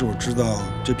但是我知道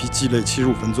这批 G 类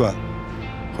75分钻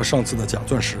和上次的假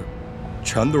钻石，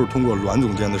全都是通过阮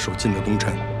总监的手进的东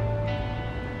城。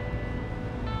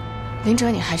林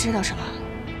哲，你还知道什么？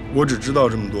我只知道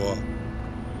这么多。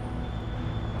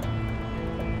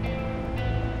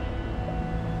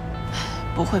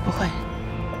不会不会，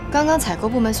刚刚采购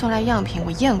部门送来样品，我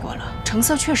验过了，成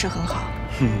色确实很好。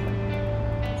哼，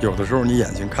有的时候你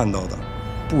眼睛看到的，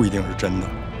不一定是真的。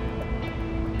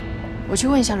我去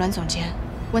问一下阮总监，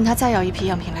问他再要一批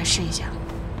样品来试一下。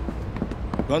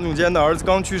阮总监的儿子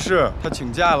刚去世，他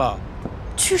请假了。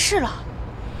去世了？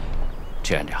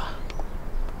陈院长。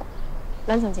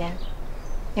阮总监，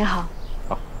您好。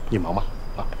好，你忙吧。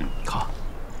啊，好。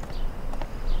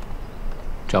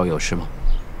找我有事吗？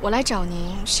我来找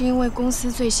您是因为公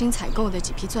司最新采购的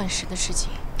几批钻石的事情。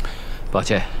抱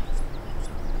歉，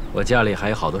我家里还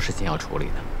有好多事情要处理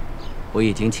的，我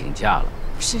已经请假了。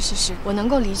是，我能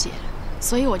够理解，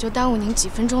所以我就耽误您几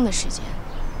分钟的时间。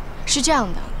是这样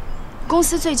的，公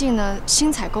司最近呢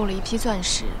新采购了一批钻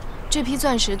石，这批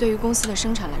钻石对于公司的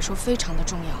生产来说非常的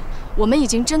重要。我们已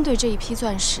经针对这一批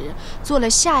钻石做了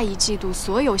下一季度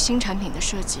所有新产品的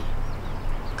设计，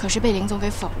可是被林总给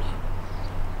否了。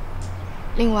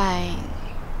另外，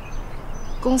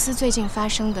公司最近发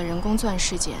生的人工钻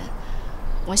事件，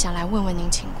我想来问问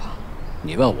您情况。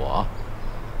你问我？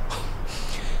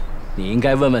你应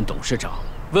该问问董事长，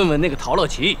问问那个陶乐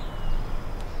琪。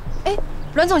哎，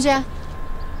阮总监，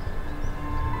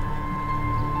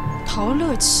陶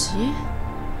乐琪，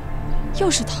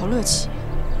又是陶乐琪。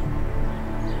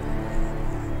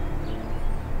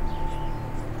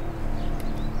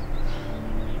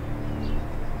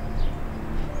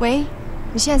喂，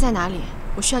你现在在哪里？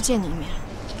我需要见你一面。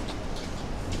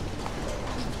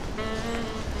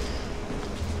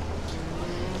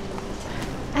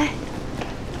哎，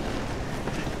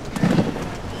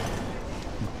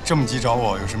这么急找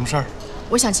我，有什么事儿？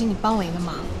我想请你帮我一个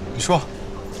忙。你说。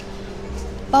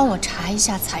帮我查一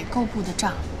下采购部的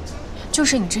账，就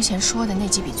是你之前说的那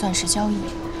几笔钻石交易，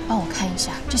帮我看一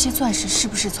下这些钻石是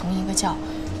不是从一个叫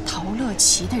陶乐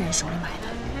琪的人手里买的。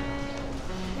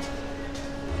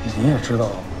你也知道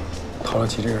陶乐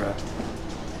琪这个人？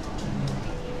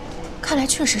看来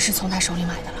确实是从他手里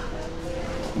买的了。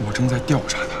我正在调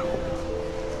查他。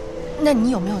那你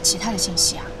有没有其他的信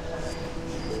息啊？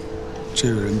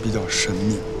这个人比较神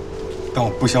秘，但我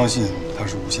不相信他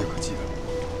是无懈可击的。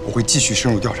我会继续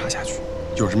深入调查下去，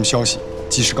有什么消息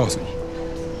及时告诉你。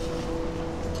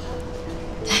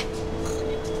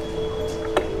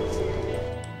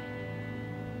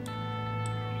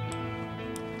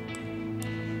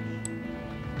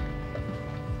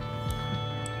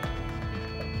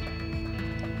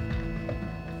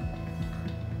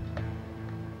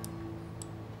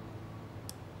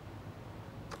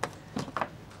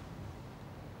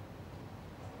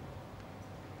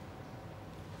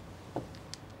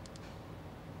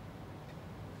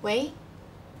喂，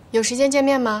有时间见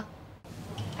面吗？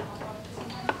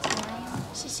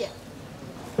谢谢。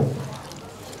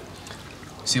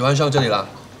喜欢上这里了？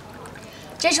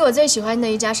这是我最喜欢的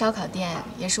一家烧烤店，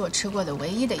也是我吃过的唯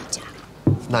一的一家。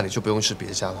那你就不用吃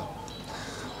别家了。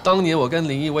当年我跟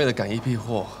林毅为了赶一批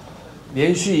货，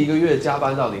连续1个月加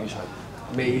班到凌晨，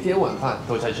每天晚饭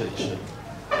都在这里吃。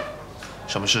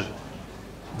什么事？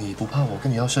你不怕我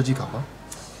跟你要设计稿吗？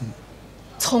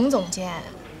丛总监。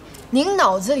您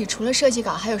脑子里除了设计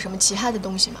稿还有什么其他的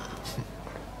东西吗？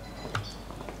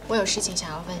我有事情想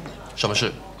要问你。什么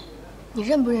事？你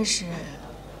认不认识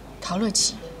陶乐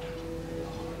琪？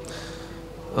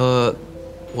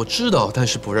我知道，但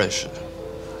是不认识。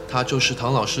他就是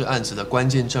唐老师案子的关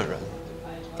键证人，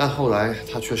但后来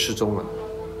他却失踪了。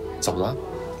怎么了？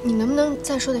你能不能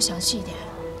再说的详细一点？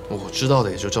我知道的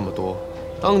也就这么多。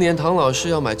当年唐老师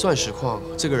要买钻石矿，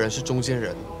这个人是中间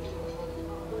人。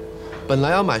本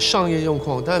来要买商业用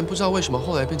矿，但不知道为什么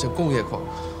后来变成工业矿。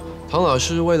唐老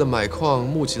师为了买矿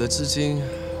募集了资金，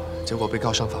结果被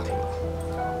告上法庭了。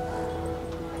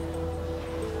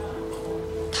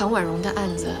唐婉容的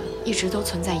案子一直都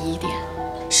存在疑点，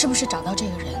是不是找到这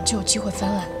个人就有机会翻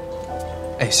案？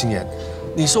哎，星妍，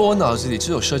你说我脑子里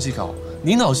只有设计稿，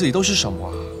你脑子里都是什么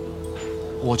啊？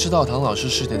我知道唐老师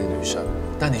是你的女神，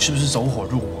但你是不是走火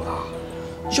入魔啦？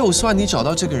就算你找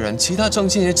到这个人，其他证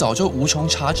件也早就无从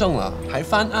查证了，还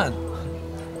翻案，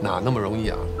哪那么容易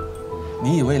啊？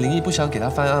你以为林毅不想给他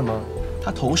翻案吗？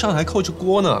他头上还扣着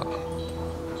锅呢。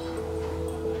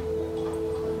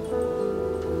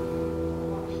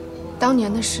当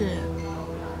年的事，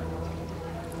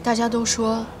大家都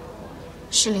说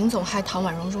是林总害唐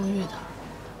婉容入狱的，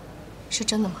是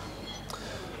真的吗？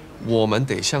我们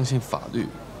得相信法律。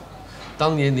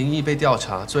当年林毅被调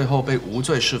查，最后被无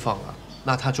罪释放了。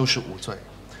那他就是无罪。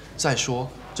再说，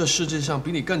这世界上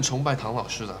比你更崇拜唐老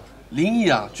师的林毅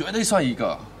啊，绝对算一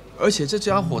个。而且这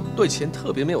家伙对钱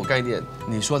特别没有概念。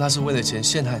你说他是为了钱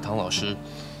陷害唐老师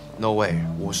 ？No way，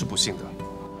 我是不信的。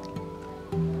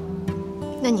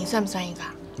那你算不算一个？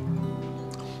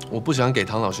我不想给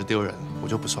唐老师丢人，我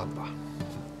就不算吧。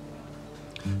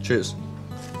Cheers。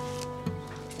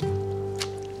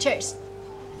Cheers。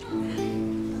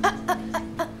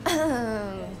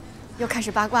又开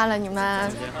始八卦了，你们。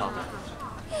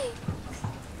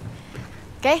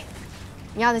给，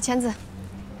你要的签字。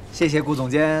谢谢顾总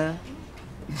监。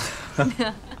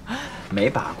没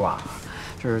八卦，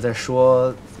这是在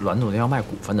说栾总监要卖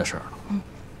股份的事儿了。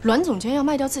栾总监要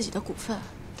卖掉自己的股份。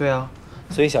对啊，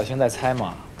所以小青在猜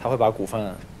嘛，他会把股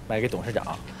份卖给董事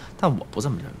长，但我不这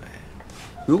么认为。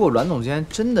如果栾总监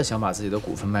真的想把自己的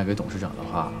股份卖给董事长的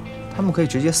话，他们可以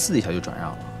直接私底下就转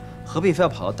让了，何必非要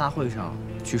跑到大会上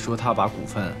去说他要把股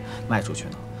份卖出去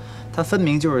呢？他分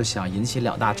明就是想引起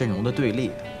两大阵营的对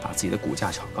立，把自己的股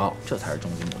价炒高，这才是终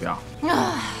极目标。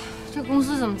唉，这公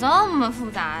司怎么这么复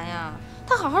杂呀？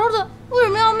他好好的，为什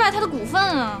么要卖他的股份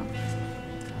啊？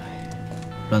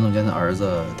栾总监的儿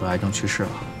子得癌症去世了，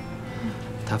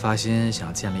他发心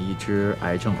想建立一支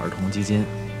癌症儿童基金。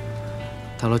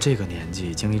到了这个年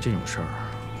纪，经历这种事儿，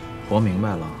活明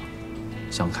白了，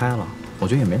想开了，我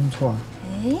觉得也没什么错啊。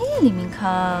哎，李明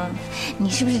康，你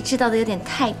是不是知道的有点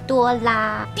太多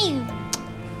啦？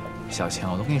小青，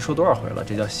我都跟你说多少回了，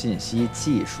这叫信息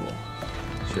技术，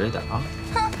学着点啊。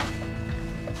哼，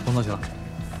工作去了。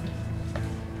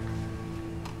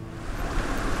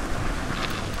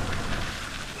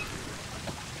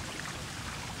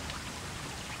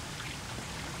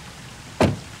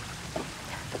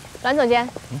栾总监，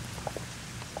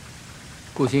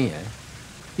顾心妍，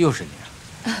又是你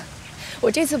啊！我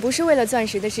这次不是为了钻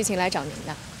石的事情来找您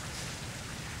的。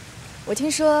我听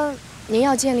说您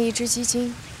要建立一支基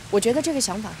金，我觉得这个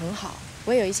想法很好。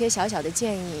我有一些小小的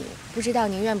建议，不知道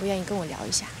您愿不愿意跟我聊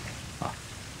一下？啊，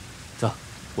走，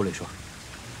屋里说。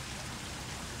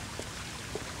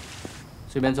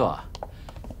随便坐啊。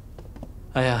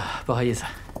哎呀，不好意思，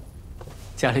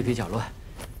家里比较乱。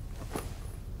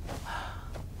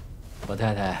我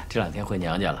太太这2天回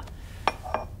娘家了。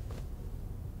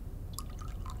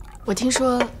我听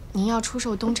说您要出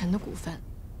售东城的股份。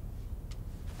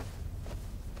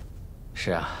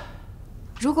是啊。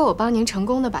如果我帮您成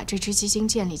功的把这支基金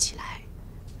建立起来，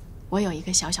我有一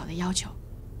个小小的要求。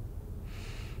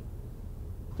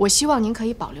我希望您可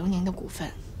以保留您的股份，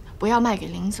不要卖给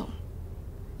林总，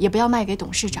也不要卖给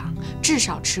董事长，至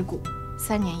少持股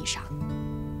3年以上。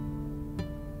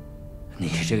你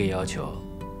这个要求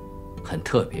很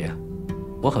特别，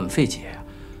我很费解啊。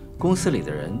公司里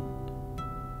的人，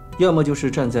要么就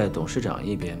是站在董事长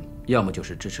一边，要么就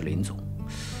是支持林总。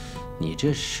你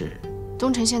这是……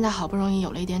东城现在好不容易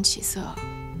有了一点起色，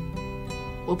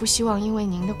我不希望因为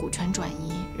您的股权转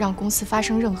移，让公司发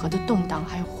生任何的动荡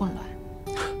还有混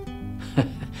乱。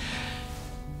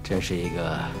真是一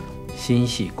个心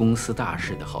系公司大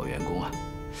事的好员工啊！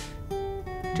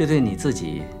这对你自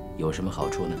己有什么好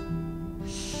处呢？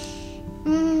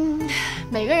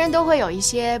每个人都会有一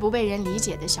些不被人理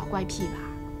解的小怪癖吧，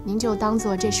您就当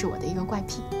做这是我的一个怪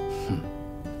癖。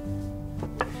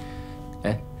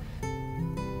哎，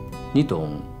你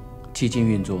懂基金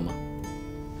运作吗？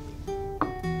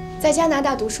在加拿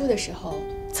大读书的时候，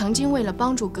曾经为了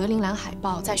帮助格陵兰海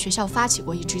豹，在学校发起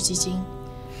过一支基金，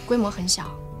规模很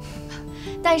小，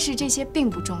但是这些并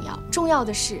不重要，重要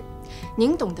的是，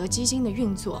您懂得基金的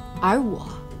运作，而我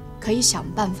可以想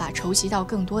办法筹集到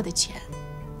更多的钱。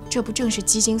这不正是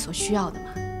基金所需要的吗？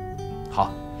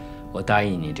好，我答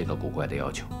应你这个古怪的要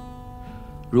求。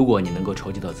如果你能够筹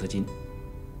集到资金，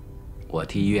我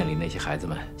替医院里那些孩子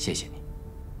们谢谢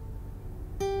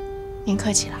你。您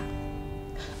客气了。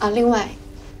啊，另外，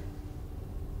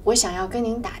我想要跟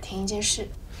您打听一件事。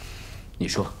你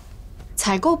说。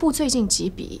采购部最近几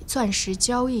笔钻石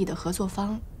交易的合作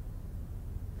方，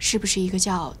是不是一个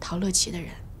叫陶乐琪的人？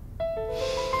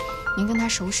您跟他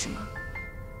熟识吗？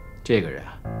这个人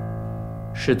啊，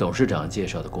是董事长介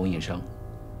绍的供应商，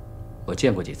我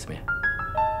见过几次面。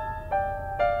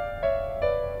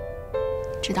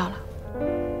知道了。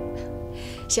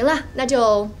行了，那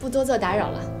就不多做打扰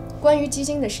了。关于基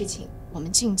金的事情，我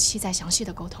们近期再详细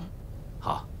的沟通。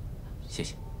好，谢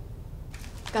谢。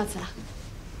告辞了。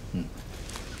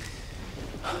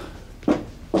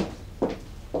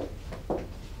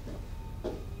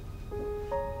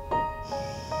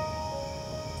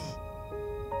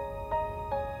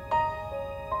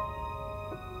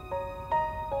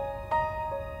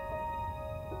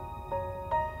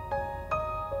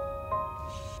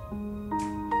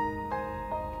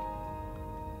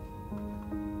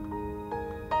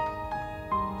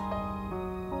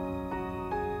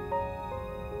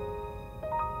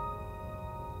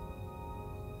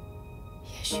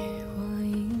也许我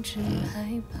一直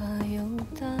害怕有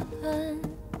答案，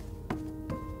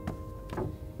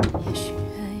也许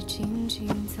爱心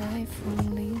在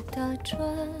风里打转，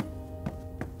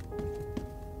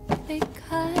离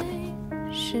开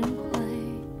是会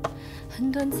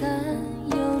很短暂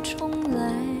又重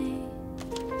来，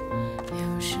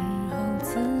有时候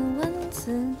自问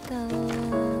自答，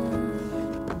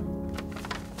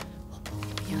不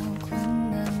要困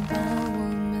难把我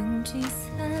们击散，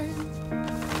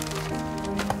责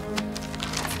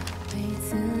备自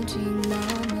己那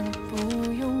么不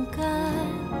勇敢，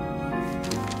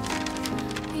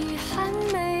遗憾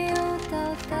没有到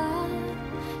达，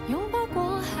拥抱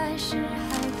过还是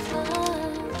害怕，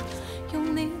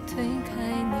用力推开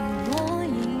你，我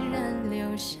依然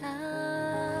留下。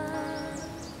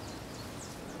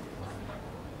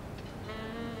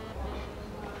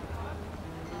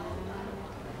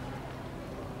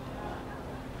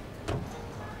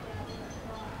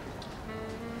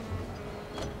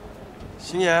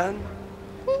星妍，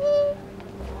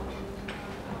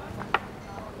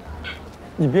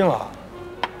你病了？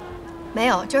没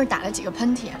有，就是打了几个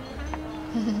喷嚏。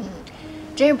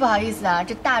真是不好意思啊，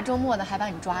这大周末的还把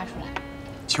你抓出来。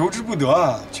求之不得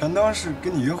啊，全当是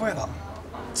跟你约会了。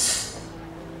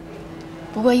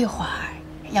不过一会儿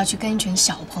要去跟一群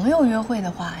小朋友约会的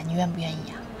话，你愿不愿意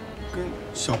啊？跟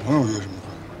小朋友约什么会？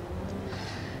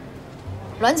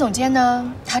阮总监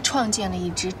呢，他创建了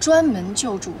一支专门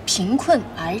救助贫困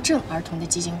癌症儿童的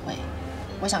基金会，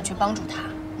我想去帮助他，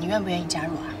你愿不愿意加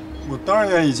入啊？我当然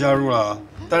愿意加入了，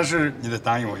但是你得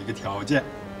答应我一个条件。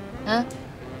嗯？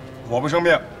我不生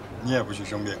病，你也不许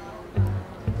生病。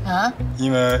啊？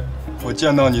因为我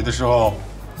见到你的时候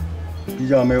比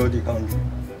较没有抵抗力。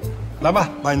来吧，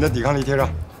把你的抵抗力贴上。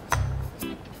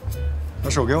把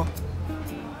手给我。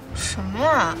什么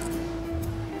呀？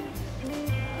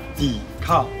抵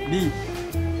抗力。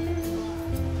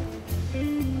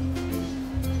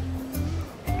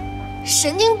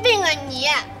神经病啊你！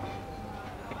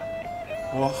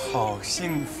我好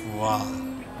幸福啊！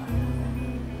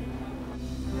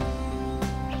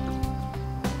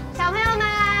小朋友们，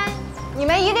你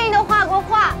们一定都画过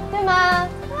画，对吗？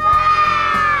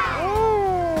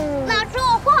老师，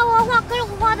我画过画，可是我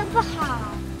画的不好。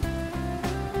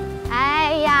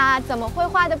哎呀，怎么会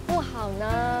画的不好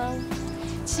呢？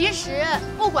其实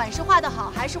不管是画的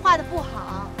好还是画的不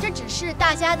好，这只是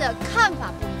大家的看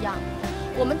法不一样。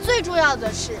我们最重要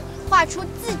的是画出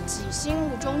自己心目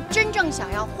中真正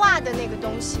想要画的那个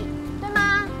东西，对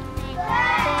吗？对。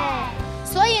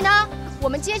所以呢，我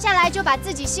们接下来就把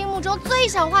自己心目中最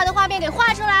想画的画面给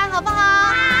画出来，好不好？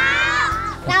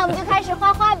好。那我们就开始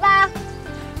画画吧。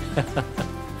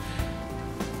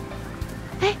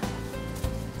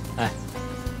哎，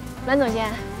阮总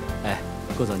监。哎，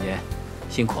顾总监，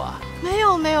辛苦啊。没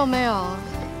有，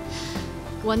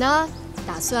我呢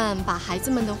打算把孩子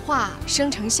们的画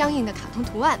生成相应的卡通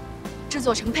图案，制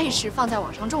作成配饰放在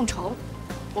网上众筹。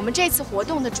我们这次活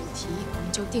动的主题我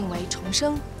们就定为重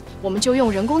生，我们就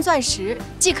用人工钻石，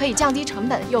既可以降低成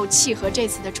本，又契合这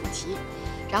次的主题，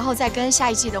然后再跟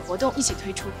下一季的活动一起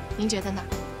推出。您觉得呢？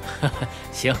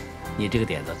行，你这个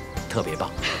点子特别棒。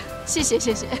谢谢。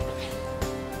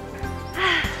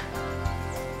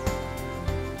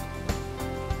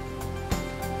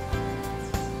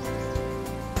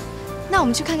那我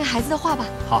们去看看孩子的画吧。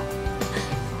好。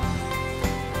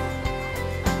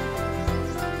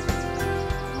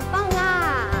好棒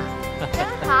啊！真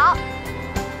好。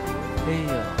哎呦，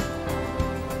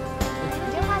你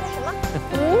这画的什么？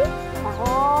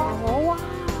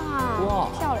哇，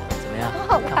漂亮。怎么样？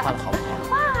好看。看画的好不好？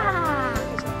哇！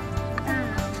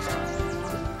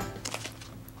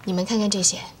你们看看这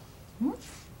些。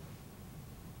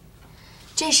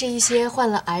这是一些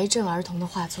患了癌症儿童的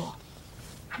画作。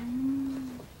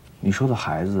你说的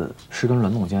孩子是跟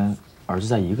阮总监儿子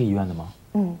在一个医院的吗？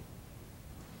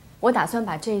我打算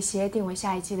把这些定为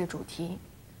下一季的主题，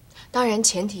当然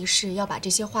前提是要把这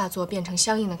些画作变成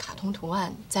相应的卡通图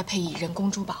案，再配以人工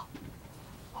珠宝。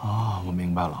啊，我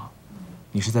明白了，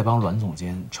你是在帮阮总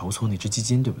监筹措那支基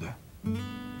金，对不对？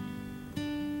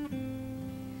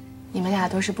你们俩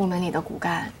都是部门里的骨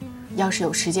干，要是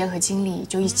有时间和精力，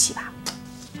就一起吧。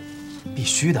必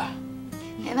须的。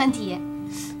没问题。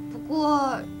不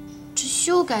过，这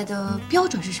修改的标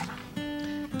准是什么？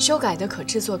修改的可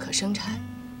制作可生产，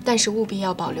但是务必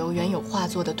要保留原有画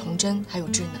作的童真还有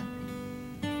智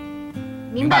能。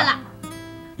明白了。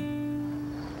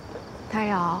太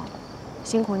瑶，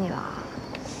辛苦你了，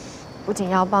不仅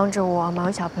要帮着我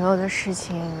忙小朋友的事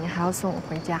情，你还要送我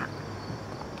回家。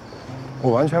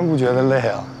我完全不觉得累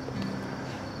啊。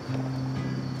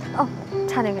哦，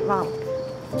差点给忘了。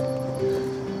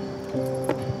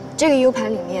这个 U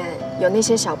盘里面有那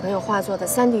些小朋友画作的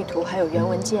3D 图，还有原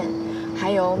文件，还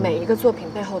有每一个作品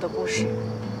背后的故事。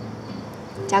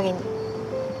交给你。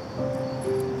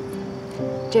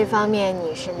这方面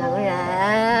你是能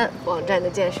人，网站的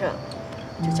建设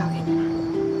就交给你了。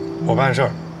我办事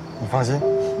儿，你放心。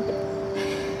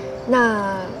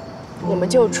那我们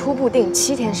就初步定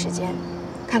7天时间，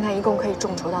看看一共可以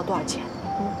众筹到多少钱。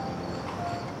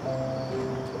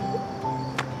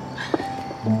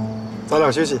早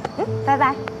点休息。拜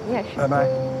拜，你也是。拜拜。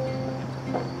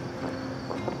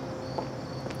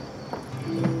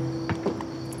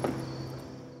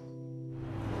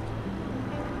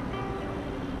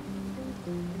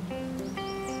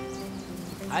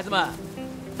孩子们，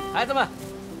孩子们，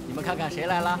你们看看谁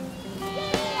来了？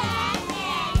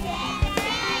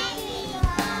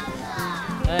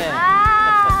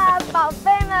啊，宝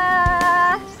贝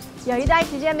们，有一段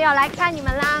时间没有来看你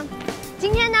们啦。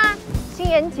今天呢，心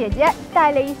妍姐姐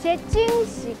带了一些惊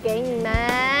喜给你们。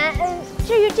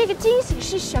至于这个惊喜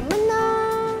是什么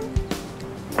呢？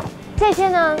这些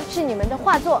呢是你们的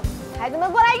画作，孩子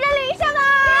们过来认领一下吧。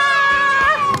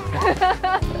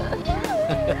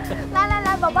来来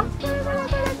来，宝宝，过来。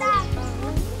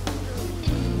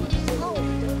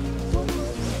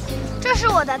这是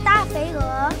我的大肥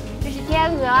鹅，这是天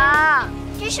鹅，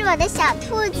这是我的小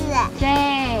兔子。对，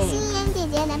心妍姐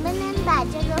姐能不能把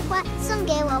这个花送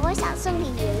给我？我想送给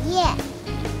爷爷。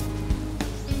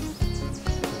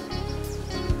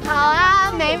好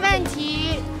啊，没问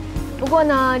题。不过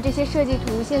呢，这些设计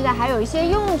图现在还有一些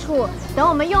用处，等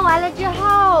我们用完了之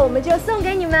后，我们就送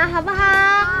给你们，好不好？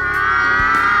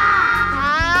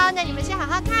好，那你们先好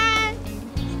好看。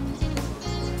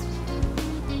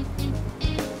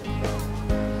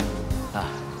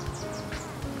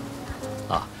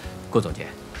顾总监，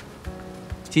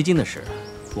基金的事，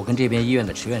我跟这边医院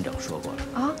的池院长说过了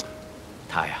啊，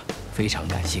他呀非常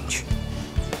感兴趣。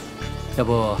要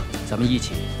不咱们一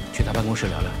起去他办公室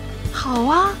聊聊？好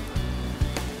啊。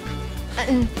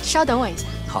稍等我一下。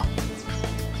好。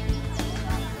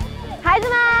孩子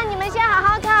们，你们先好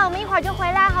好看，我们一会儿就回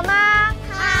来，好吗？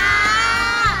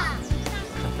好。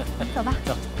走吧。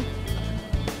走。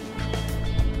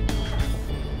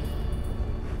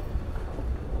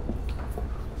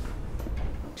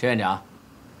池院长，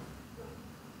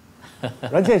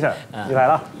阮先生，你来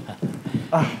了。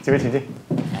啊，几位请进。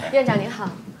院长您好。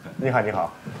你好，你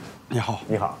好。你好，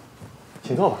你好，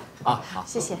请坐吧。啊，好，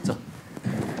谢谢。走。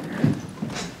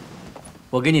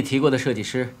我给你提过的设计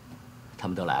师，他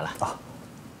们都来了。啊，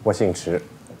我姓池，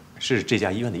是这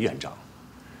家医院的院长。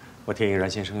我听阮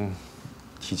先生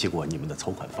提起过你们的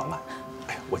筹款方案，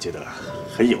哎呀，我觉得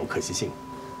很有可行性，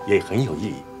也很有意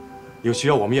义。有需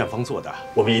要我们院方做的，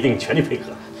我们一定全力配合。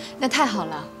那太好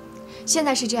了。现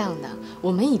在是这样的，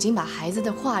我们已经把孩子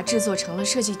的画制作成了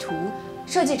设计图，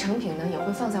设计成品呢也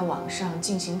会放在网上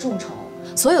进行众筹，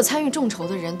所有参与众筹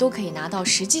的人都可以拿到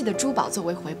实际的珠宝作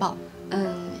为回报。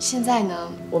现在呢，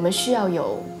我们需要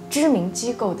有知名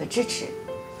机构的支持，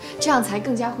这样才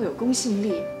更加会有公信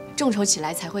力，众筹起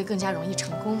来才会更加容易成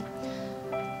功。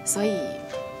所以，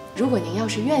如果您要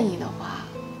是愿意的话，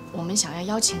我们想要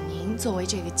邀请您作为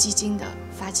这个基金的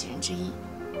发起人之一。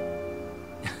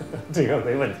这个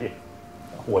没问题，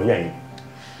我愿意。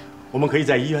我们可以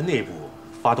在医院内部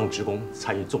发动职工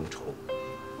参与众筹，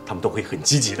他们都会很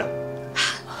积极的。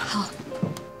好，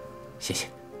谢谢。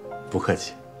不客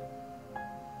气。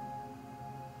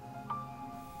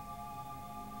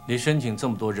你申请这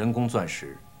么多人工钻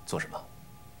石做什么？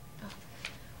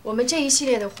我们这一系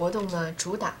列的活动呢，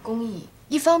主打公益，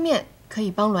一方面可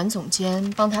以帮阮总监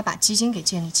帮他把基金给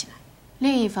建立起来，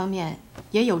另一方面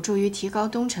也有助于提高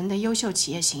东城的优秀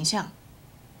企业形象。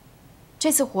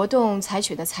这次活动采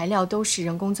取的材料都是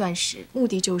人工钻石，目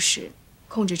的就是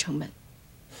控制成本。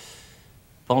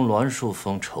帮栾树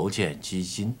峰筹建基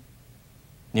金，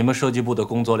你们设计部的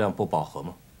工作量不饱和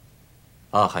吗？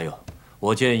啊，还有，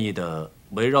我建议的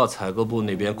围绕采购部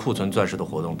那边库存钻石的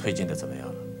活动推进的怎么样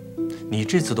了？你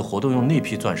这次的活动用那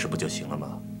批钻石不就行了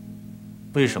吗？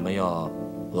为什么要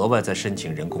额外再申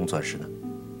请人工钻石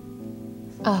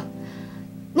呢？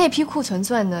那批库存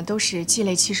钻呢都是G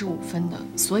类75分的，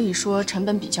所以说成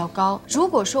本比较高。如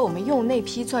果说我们用那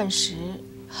批钻石，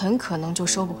很可能就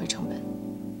收不回成本。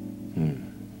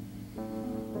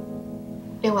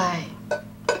另外，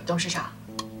董事长，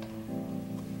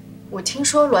我听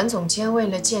说栾总监为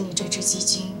了建立这支基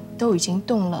金，都已经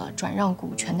动了转让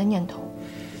股权的念头。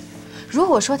如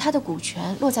果说他的股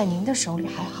权落在您的手里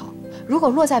还好，如果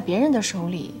落在别人的手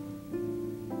里，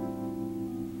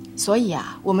所以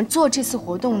啊，我们做这次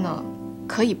活动呢，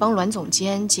可以帮栾总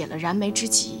监解了燃眉之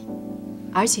急，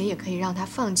而且也可以让他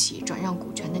放弃转让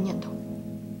股权的念头。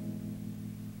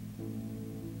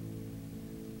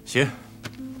行，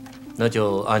那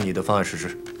就按你的方案实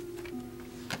施。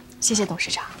谢谢董事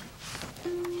长。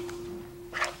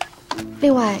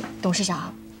另外，董事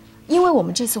长，因为我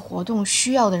们这次活动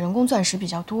需要的人工钻石比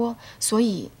较多，所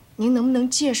以您能不能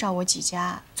介绍我几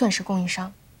家钻石供应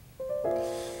商？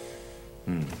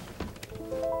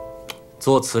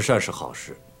做慈善是好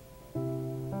事，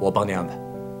我帮你安排。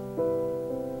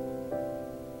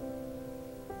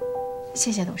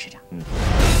谢谢董事长。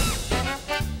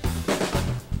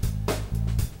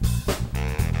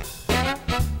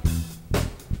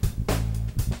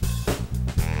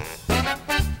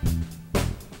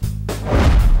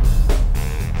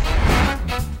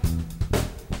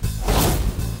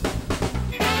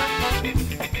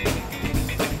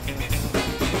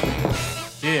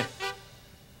进。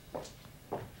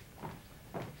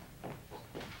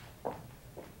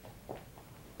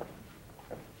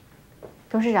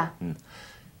董事长，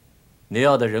你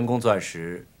要的人工钻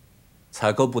石，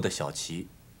采购部的小齐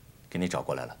给你找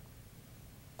过来了。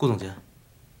顾总监，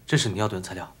这是你要的原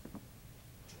材料。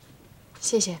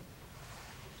谢谢。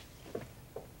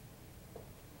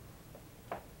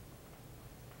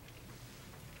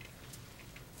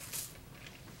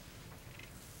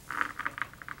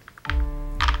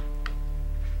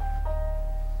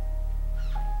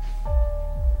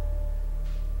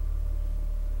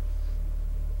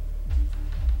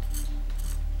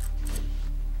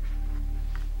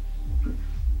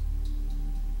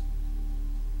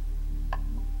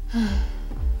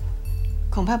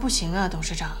恐怕不行啊，董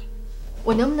事长。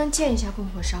我能不能见一下供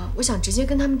货商？我想直接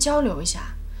跟他们交流一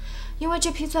下，因为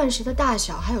这批钻石的大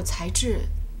小还有材质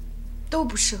都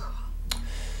不适合。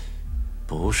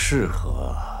不适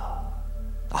合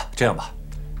啊？这样吧，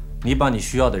你把你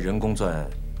需要的人工钻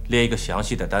列一个详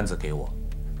细的单子给我，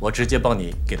我直接帮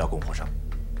你给到供货商。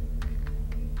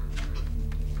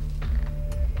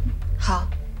好，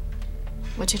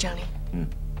我去整理。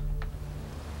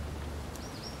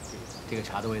这个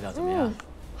茶的味道怎么样？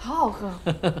好好喝。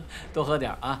多喝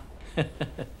点啊。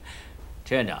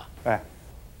陈院长，哎，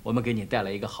我们给你带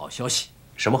来一个好消息。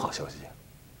什么好消息？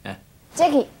哎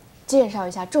Jackie， 介绍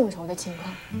一下众筹的情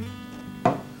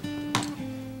况。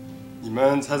你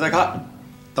们猜猜看，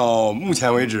到目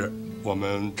前为止，我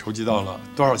们筹集到了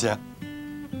多少钱？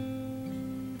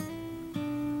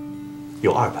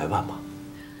有200万吗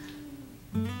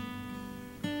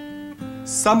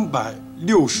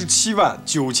？367万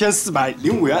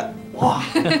9405元。哇，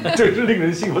这是令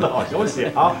人幸福的好消息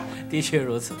啊！的确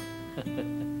如此。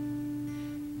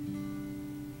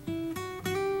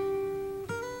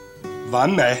完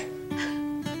美。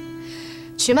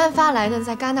曲曼发来的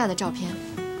在戛纳的照片。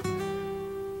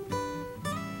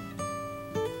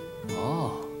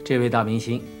哦，这位大明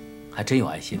星还真有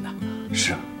爱心呐。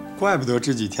是啊，怪不得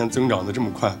这几天增长得这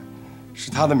么快，是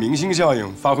他的明星效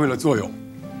应发挥了作用。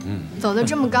走得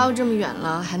这么高这么远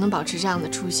了，还能保持这样的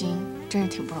初心，真是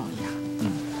挺不容易啊。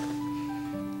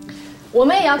我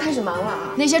们也要开始忙了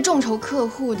啊！那些众筹客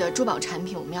户的珠宝产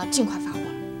品，我们要尽快发货。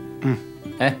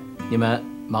哎，你们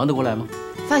忙得过来吗？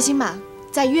放心吧，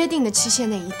在约定的期限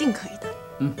内一定可以的。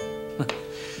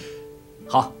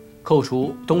好，扣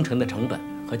除东城的成本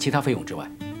和其他费用之外，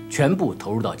全部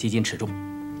投入到基金池中。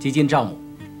基金账目，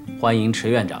欢迎池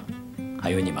院长，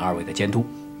还有你们2位的监督。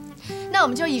那我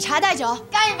们就以茶代酒，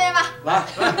干一杯吧！来，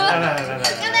干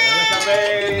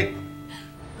杯！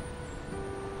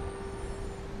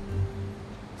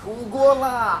出锅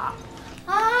啦！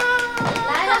啊，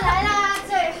来啦！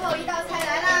最后一道菜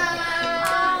来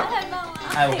啦！太棒了！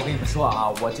哎，我跟你们说啊，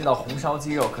我这道红烧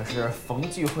鸡肉可是逢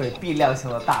聚会必亮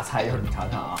相的大菜，一会儿你们尝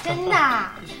尝啊。真的？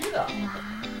必须的。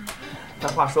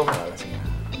但话说回来了，青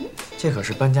岩，这可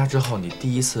是搬家之后你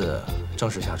第一次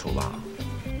正式下厨吧？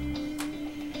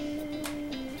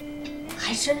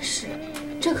还真是，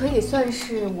这可以算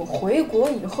是我回国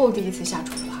以后第一次下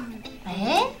厨了吧？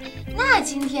哎，那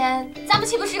今天咱们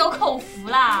岂不是有口福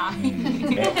啦？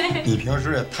你平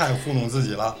时也太糊弄自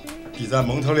己了，比在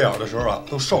蒙特利尔的时候啊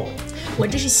都瘦了。我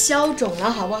这是消肿了，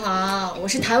好不好？我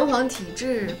是弹簧体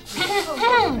质，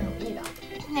很容易的。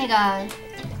那个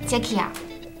Jackie 啊，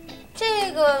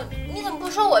这个你怎么不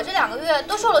说我这2个月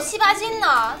都瘦了7、8斤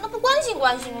呢？那不关心我？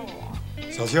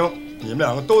小青，你们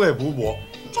2个都得补。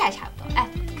这还差不多。哎，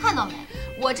看到没？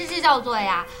我这叫做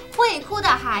呀，会哭的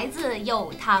孩子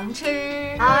有糖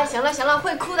吃啊！行了，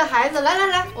会哭的孩子，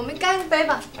来，我们干杯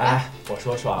吧！哎，我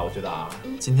说啊，我觉得啊，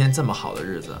今天这么好的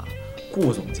日子，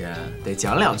顾总监得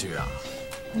讲2句啊。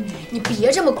你别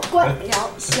这么官僚，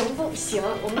行不行？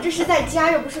我们这是在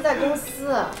家，又不是在公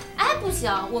司。哎，不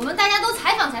行，我们大家都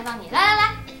采访你。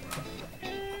来。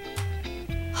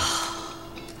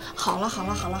好了。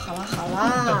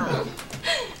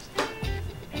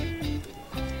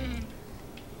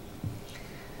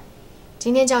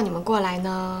今天叫你们过来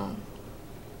呢，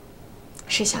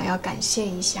是想要感谢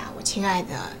一下我亲爱的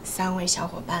3位小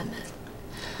伙伴们。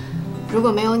如果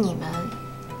没有你们，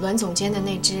栾总监的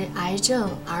那支癌症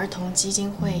儿童基金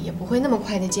会也不会那么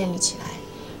快的建立起来，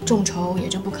众筹也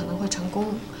就不可能会成功。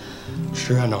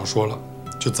石院长说了，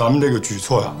就咱们这个举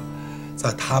措呀，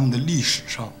在他们的历史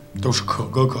上都是可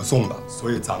歌可颂的，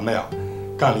所以咱们呀，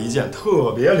干了一件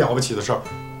特别了不起的事儿。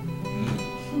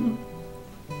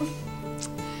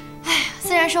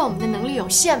虽然说我们的能力有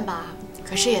限吧，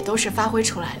可是也都是发挥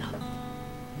出来了。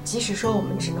即使说我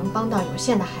们只能帮到有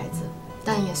限的孩子，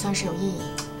但也算是有意义。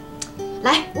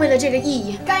来，为了这个意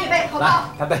义，干一杯，好不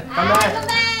好？干杯！干杯！干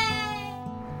杯！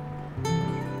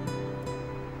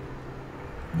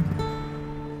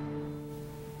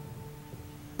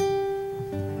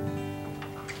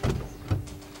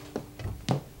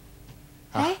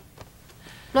哎，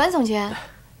栾总监，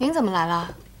您怎么来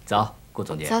了？早，顾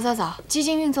总监。早，基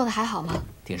金运作的还好吗？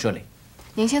挺顺利。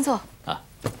您先坐。啊，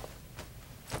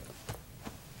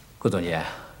顾总监。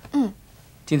嗯。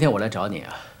今天我来找你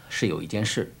啊，是有一件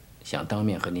事想当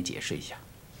面和你解释一下。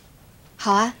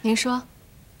好啊，您说。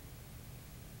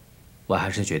我还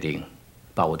是决定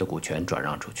把我的股权转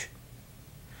让出去。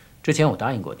之前我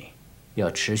答应过你，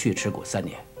要持续持股3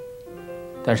年，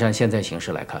但是按现在形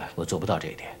势来看，我做不到这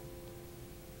一点。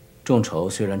众筹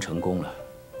虽然成功了，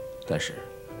但是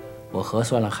我核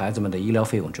算了孩子们的医疗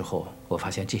费用之后，我发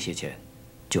现这些钱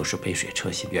就是杯水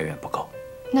车薪，远远不够。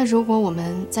那如果我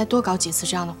们再多搞几次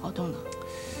这样的活动呢？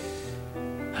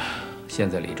现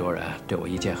在李卓然对我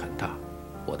意见很大，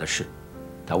我的事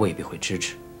他未必会支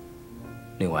持。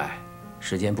另外，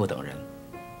时间不等人，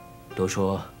都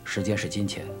说时间是金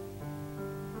钱，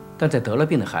但在得了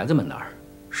病的孩子们那儿，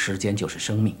时间就是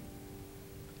生命，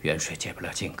远水解不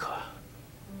了近渴。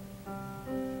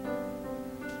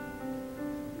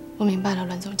我明白了，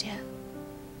栾总监，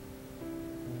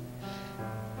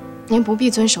您不必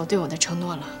遵守对我的承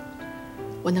诺了，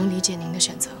我能理解您的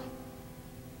选择。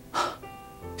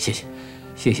谢谢，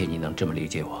谢谢你能这么理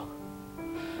解我。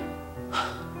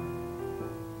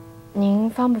您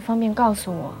方不方便告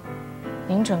诉我，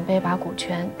您准备把股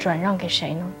权转让给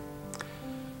谁呢？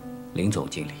林总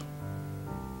经理，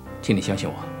请你相信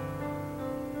我，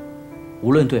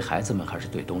无论对孩子们还是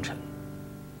对东城，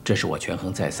这是我权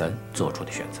衡再三做出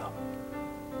的选择。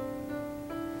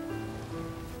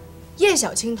叶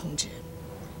小青同志，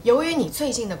由于你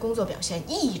最近的工作表现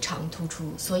异常突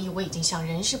出，所以我已经向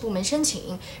人事部门申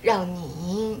请，让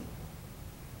你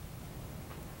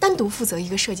单独负责一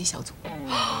个设计小组。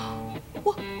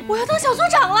我要当小组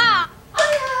长啦！哎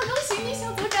呀，恭喜你，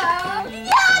小组长！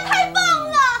呀，太棒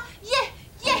了！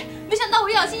耶！没想到我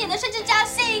有今年的升职加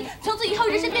薪，从此以后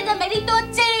人生变得美丽多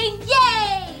金！耶！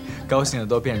高兴的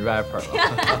都变 rapper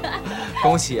了，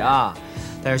恭喜啊！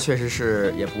但是确实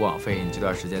是也不枉费你这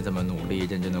段时间这么努力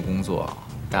认真的工作，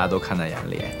大家都看在眼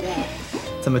里。对，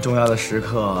这么重要的时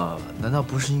刻，难道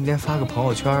不是应该发个朋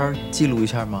友圈记录一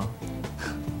下吗？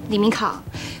李明康，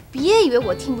别以为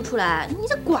我听不出来，你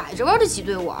这拐着弯的挤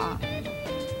兑我啊！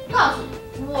告诉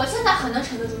你，我现在很能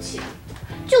沉得住气的，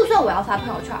就算我要发朋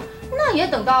友圈，那也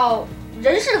等到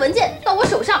人事的文件到我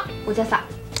手上，我再发。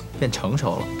变成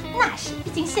熟了。那是，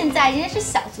毕竟现在人家是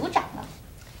小组长了。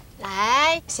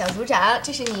来，小组长，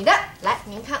这是你的。来，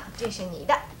您看，这是你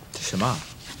的。这什么？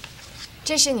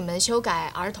这是你们修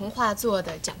改儿童画作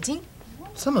的奖金。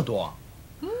这么多？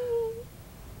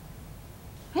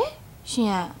哎，心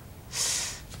妍，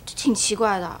这挺奇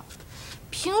怪的。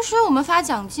平时我们发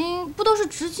奖金不都是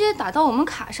直接打到我们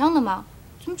卡上的吗？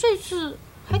怎么这次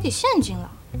还给现金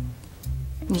了？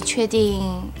你确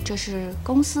定这是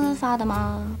公司发的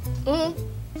吗？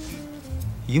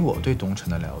以我对东城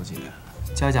的了解，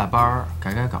加班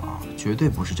改稿，绝对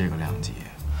不是这个量级。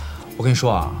我跟你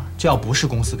说啊，这要不是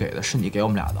公司给的，是你给我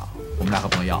们俩的，我们俩可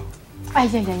不能要。哎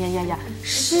呀，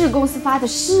是公司发的，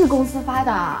是公司发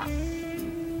的。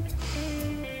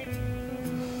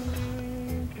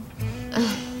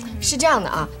是这样的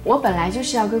啊，我本来就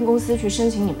是要跟公司去申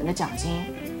请你们的奖金，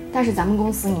但是咱们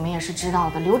公司你们也是知道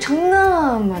的，流程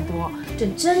那么多，这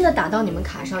真的打到你们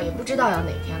卡上也不知道要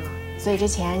哪天了。所以这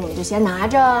钱你们就先拿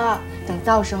着，等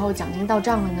到时候奖金到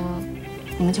账了呢，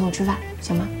你们请我吃饭，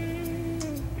行吗？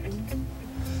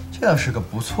这倒是个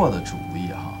不错的主意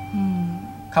哈。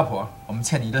靠谱，我们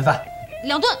欠你1顿饭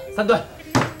，2顿，3顿，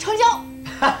成交。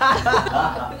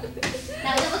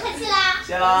那我就不客气啦。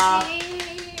谢啦。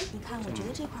你看，我觉得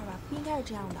这块吧不应该是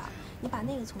这样的，你把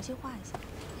那个重新画一下。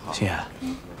心妍，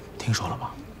听说了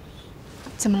吗？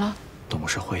怎么了？董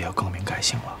事会要更名改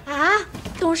姓了。啊？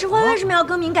董事会为什么要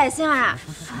更名改姓啊？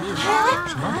什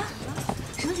么？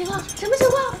什么情况？什么情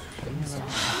况？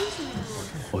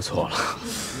我错了。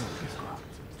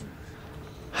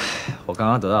我刚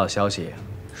刚得到的消息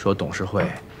说，董事会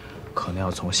可能要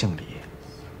从姓李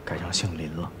改成姓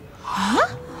林了。啊？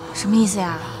什么意思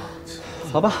呀？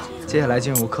好吧，接下来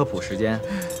进入科普时间。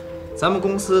咱们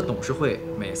公司董事会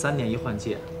每3年一换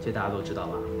届，这大家都知道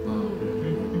吧？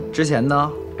之前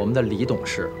呢，我们的李董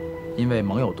事因为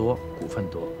盟友多、股份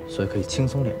多，所以可以轻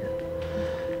松连任。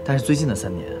但是最近的3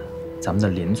年，咱们的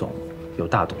林总有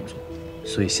大动作，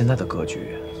所以现在的格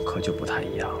局可就不太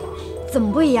一样了。怎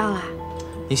么不一样啊？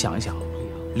你想一想，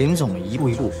林总一步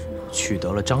一步取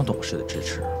得了张董事的支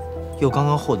持，又刚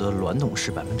刚获得了栾董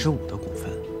事5%的股份，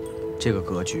这个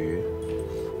格局。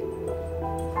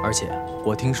而且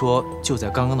我听说，就在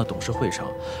刚刚的董事会上，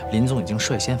林总已经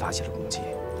率先发起了攻击。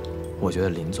我觉得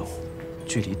林总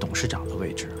距离董事长的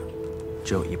位置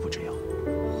只有1步之遥。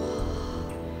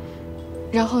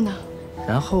然后呢？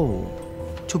然后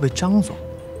就被张总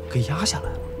给压下来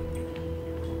了。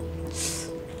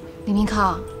李明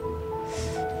康，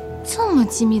这么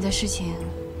机密的事情，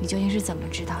你究竟是怎么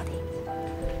知道的？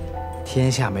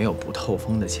天下没有不透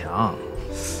风的墙，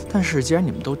但是既然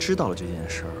你们都知道了这件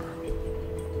事儿，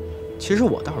其实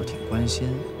我倒是挺关心，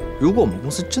如果我们公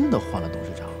司真的换了董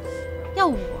事长，要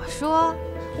我说，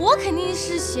我肯定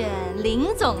是选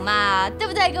林总嘛，对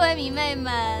不对，各位迷妹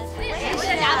们？也是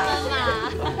加分嘛。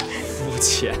肤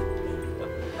浅。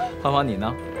芳芳，你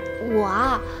呢？我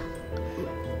啊，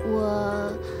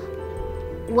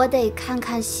我得看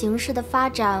看形势的发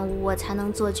展，我才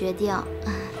能做决定。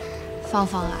芳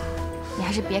芳啊，你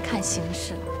还是别看形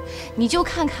势了，你就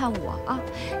看看我啊，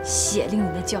血淋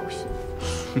淋的教训。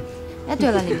哎，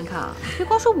对了，李明康，别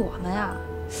光说我们啊，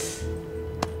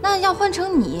那要换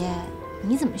成你，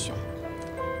你怎么选？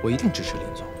我一定支持林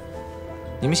总。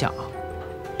你们想啊，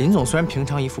林总虽然平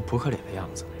常一副扑克脸的样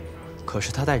子，可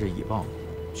是他带着以望，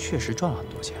确实赚了很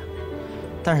多钱。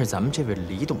但是咱们这位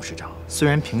李董事长虽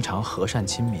然平常和善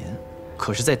亲民，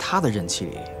可是在他的任期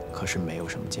里可是没有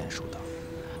什么建树的。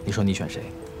你说你选谁？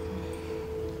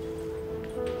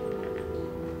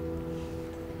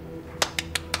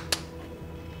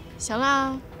行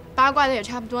啦，八卦的也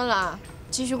差不多了，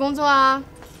继续工作啊！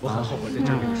我很后悔在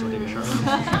这儿跟你说这个事儿。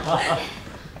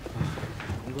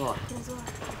工作。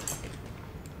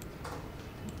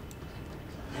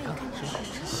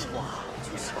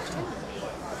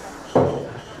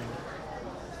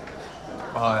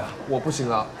哎呀，我不行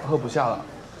了，喝不下了。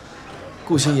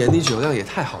顾星言，你酒量也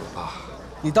太好了吧？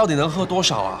你到底能喝多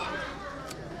少啊？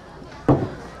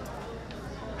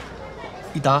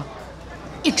一打，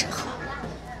一直喝。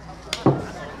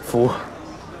服，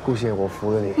顾星言，我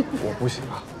服了你，我不行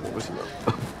了，我不行了。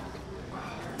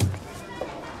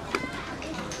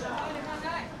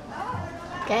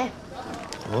给。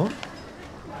哦，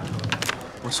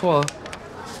不错啊。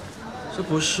这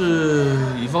不是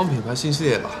乙方品牌新系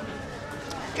列吧？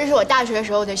这是我大学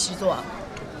时候的习作，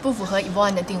不符合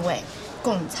Evan 的定位，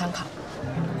供你参考。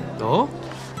哦，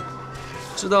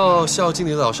知道孝敬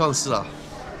你老上司了。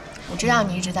我知道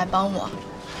你一直在帮我，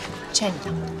欠你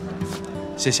的。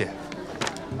谢谢，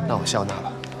那我笑纳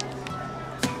了。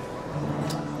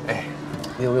哎，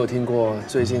你有没有听过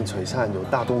最近璀璨有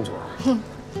大动作？哼，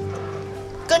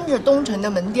跟着东城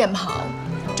的门店跑，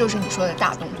就是你说的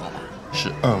大动作吧？是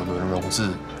2轮融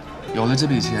资，有了这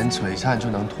笔钱，璀璨就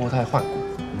能脱胎换骨，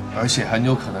而且很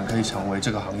有可能可以成为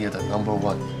这个行业的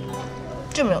No.1。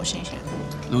这么有信心？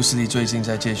卢斯利最近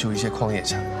在接触一些矿业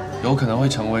产，有可能会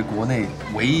成为国内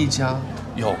唯一一家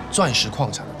有钻石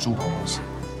矿产的珠宝公司。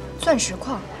钻石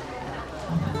矿？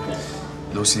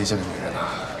卢斯利这个女人啊，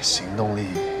行动力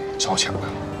超强的。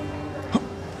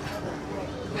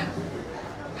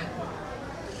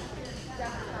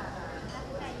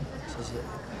谢谢。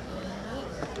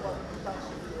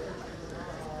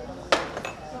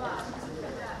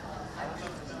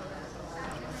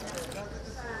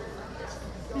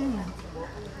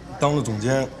当了总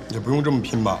监也不用这么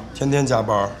拼吧，天天加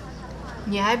班。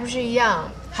你还不是一样，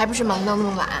还不是忙到那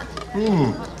么晚？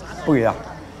不一样，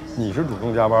你是主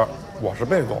动加班，我是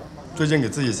被动。最近给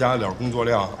自己加了点工作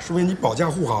量，是为你保驾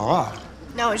护航啊。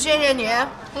那我谢谢你。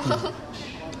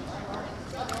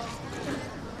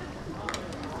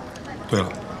对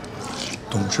了，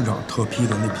董事长特批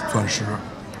的那笔钻石，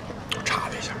我查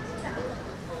了一下，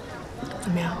怎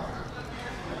么样？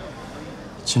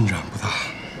进展不大，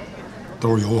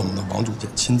都是由我们的王总监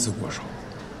亲自过手。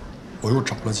我又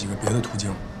找了几个别的途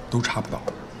径，都查不到。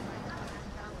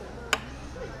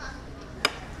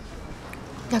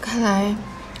那看来，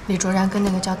李卓然跟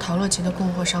那个叫陶乐琪的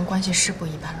供货商关系是不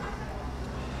一般了。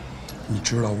你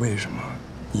知道为什么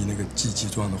你那个季季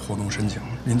钻的活动申请，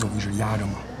林总一直压着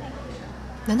吗？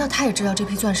难道他也知道这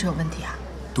批钻石有问题啊？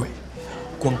对，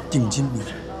光定金部分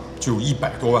就有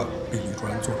100多万被李卓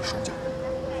然做了手脚。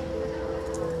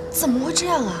怎么会这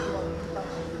样啊？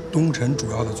东辰主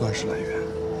要的钻石来源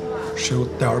是由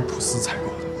戴尔普斯采购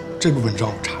的，这部分账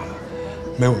我查了，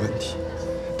没有问题。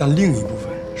但另一部分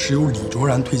是由李卓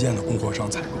然推荐的供货商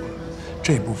采购的，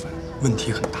这部分问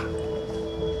题很大。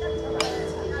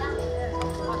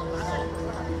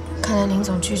看来林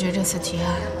总拒绝这次提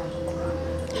案，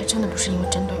还真的不是因为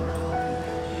针对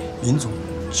我。林总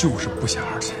就是不想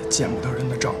让这些见不得人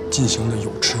的账进行的有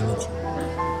恃无恐。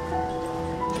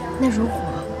那如果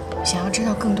想要知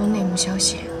道更多内幕消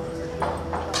息，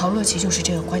陶乐琪就是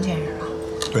这个关键人了。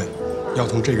对，要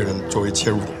从这个人作为切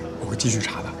入点，我会继续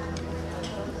查的。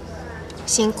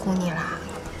辛苦你啦！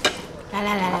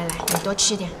来，你多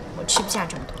吃点，我吃不下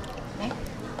这么多。来，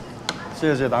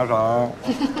谢谢打赏。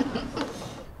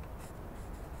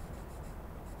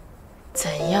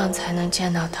怎样才能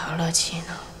见到陶乐琪呢？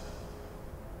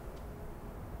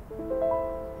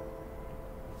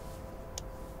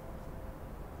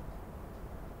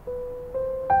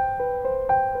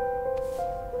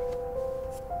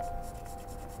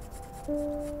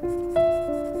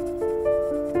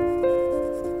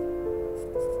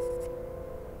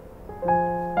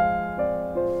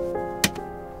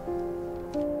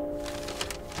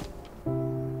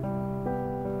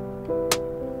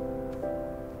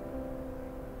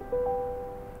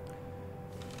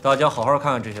大家好好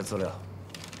看看这些资料，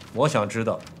我想知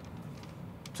道，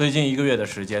最近1个月的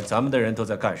时间，咱们的人都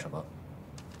在干什么？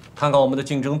看看我们的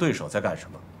竞争对手在干什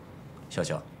么。笑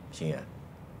笑、星妍，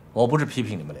我不是批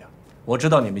评你们俩，我知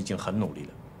道你们已经很努力了，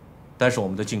但是我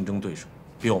们的竞争对手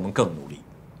比我们更努力。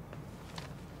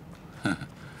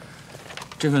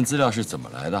这份资料是怎么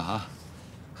来的啊？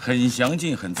很详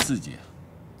尽，很刺激。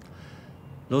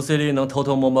卢西丽能偷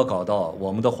偷摸摸搞到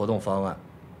我们的活动方案，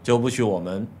就不许我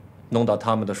们弄到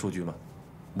他们的数据吗？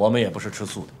我们也不是吃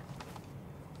素的。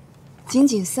仅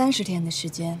30天的时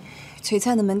间，璀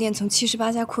璨的门店从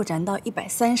78家扩展到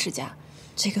130家，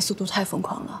这个速度太疯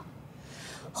狂了。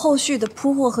后续的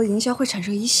铺货和营销会产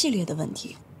生一系列的问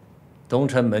题。东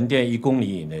城门店1公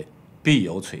里以内必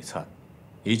有璀璨，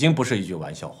已经不是一句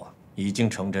玩笑话，已经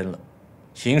成真了。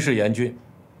形势严峻，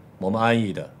我们安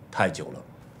逸的太久了。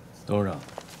董事长，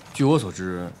据我所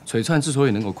知，璀璨之所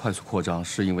以能够快速扩张，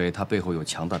是因为它背后有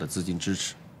强大的资金支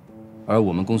持，而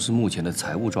我们公司目前的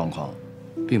财务状况，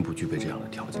并不具备这样的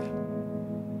条件。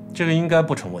这个应该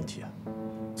不成问题啊。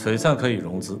璀璨可以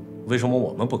融资，为什么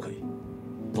我们不可以？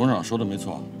董事长说的没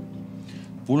错，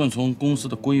不论从公司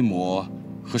的规模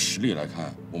和实力来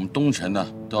看，我们东城呢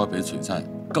都要比璀璨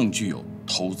更具有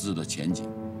投资的前景。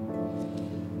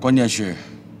关键是，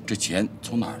这钱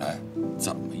从哪儿来，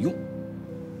怎么用？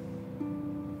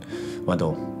万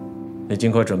东，你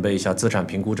尽快准备一下资产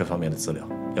评估这方面的资料，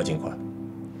要尽快。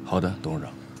好的，董事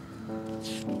长。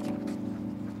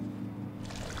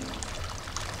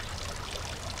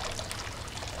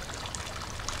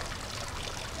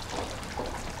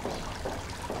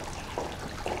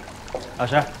老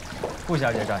师，顾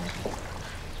小姐找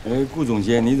你。哎，顾总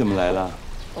监，你怎么来了？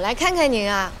我来看看您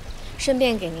啊，顺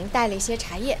便给您带了一些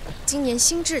茶叶，今年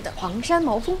新制的黄山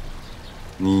毛峰。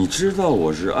你知道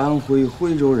我是安徽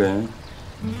徽州人。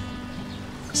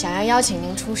想要邀请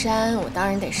您出山，我当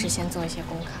然得事先做一些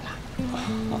功课啦。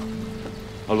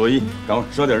啊，罗伊，赶快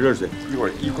烧点热水，一会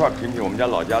儿一块品品我们家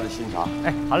老家的新茶。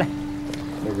哎，好嘞。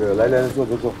那个，来，坐。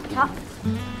好。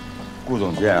顾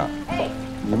总监啊，哎，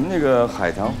你们那个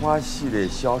海棠花系列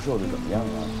销售的怎么样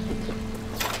啊？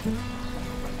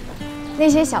那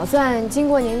些小钻经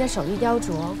过您的手艺雕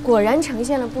琢，果然呈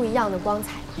现了不一样的光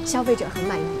彩，消费者很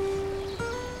满意。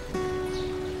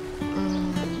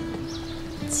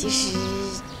其实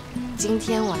今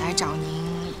天我来找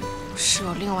您，是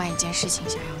有另外一件事情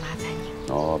想要麻烦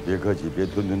您。哦，别客气，别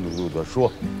吞吞吐吐的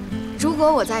说。如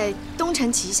果我在东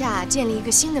城旗下建立一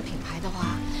个新的品牌的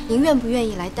话，您愿不愿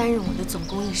意来担任我的总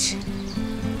工艺师？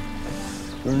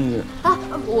不是啊，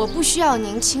我不需要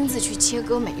您亲自去切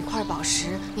割每一块宝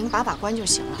石，您把关就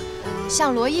行了。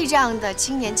像罗毅这样的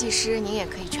青年技师，您也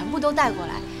可以全部都带过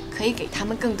来，可以给他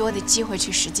们更多的机会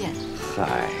去实践。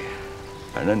嗨，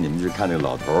反正你们就是看那个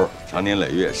老头儿长年累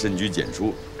月深居简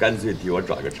出，干脆替我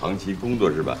找个长期工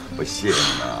作是吧？我谢谢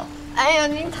你们啊。哎呀，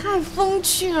您太风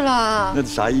趣了。那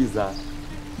啥意思啊？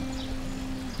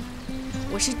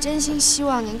我是真心希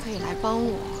望您可以来帮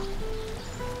我。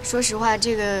说实话，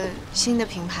这个新的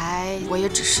品牌我也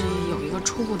只是有一个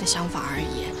初步的想法而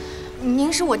已。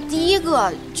您是我第一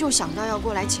个就想到要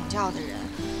过来请教的人。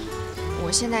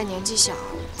我现在年纪小，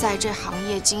在这行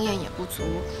业经验也不足，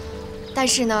但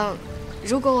是呢，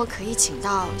如果我可以请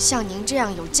到像您这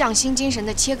样有匠心精神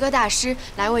的切割大师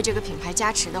来为这个品牌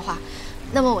加持的话，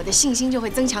那么我的信心就会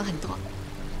增强很多。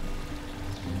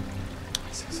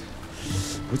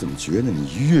我怎么觉得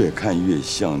你越看越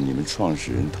像你们创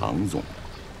始人唐总？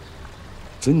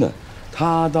真的，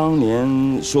他当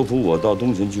年说服我到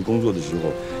东城去工作的时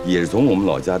候，也是从我们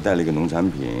老家带了一个农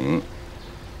产品。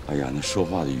哎呀，那说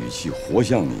话的语气活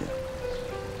像你啊！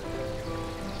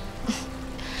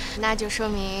那就说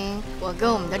明我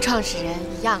跟我们的创始人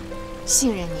一样，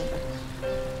信任您。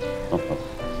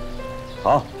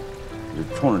好，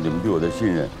就冲着你们对我的信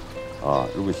任，啊，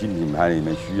如果新品牌里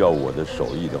面需要我的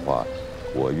手艺的话，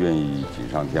我愿意锦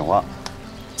上添花。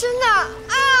真的啊，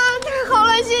太好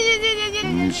了，谢谢。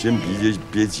你先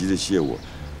别急着谢我，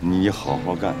你好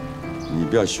好干，你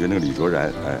不要学那个李卓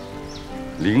然，哎，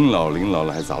临老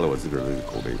了还砸了我自个儿的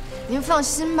口碑。您放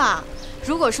心吧。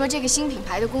如果说这个新品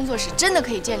牌的工作室真的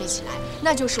可以建立起来，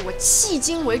那就是我迄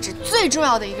今为止最重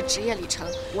要的一个职业里程。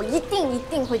我一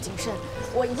定会谨慎，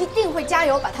我一定会加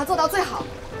油把它做到最好。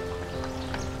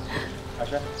老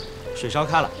师，水烧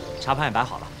开了，茶盘也摆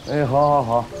好了。哎，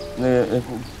好，那个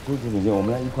顾总监，我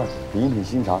们来一块品一品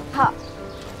新茶。好。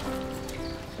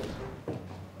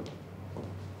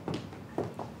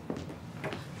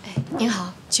哎，您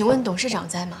好，请问董事长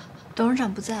在吗？董事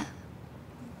长不在。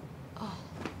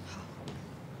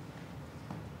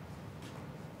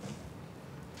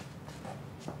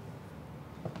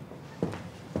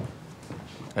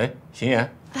哎，邢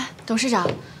岩。哎，董事长。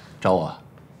找我？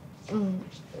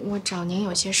我找您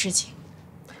有些事情。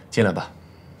进来吧。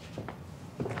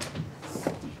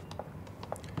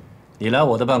你来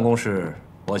我的办公室，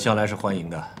我向来是欢迎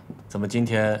的。怎么今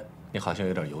天你好像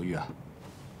有点犹豫啊？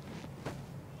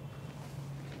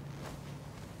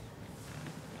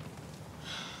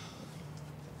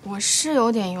我是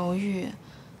有点犹豫，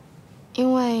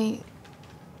因为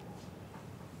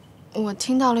我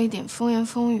听到了一点风言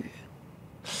风语。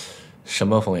什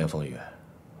么风言风语？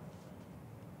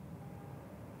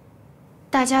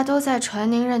大家都在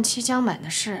传您任期将满的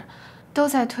事，都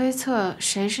在推测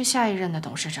谁是下一任的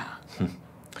董事长。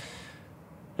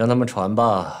让他们传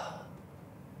吧。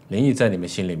林毅在你们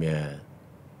心里面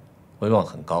威望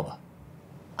很高吧？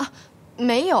啊，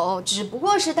没有，只不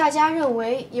过是大家认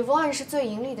为 Evon 是最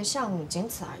盈利的项目，仅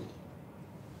此而已。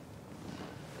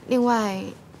另外，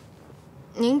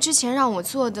您之前让我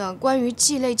做的关于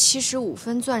G类75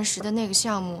分钻石的那个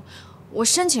项目，我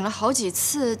申请了好几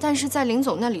次，但是在林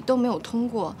总那里都没有通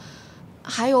过。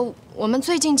还有我们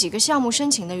最近几个项目申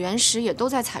请的原石也都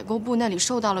在采购部那里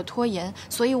受到了拖延，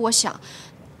所以我想，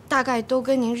大概都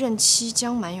跟您任期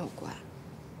将满有关。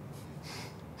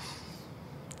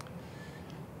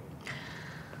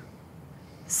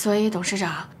所以董事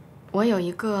长，我有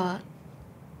一个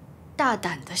大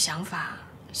胆的想法，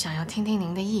想要听听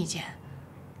您的意见。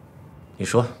你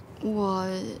说。我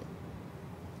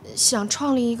想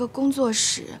创立一个工作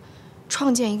室，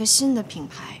创建一个新的品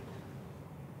牌。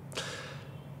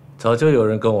早就有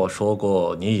人跟我说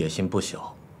过，你野心不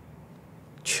小，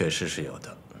确实是有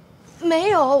的。没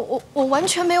有，我完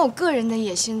全没有个人的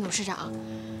野心，董事长。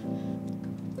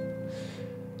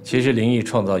其实林毅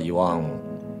创造遗忘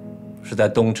是在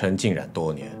东城浸染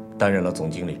多年，担任了总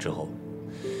经理之后。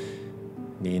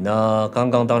你呢，刚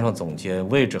刚当上总监，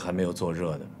位置还没有坐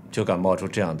热呢，就敢冒出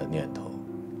这样的念头，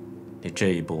你这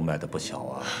一步迈得不小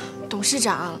啊！董事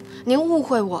长，您误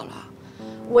会我了，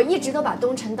我一直都把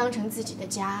东城当成自己的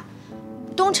家。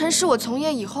东城是我从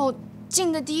业以后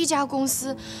进的第一家公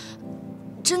司，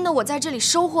真的我在这里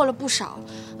收获了不少。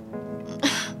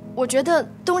我觉得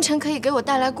东城可以给我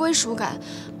带来归属感，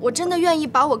我真的愿意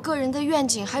把我个人的愿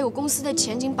景还有公司的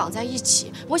前景绑在一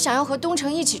起。我想要和东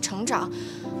城一起成长。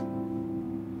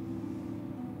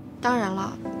当然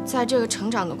了，在这个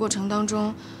成长的过程当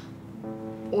中，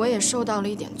我也受到了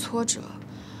一点挫折，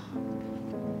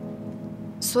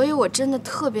所以我真的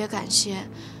特别感谢，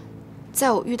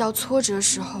在我遇到挫折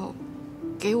时候，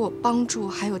给我帮助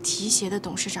还有提携的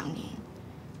董事长您。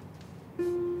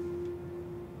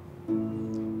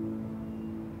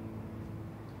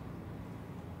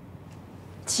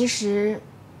其实，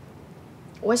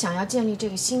我想要建立这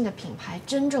个新的品牌，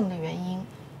真正的原因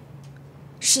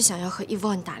是想要和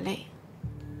Evon 打擂。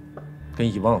跟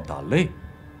Evon打擂？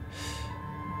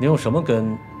你用什么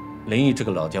跟林毅这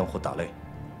个老江湖打擂？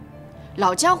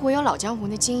老江湖有老江湖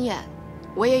的经验，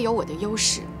我也有我的优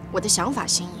势，我的想法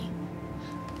新颖。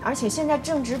而且现在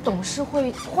正值董事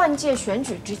会换届选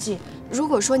举之际，如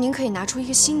果说您可以拿出一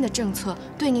个新的政策，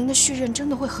对您的续任真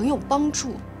的会很有帮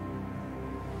助。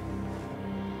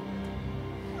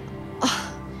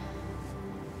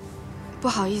不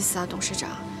好意思啊，董事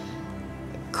长，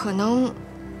可能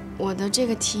我的这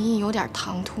个提议有点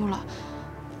唐突了，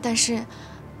但是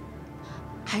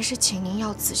还是请您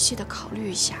要仔细的考虑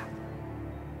一下。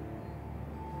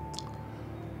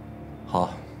好，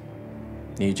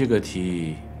你这个提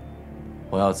议，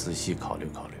我要仔细考虑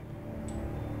考虑。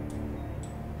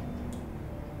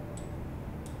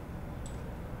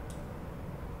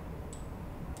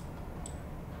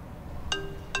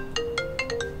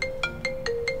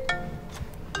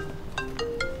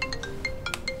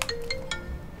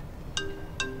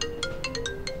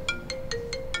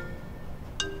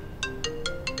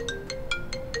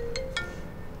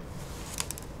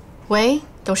喂，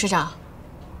董事长。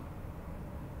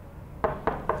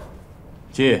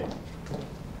进。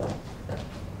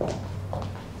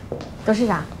董事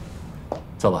长，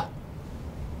坐吧。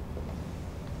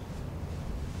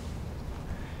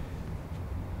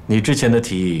你之前的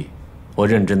提议，我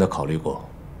认真的考虑过，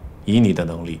以你的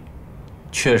能力，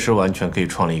确实完全可以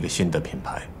创立一个新的品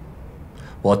牌。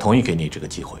我同意给你这个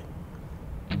机会。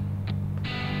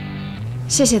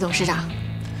谢谢董事长。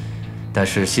但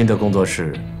是新的工作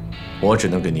室，我只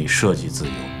能给你设计自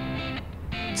由，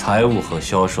财务和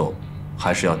销售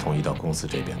还是要统一到公司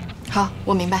这边的。好，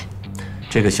我明白。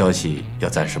这个消息要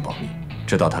暂时保密，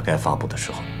直到它该发布的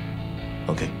时候。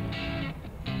OK。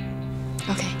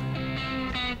OK。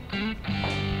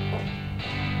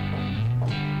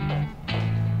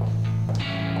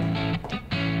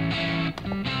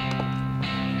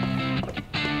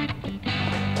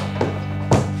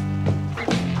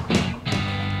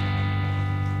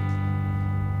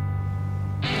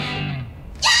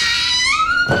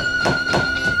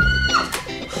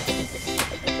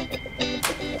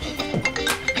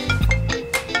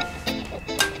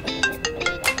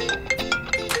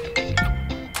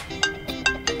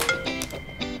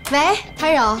喂，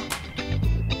谭柔。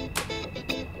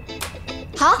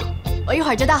好，我一会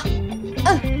儿就到。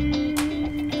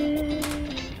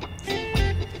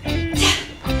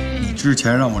你之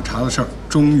前让我查的事儿，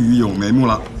终于有眉目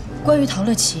了。关于陶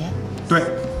乐琪。对，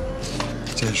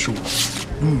这是我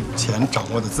目前掌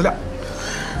握的资料。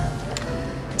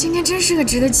今天真是个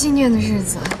值得纪念的日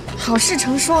子，好事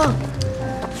成双。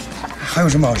还有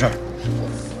什么好事儿？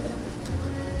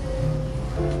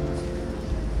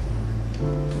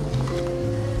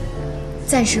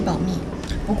暂时保密，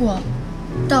不过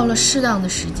到了适当的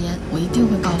时间，我一定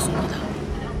会告诉你的。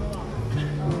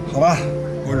好吧，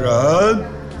我忍。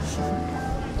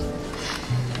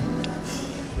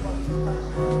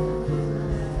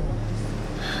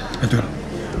哎，对了，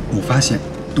我发现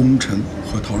东城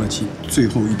和陶乐琪最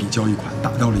后一笔交易款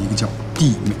打到了一个叫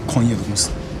地美矿业的公司。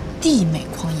地美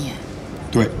矿业。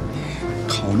对，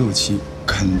陶乐琪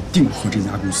肯定和这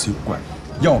家公司有关，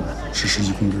要么是实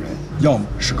际控制人，要么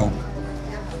是高管。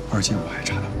而且我还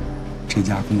查到，这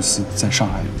家公司在上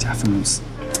海有一家分公司，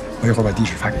我一会儿把地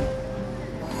址发给你。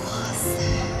哇塞，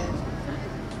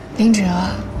林哲，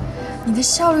你的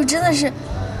效率真的是……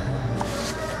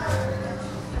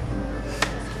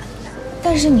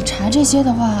但是你查这些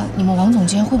的话，你们王总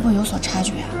监会不会有所察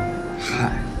觉啊？嗨，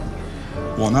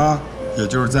我呢，也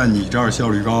就是在你这儿效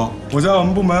率高，我在我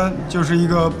们部门就是一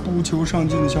个不求上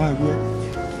进的小海龟，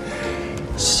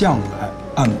向来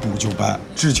按部就班，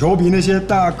只求比那些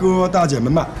大哥大姐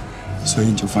们慢，所以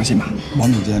你就放心吧，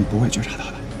王总监不会觉察到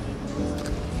的。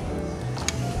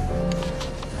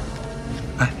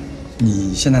哎，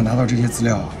你现在拿到这些资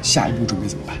料，下一步准备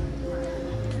怎么办？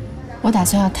我打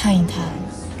算要探一探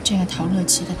这个陶乐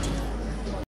琪的底。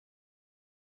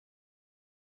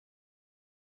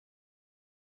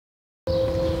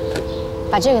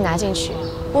把这个拿进去，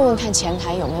问问看前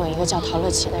台有没有一个叫陶乐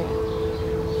琪的人。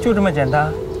就这么简单？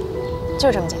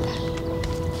就这么简单。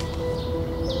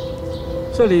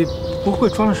这里不会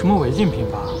装了什么违禁品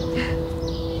吧？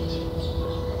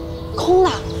空的，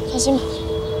放心吧。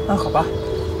那好吧。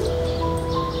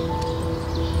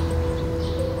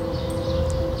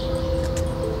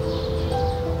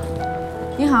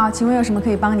你好，请问有什么可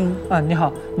以帮您？你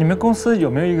好，你们公司有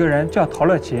没有一个人叫陶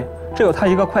乐琪？只有他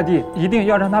一个快递，一定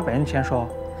要让他本人签收。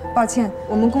抱歉，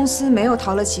我们公司没有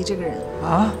陶乐琪这个人。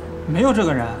啊，没有这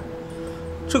个人？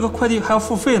这个快递还要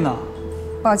付费呢。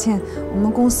抱歉，我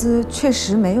们公司确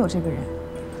实没有这个人。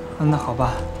那好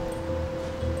吧。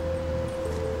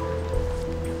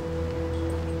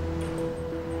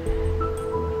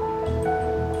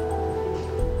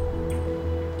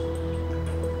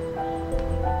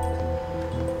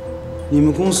你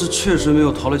们公司确实没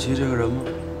有陶乐琪这个人吗？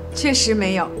确实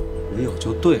没有。没有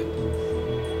就对了。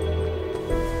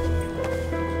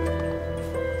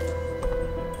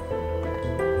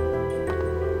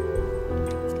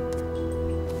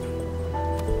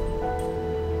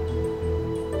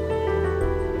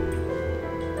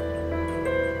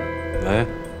哎，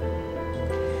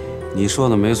你说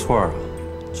的没错啊，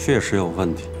确实有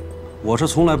问题。我是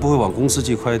从来不会往公司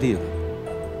寄快递的。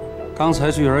刚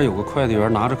才居然有个快递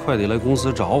员拿着快递来公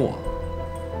司找我，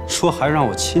说还让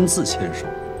我亲自牵手，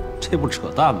这不扯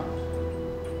淡吗？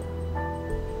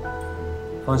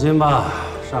放心吧，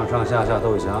上上下下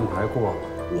都已经安排过，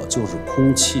我就是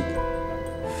空气。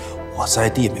我在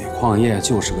地美矿业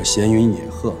就是个闲云野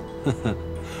鹤，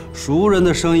熟人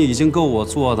的生意已经够我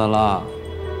做的了，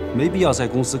没必要在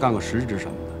公司干个实职什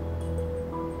么的。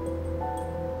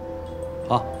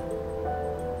好，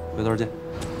回头见。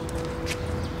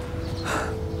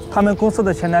他们公司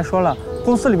的前台说了，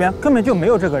公司里面根本就没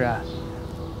有这个人。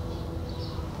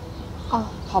哦，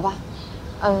好吧，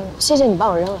谢谢你帮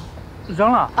我扔了。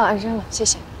扔了？啊，扔了，谢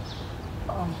谢。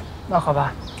那好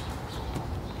吧。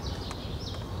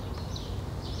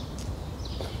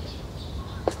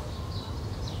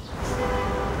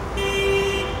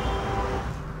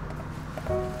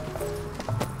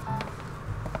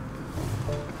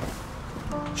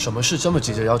什么事这么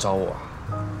急着要找我啊？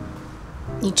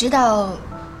你知道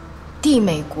地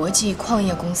美国际矿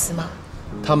业公司吗？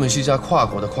他们是一家跨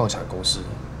国的矿产公司，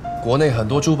国内很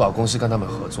多珠宝公司跟他们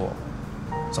合作。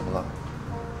怎么了？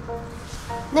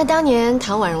那当年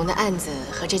唐婉容的案子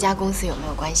和这家公司有没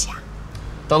有关系啊？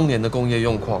当年的工业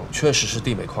用矿确实是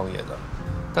地美矿业的，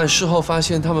但事后发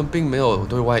现他们并没有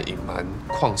对外隐瞒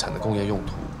矿产的工业用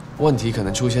途，问题可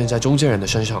能出现在中间人的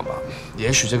身上吧。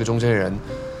也许这个中间人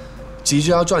急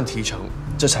着要赚提成，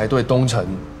这才对东城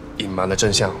隐瞒了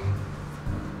真相。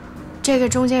这个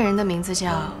中间人的名字叫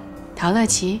陶乐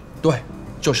琪。对，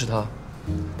就是他。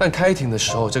但开庭的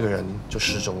时候，这个人就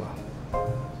失踪了。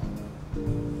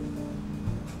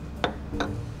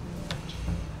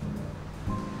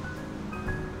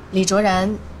李卓然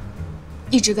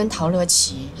一直跟陶乐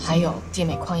琪还有地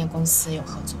美矿业公司有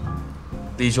合作。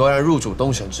李卓然入主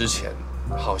东城之前，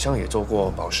好像也做过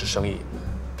宝石生意。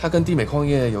他跟地美矿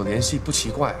业有联系，不奇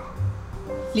怪啊。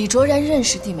李卓然认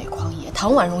识地美矿业，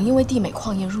唐婉容因为地美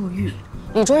矿业入狱。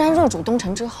李卓然入主东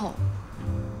城之后，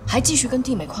还继续跟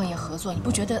地美矿业合作，你不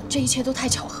觉得这一切都太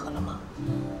巧合了吗？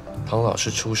唐老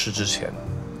师出事之前，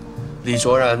李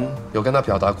卓然有跟他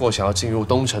表达过想要进入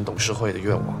东城董事会的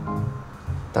愿望，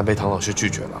但被唐老师拒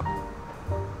绝了。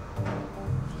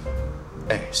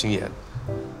哎，心妍，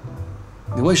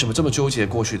你为什么这么纠结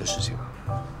过去的事情啊？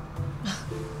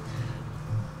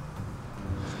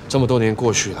这么多年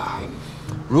过去了，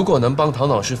如果能帮唐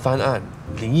老师翻案，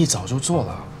林毅早就做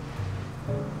了。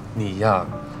你呀，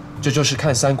这就是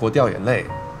看三国掉眼泪，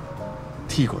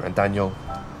替古人担忧。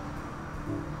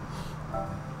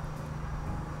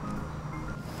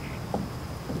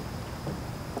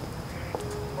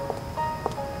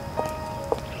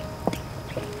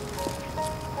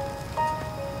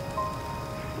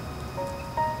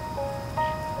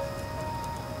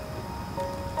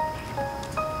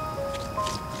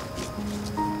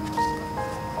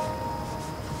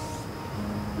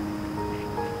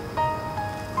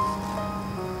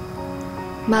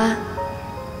妈，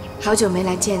好久没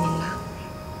来见您了。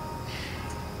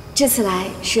这次来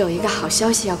是有一个好消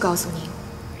息要告诉您，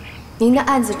您的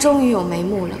案子终于有眉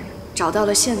目了，找到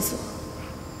了线索。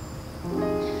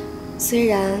虽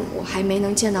然我还没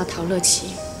能见到陶乐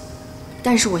琪，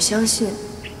但是我相信，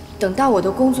等到我的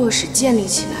工作室建立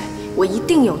起来，我一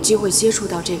定有机会接触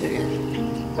到这个人。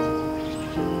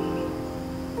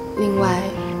另外，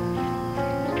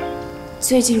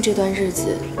最近这段日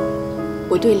子，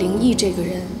我对林毅这个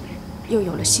人又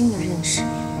有了新的认识。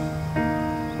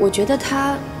我觉得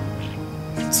他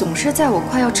总是在我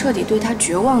快要彻底对他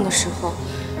绝望的时候，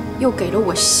又给了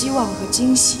我希望和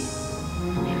惊喜。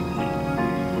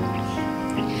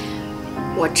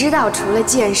我知道，除了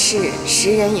见识，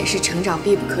识人也是成长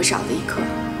必不可少的一课。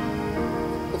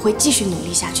我会继续努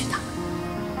力下去的。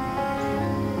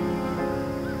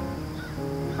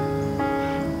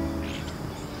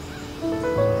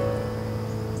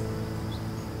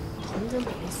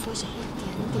缩小一点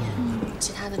点，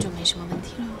其他的就没什么问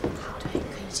题了。对，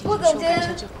可以进行修改一下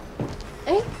这个。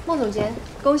哎，孟总监，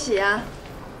恭喜啊！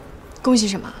恭喜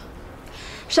什么？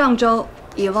上周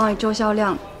以外周销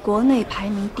量国内排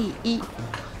名第1。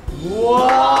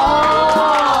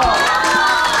哇！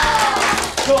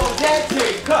总监请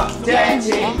客，监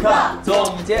请客，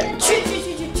总监去！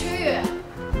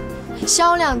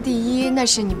销量第1，那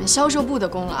是你们销售部的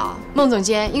功劳。孟总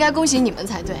监应该恭喜你们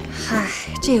才对。嗨，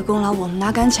这个功劳我们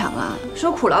哪敢抢啊？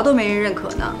说苦劳都没人认可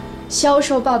呢。销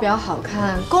售报表好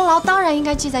看，功劳当然应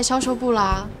该记在销售部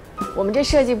啦。我们这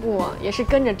设计部也是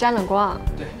跟着沾了光。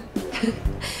对。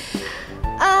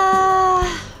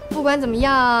不管怎么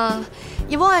样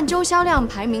，1万周销量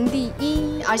排名第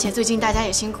1，而且最近大家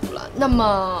也辛苦了。那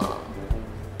么，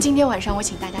今天晚上我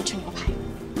请大家吃牛排。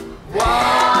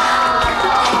哇！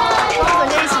孟总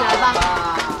监一起来吧。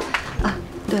啊，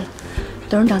对了，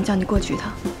董事长叫你过去一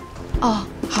趟。哦，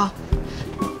好。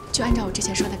就按照我之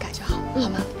前说的改就好，好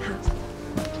吗？好。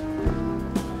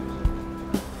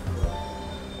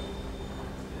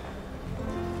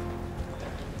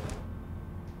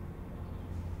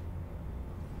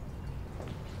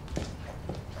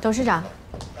董事长，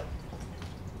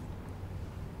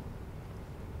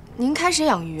您开始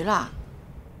养鱼了？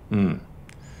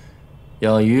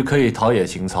养鱼可以陶冶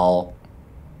情操，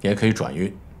也可以转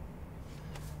运。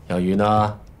养鱼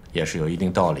呢，也是有一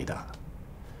定道理的。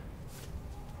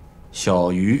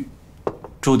小鱼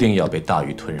注定要被大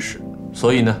鱼吞噬，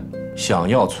所以呢，想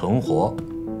要存活，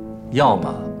要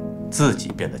么自己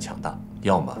变得强大，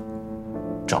要么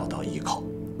找到依靠。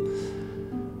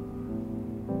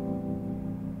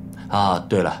啊，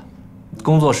对了，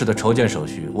工作室的筹建手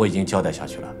续我已经交代下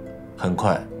去了，很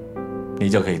快你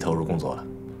就可以投入工作了。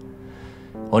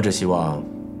我只希望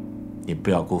你不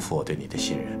要辜负我对你的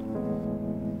信任。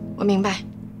我明白。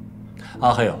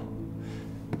啊，还有，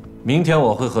明天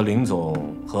我会和林总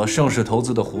和盛世投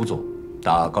资的胡总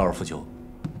打高尔夫球，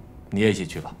你也一起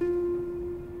去吧。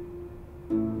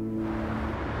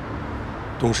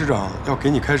董事长要给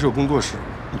你开设工作室，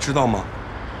你知道吗？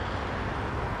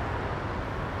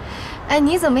哎，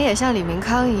你怎么也像李明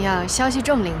康一样，消息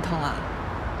这么灵通啊？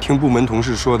听部门同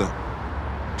事说的，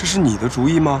这是你的主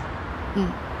意吗？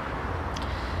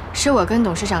是我跟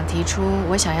董事长提出，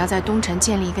我想要在东城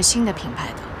建立一个新的品牌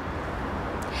的。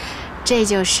这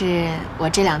就是我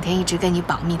这2天一直跟你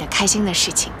保密的开心的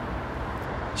事情。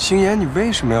星妍，你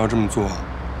为什么要这么做啊？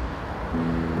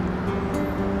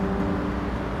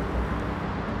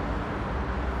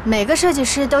每个设计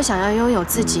师都想要拥有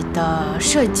自己的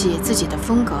设计、自己的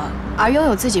风格，而拥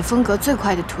有自己风格最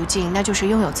快的途径，那就是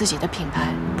拥有自己的品牌，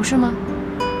不是吗？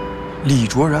李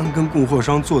卓然跟供货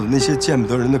商做的那些见不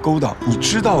得人的勾当，你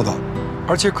知道的，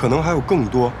而且可能还有更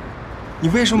多。你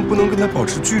为什么不能跟他保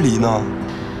持距离呢？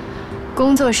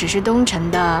工作室是东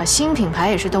城的，新品牌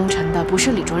也是东城的，不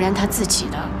是李卓然他自己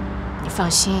的。你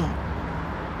放心。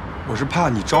我是怕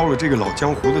你招了这个老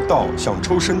江湖的道，想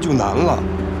抽身就难了。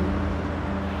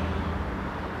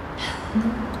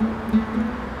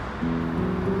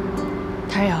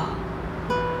谭友，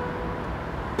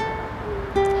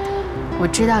我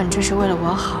知道你这是为了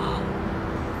我好，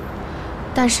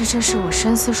但是这是我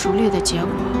深思熟虑的结果，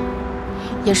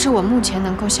也是我目前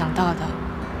能够想到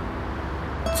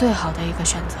的最好的一个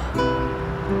选择。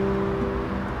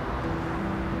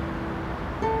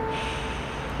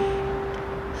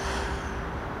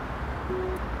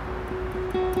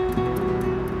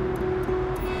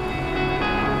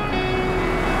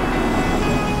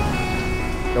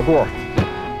小顾，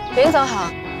林总好，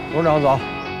董事长早。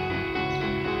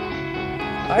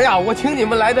哎呀，我请你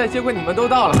们来的，结果你们都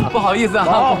到了，不好意思啊，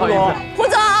不好意思。胡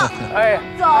总，哎，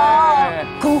走，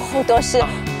恭候多时，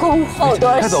恭候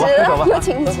多时。快走吧，快走吧。有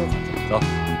请，有请。走。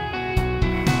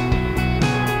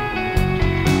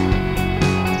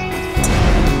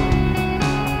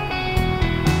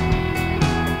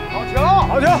好球，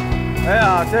好球！哎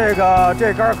呀，这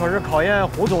杆可是考验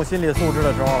胡总心理素质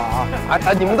的时候了啊！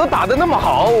哎，你们都打得那么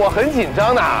好，我很紧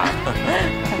张的。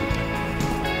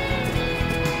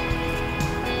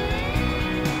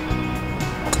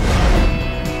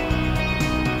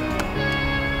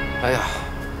哎呀，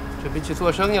这比起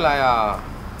做生意来呀，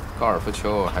高尔夫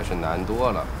球还是难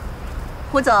多了。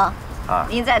胡总啊，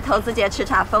您在投资界叱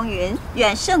咤风云，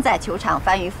远胜在球场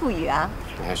翻云覆雨啊！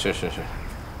是。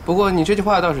不过你这句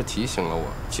话倒是提醒了我。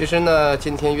其实呢，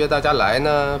今天约大家来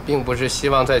呢，并不是希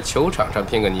望在球场上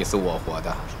拼个你死我活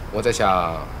的。我在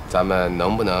想，咱们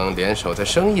能不能联手在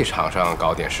生意场上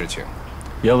搞点事情？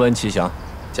愿闻其详。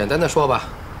简单的说吧，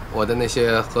我的那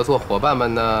些合作伙伴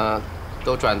们呢，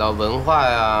都转到文化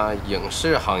呀、影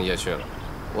视行业去了。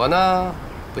我呢，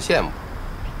不羡慕，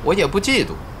我也不嫉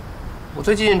妒。我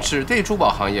最近只对珠宝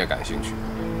行业感兴趣。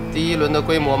第一轮的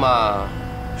规模嘛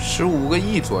，15个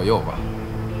亿左右吧。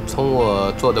从我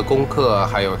做的功课，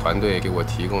还有团队给我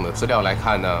提供的资料来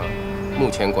看呢，目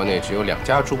前国内只有2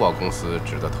家珠宝公司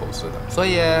值得投资的。所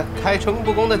以开诚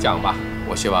布公的讲吧，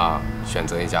我希望选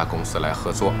择一家公司来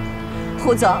合作。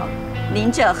胡总，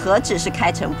您这何止是开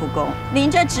诚布公，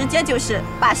您这直接就是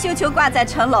把绣球挂在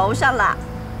城楼上了。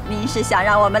您是想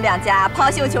让我们2家抛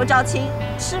绣球招亲，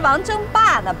吃王争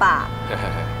霸呢吧？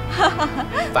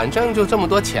反正就这么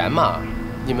多钱嘛，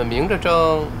你们明着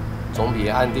争，总比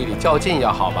暗地里较劲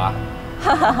要好吧？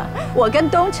我跟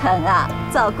东城啊，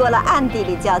早过了暗地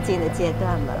里较劲的阶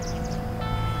段了。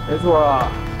没错啊，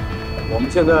我们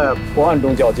现在不暗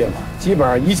中较劲了，基本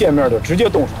上一见面就直接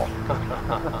动手。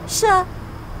是啊，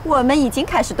我们已经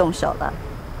开始动手了。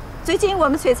最近我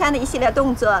们璀璨的一系列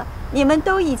动作，你们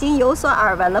都已经有所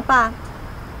耳闻了吧？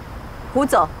胡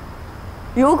总，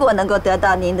如果能够得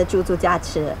到您的驻足加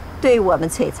持，对我们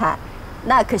璀璨，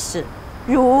那可是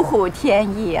如虎添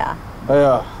翼啊！哎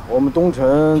呀，我们东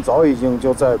辰早已经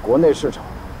就在国内市场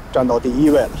占到第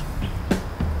1位了。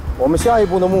我们下一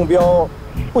步的目标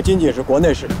不仅仅是国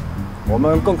内市场，我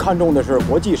们更看重的是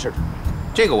国际市场。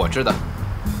这个我知道，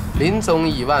林总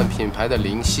以万品牌的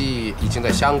灵犀已经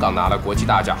在香港拿了国际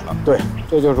大奖了。对，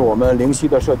这就是我们灵犀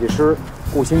的设计师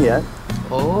顾星妍。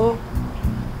哦，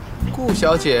顾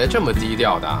小姐这么低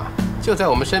调的，就在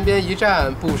我们身边一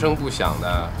站，不声不响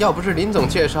的。要不是林总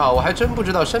介绍，我还真不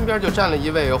知道身边就站了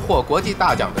一位获国际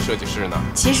大奖的设计师呢。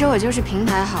其实我就是平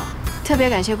台好，特别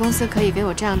感谢公司可以给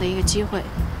我这样的一个机会。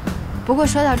不过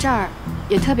说到这儿，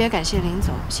也特别感谢林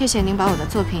总，谢谢您把我的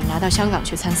作品拿到香港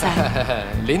去参赛。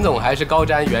林总还是高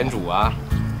瞻远瞩啊。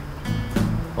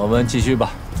我们继续吧。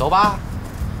走吧。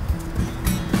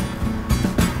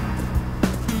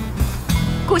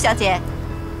顾小姐，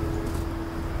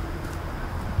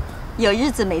有日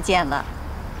子没见了，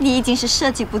你已经是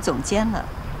设计部总监了，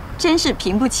真是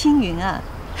平步青云啊！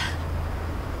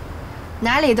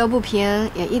哪里都不平，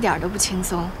也一点都不轻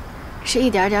松，是一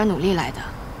点点努力来的。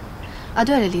啊，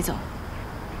对了，李总，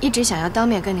一直想要当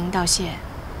面跟您道谢，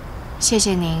谢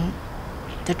谢您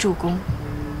的助攻。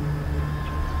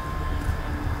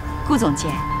顾总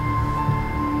监，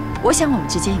我想我们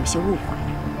之间有些误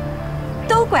会，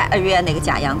都怪2月那个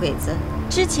假洋鬼子。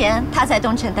之前他在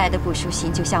东城待的不舒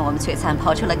心，就向我们璀璨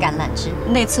抛出了橄榄枝。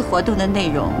那次活动的内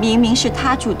容明明是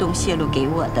他主动泄露给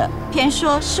我的，偏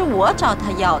说是我找他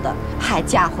要的，还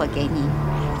嫁祸给你。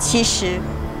其实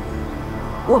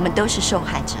我们都是受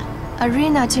害者。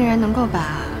Arena 竟然能够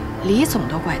把李总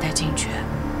都拐带进去，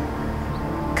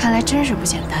看来真是不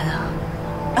简单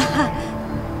啊！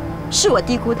是我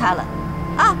低估他了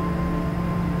啊！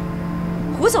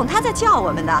胡总他在叫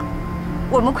我们呢，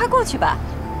我们快过去吧。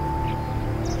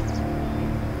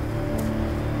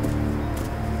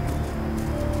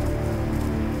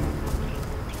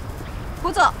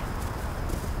胡总，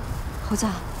胡总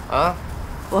啊，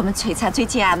我们璀璨最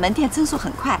近啊门店增速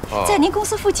很快，在您公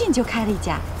司附近就开了一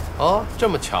家。哦，这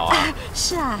么巧啊！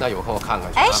是啊。那有空我看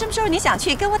看去。哎，什么时候你想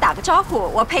去，跟我打个招呼，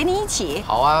我陪你一起。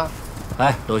好啊。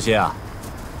哎，罗西啊，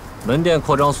门店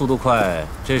扩张速度快，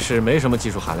这事没什么技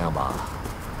术含量吧？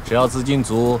只要资金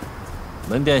足，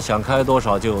门店想开多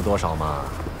少就有多少嘛。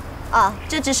啊，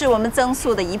这只是我们增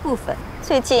速的一部分。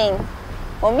最近，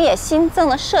我们也新增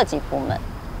了设计部门。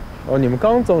哦，你们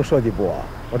刚增设计部啊？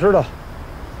我知道，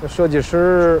那设计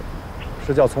师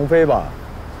是叫丛飞吧？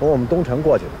从我们东城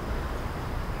过去的。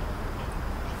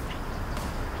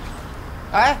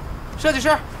哎，设计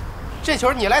师，这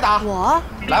球你来打。我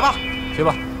来吧，去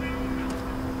吧。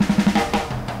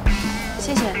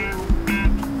谢谢。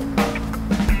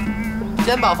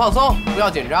肩膀放松，不要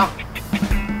紧张。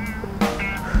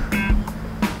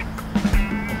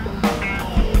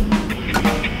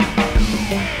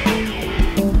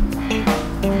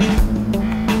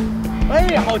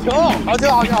哎，好球，好球，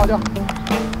好球，好球！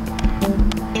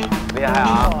厉害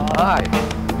啊！哎。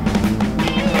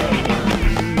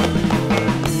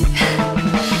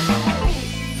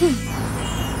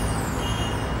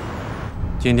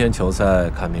今天球赛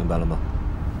看明白了吗？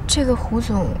这个胡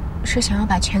总是想要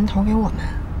把钱投给我们。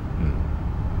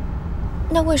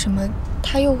那为什么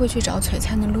他又会去找璀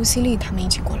璨的露西丽他们一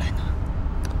起过来呢？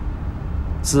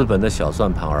资本的小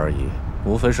算盘而已，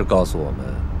无非是告诉我们，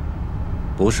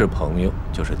不是朋友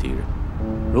就是敌人。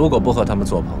如果不和他们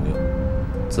做朋友，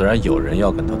自然有人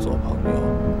要跟他做朋友。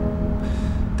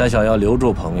但想要留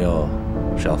住朋友，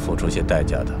是要付出些代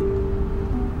价的。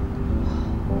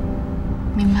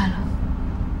明白了。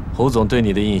胡总对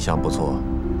你的印象不错，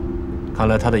看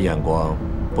来他的眼光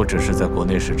不只是在国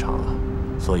内市场啊。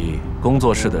所以工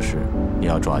作室的事你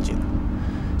要抓紧，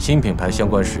新品牌相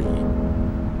关事宜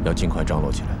要尽快张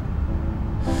罗起来。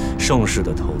盛世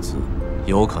的投资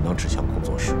有可能指向工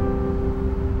作室。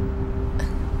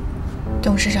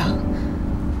董事长，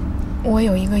我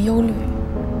有一个忧虑。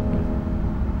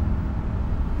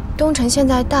东城现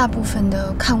在大部分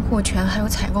的看货权还有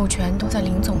采购权都在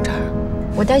林总这儿，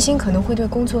我担心可能会对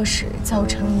工作室造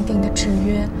成一定的制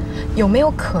约。有没有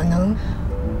可能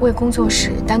为工作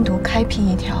室单独开辟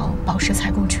一条宝石采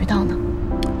购渠道呢？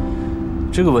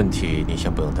这个问题你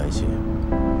先不用担心，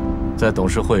在董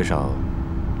事会上，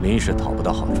林是讨不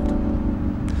到好处的。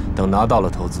等拿到了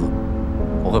投资，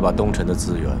我会把东城的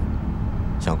资源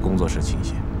向工作室倾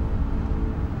斜。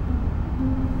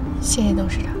谢谢董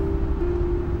事长。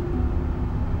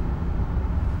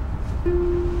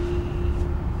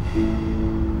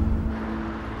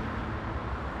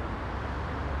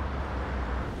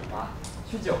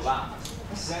去酒吧，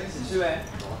行，一起去呗。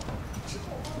走。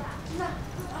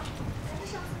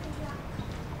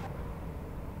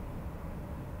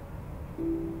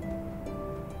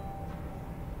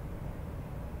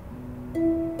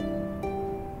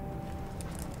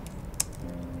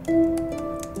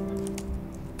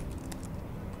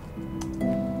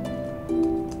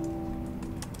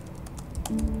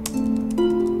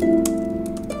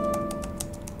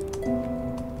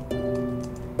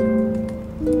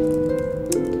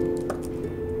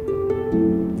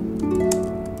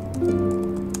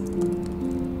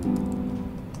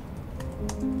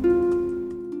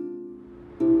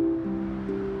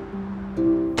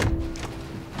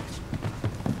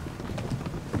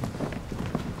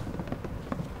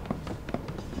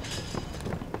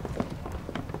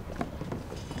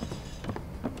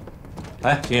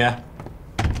哎，秦岩，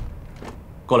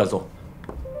过来坐。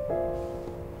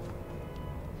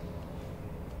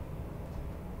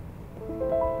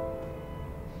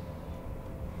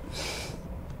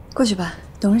过去吧，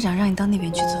董事长让你到那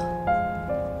边去坐。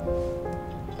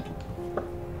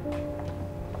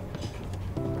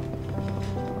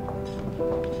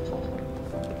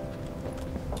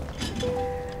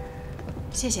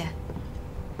谢谢。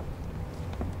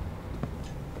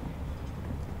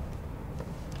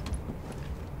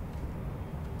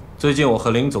最近我和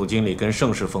林总经理跟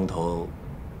盛世风投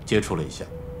接触了一下，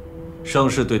盛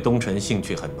世对东辰兴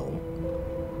趣很浓。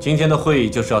今天的会议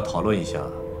就是要讨论一下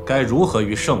该如何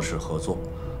与盛世合作，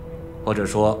或者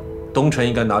说东辰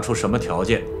应该拿出什么条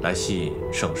件来吸引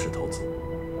盛世投资。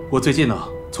我最近呢，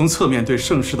从侧面对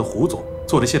盛世的胡总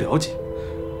做了些了解，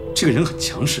这个人很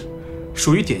强势，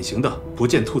属于典型的不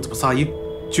见兔子不撒鹰。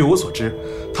据我所知，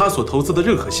他所投资的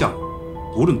任何项目，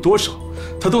无论多少，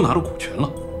他都拿了股权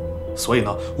了。所以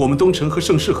呢，我们东辰和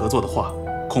盛世合作的话，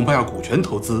恐怕要股权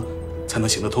投资才能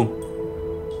行得通。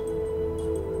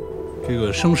这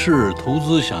个盛世投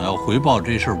资想要回报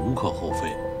这事儿无可厚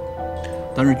非，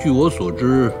但是据我所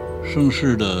知，盛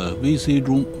世的 VC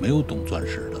中没有懂钻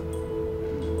石的。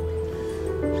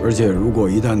而且如果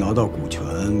一旦拿到股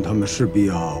权，他们势必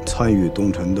要参与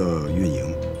东辰的运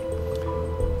营。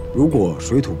如果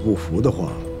水土不服的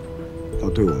话，那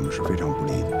对我们是非常不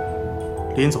利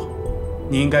的。林总，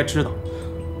你应该知道，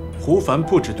胡凡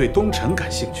不只对东辰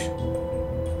感兴趣。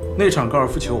那场高尔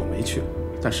夫球我没去，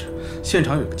但是现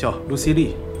场有个叫露西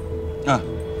莉。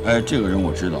这个人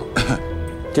我知道，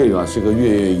这个是个跃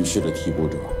跃欲试的替补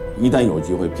者，一旦有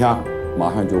机会，啪，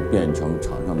马上就变成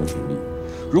场上的主力。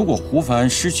如果胡凡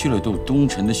失去了对东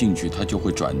辰的兴趣，他就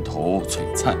会转投璀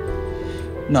璨，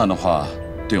那样的话，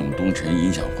对我们东辰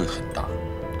影响会很大。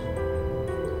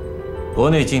国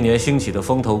内近年兴起的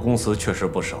风投公司确实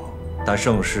不少，但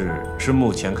盛世是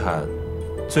目前看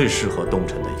最适合东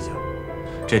辰的一家，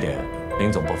这点林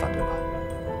总不反对吧？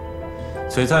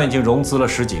璀璨已经融资了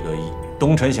10几个亿，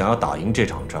东辰想要打赢这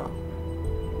场仗，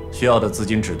需要的资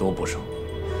金只多不少。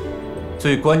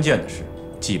最关键的是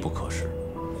机不可失。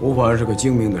胡凡是个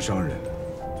精明的商人，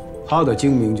他的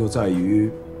精明就在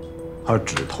于他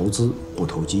只投资不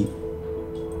投机，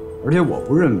而且我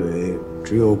不认为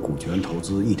只有股权投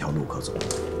资一条路可走。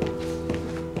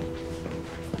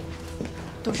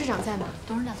董事长在吗？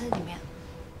董事长在里面。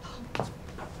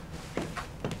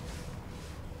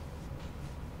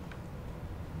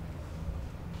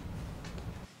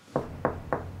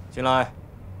进来。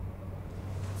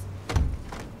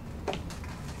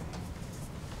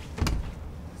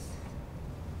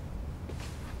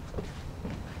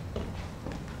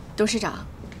董事长，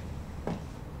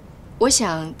我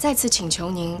想再次请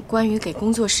求您，关于给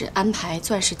工作室安排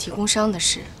钻石提供商的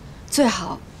事，最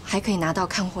好还可以拿到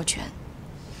看货权。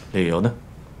理由呢？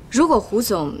如果胡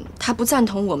总他不赞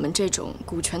同我们这种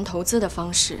股权投资的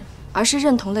方式，而是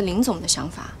认同了林总的想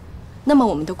法，那么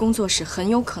我们的工作室很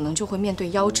有可能就会面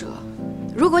对夭折。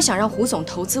如果想让胡总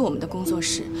投资我们的工作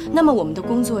室，那么我们的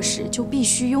工作室就必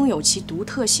须拥有其独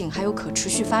特性，还有可持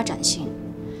续发展性。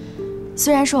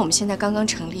虽然说我们现在刚刚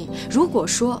成立，如果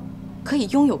说可以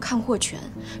拥有看货权，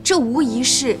这无疑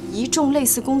是一众类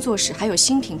似工作室还有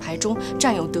新品牌中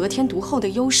占有得天独厚的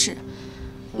优势。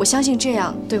我相信这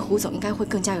样对胡总应该会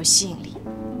更加有吸引力。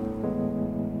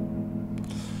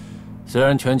虽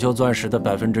然全球钻石的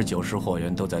90%货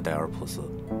源都在戴尔普斯，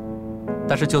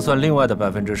但是就算另外的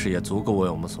10%也足够为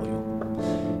我们所用。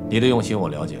你的用心我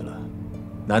了解了，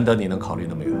难得你能考虑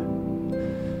那么远。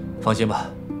放心吧，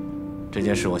这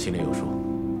件事我心里有数，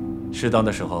适当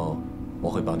的时候我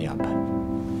会帮你安排。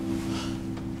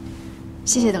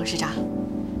谢谢董事长。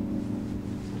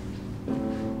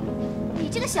你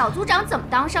这个小组长怎么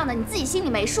当上的？你自己心里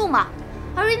没数吗？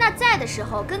阿瑞娜在的时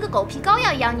候跟个狗皮膏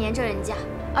药一样粘着人家，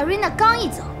阿瑞娜刚一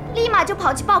走，立马就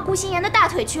跑去抱顾心妍的大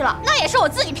腿去了。那也是我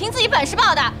自己凭自己本事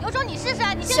抱的，有种你试试。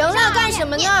你行了，干什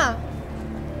么呢？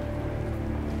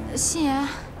心妍，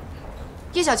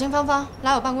叶小青、芳芳，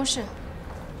来我办公室。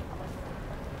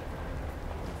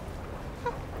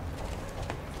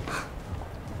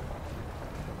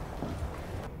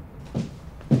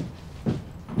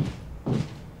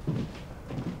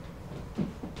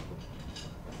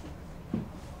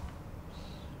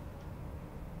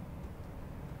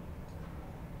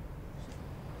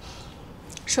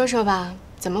说说吧，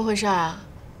怎么回事啊？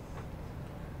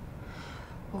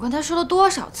我跟他说了多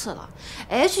少次了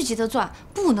 ，H 级的钻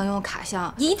不能用卡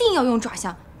箱，一定要用爪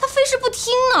箱，他非是不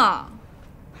听呢。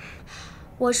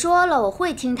我说了，我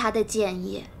会听他的建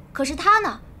议，可是他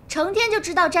呢，成天就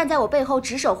知道站在我背后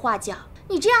指手画脚。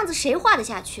你这样子谁画得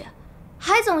下去？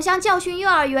还总像教训幼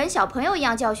儿园小朋友一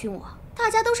样教训我，他大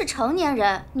家都是成年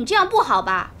人，你这样不好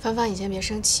吧？芳芳，你先别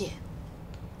生气。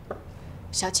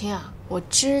小青啊，我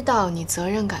知道你责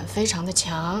任感非常的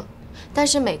强，但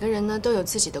是每个人呢都有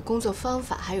自己的工作方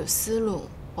法还有思路，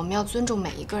我们要尊重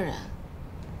每一个人。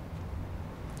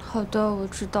好的，我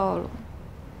知道了。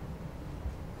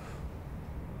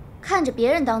看着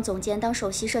别人当总监、当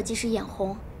首席设计师眼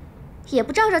红，也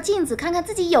不照照镜子看看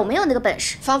自己有没有那个本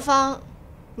事。芳芳，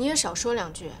你也少说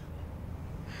两句。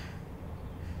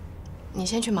你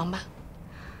先去忙吧。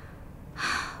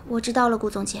我知道了，顾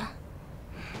总监。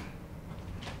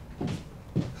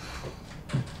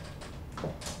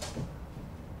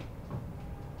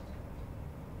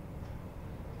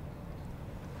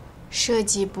设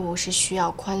计部是需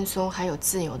要宽松还有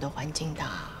自由的环境的。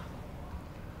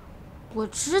我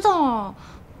知道，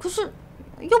可是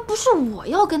又不是我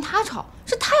要跟他吵，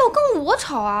是他要跟我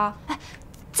吵啊！哎，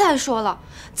再说了，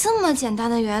这么简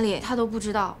单的原理他都不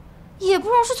知道，也不知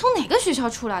道是从哪个学校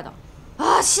出来的，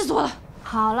啊，气死我了！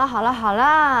好了好了好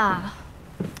了，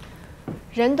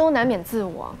人都难免自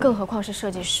我，更何况是设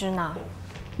计师呢？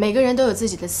每个人都有自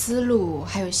己的思路，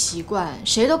还有习惯，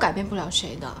谁都改变不了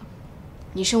谁的。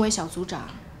你身为小组长，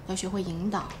要学会引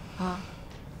导啊！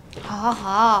好，好，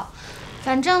好，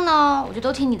反正呢，我就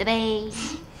都听你的呗。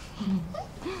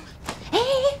哎，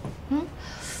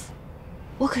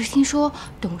我可是听说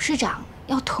董事长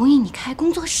要同意你开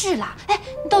工作室啦！哎，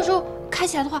你到时候开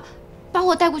起来的话，把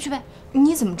我带过去呗。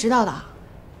你怎么知道的？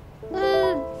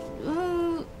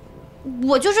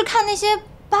我就是看那些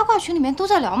八卦群里面都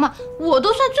在聊嘛，我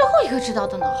都算最后一个知道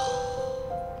的呢。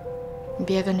你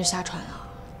别跟着瞎传了。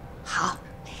好，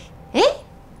哎，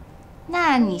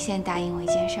那你先答应我一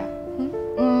件事儿，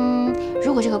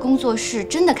如果这个工作室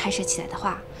真的开设起来的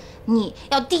话，你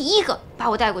要第一个把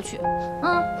我带过去，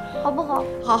好不好？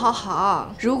好，好，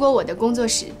好。如果我的工作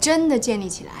室真的建立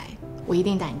起来，我一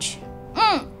定带你去。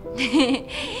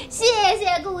谢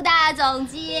谢顾大总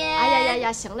监。哎呀呀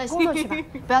呀，行了，工作去吧，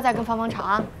不要再跟芳芳吵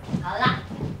啊。好啦。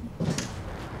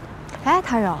哎，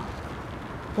泰柔，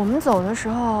我们走的时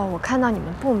候，我看到你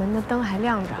们部门的灯还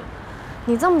亮着。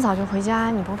你这么早就回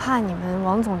家，你不怕你们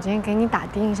王总监给你打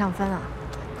低印象分啊？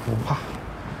不怕，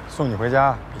送你回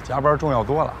家比加班重要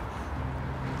多了。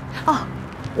哦，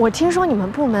我听说你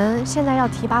们部门现在要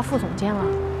提拔副总监了，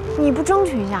你不争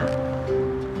取一下？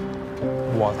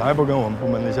我才不跟我们部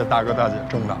门那些大哥大姐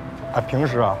争呢！哎，平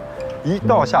时啊，一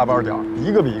到下班点，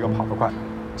一个比一个跑得快。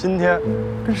今天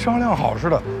跟商量好似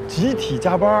的，集体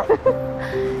加班。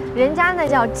人家那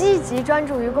叫积极专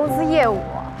注于公司业务。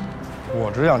我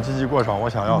只想积极过上我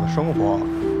想要的生活。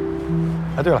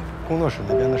哎，对了，工作室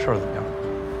那边的事儿怎么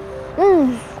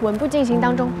样？稳步进行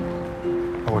当中。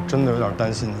我真的有点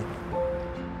担心你。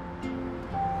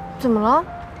怎么了？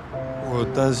我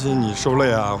担心你受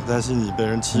累啊，我担心你被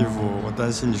人欺负，我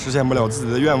担心你实现不了自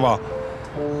己的愿望。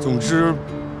总之，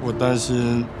我担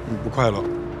心你不快乐。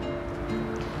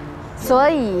所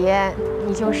以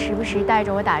你就时不时带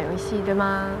着我打游戏，对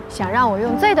吗？想让我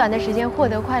用最短的时间获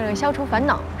得快乐，消除烦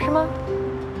恼，是吗？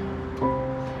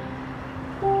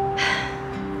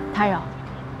泰柔，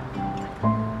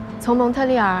从蒙特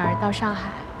利尔到上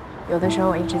海，有的时候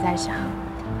我一直在想，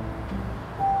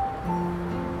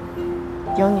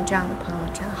有你这样的朋友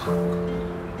真好。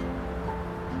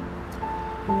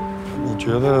你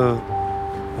觉得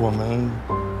我们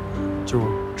就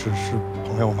只是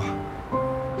朋友吗？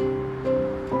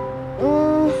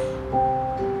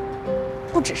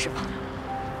不只是朋友。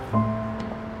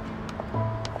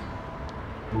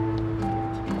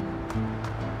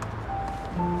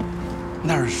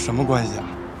那是什么关系啊？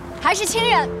还是亲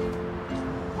人。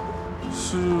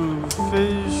是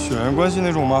非血缘关系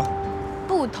那种吗？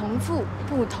不同父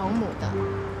不同母的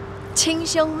亲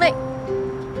兄妹。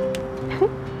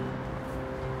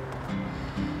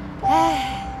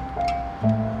哎，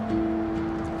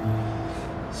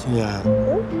星妍，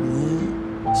你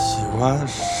喜欢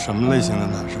什么类型的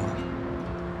男生啊？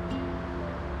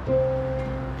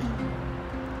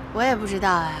我也不知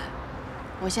道哎，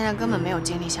我现在根本没有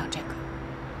精力想这个。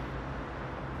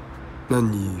那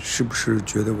你是不是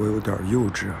觉得我有点幼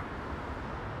稚啊？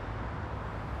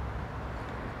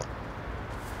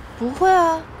不会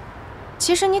啊，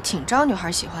其实你挺招女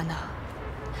孩喜欢的。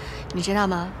你知道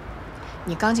吗？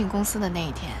你刚进公司的那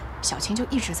一天，小青就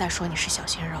一直在说你是小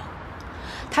鲜肉。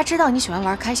她知道你喜欢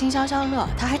玩开心消消乐，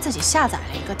她还自己下载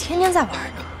了一个，天天在玩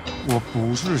呢。我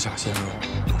不是小鲜肉，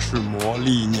我是魔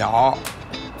力鸟。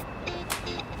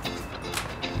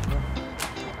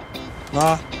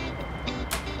啊！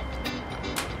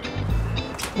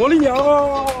魔力鸟！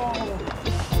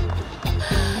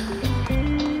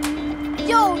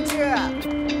幼稚！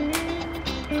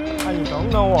哎，你等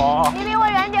等我。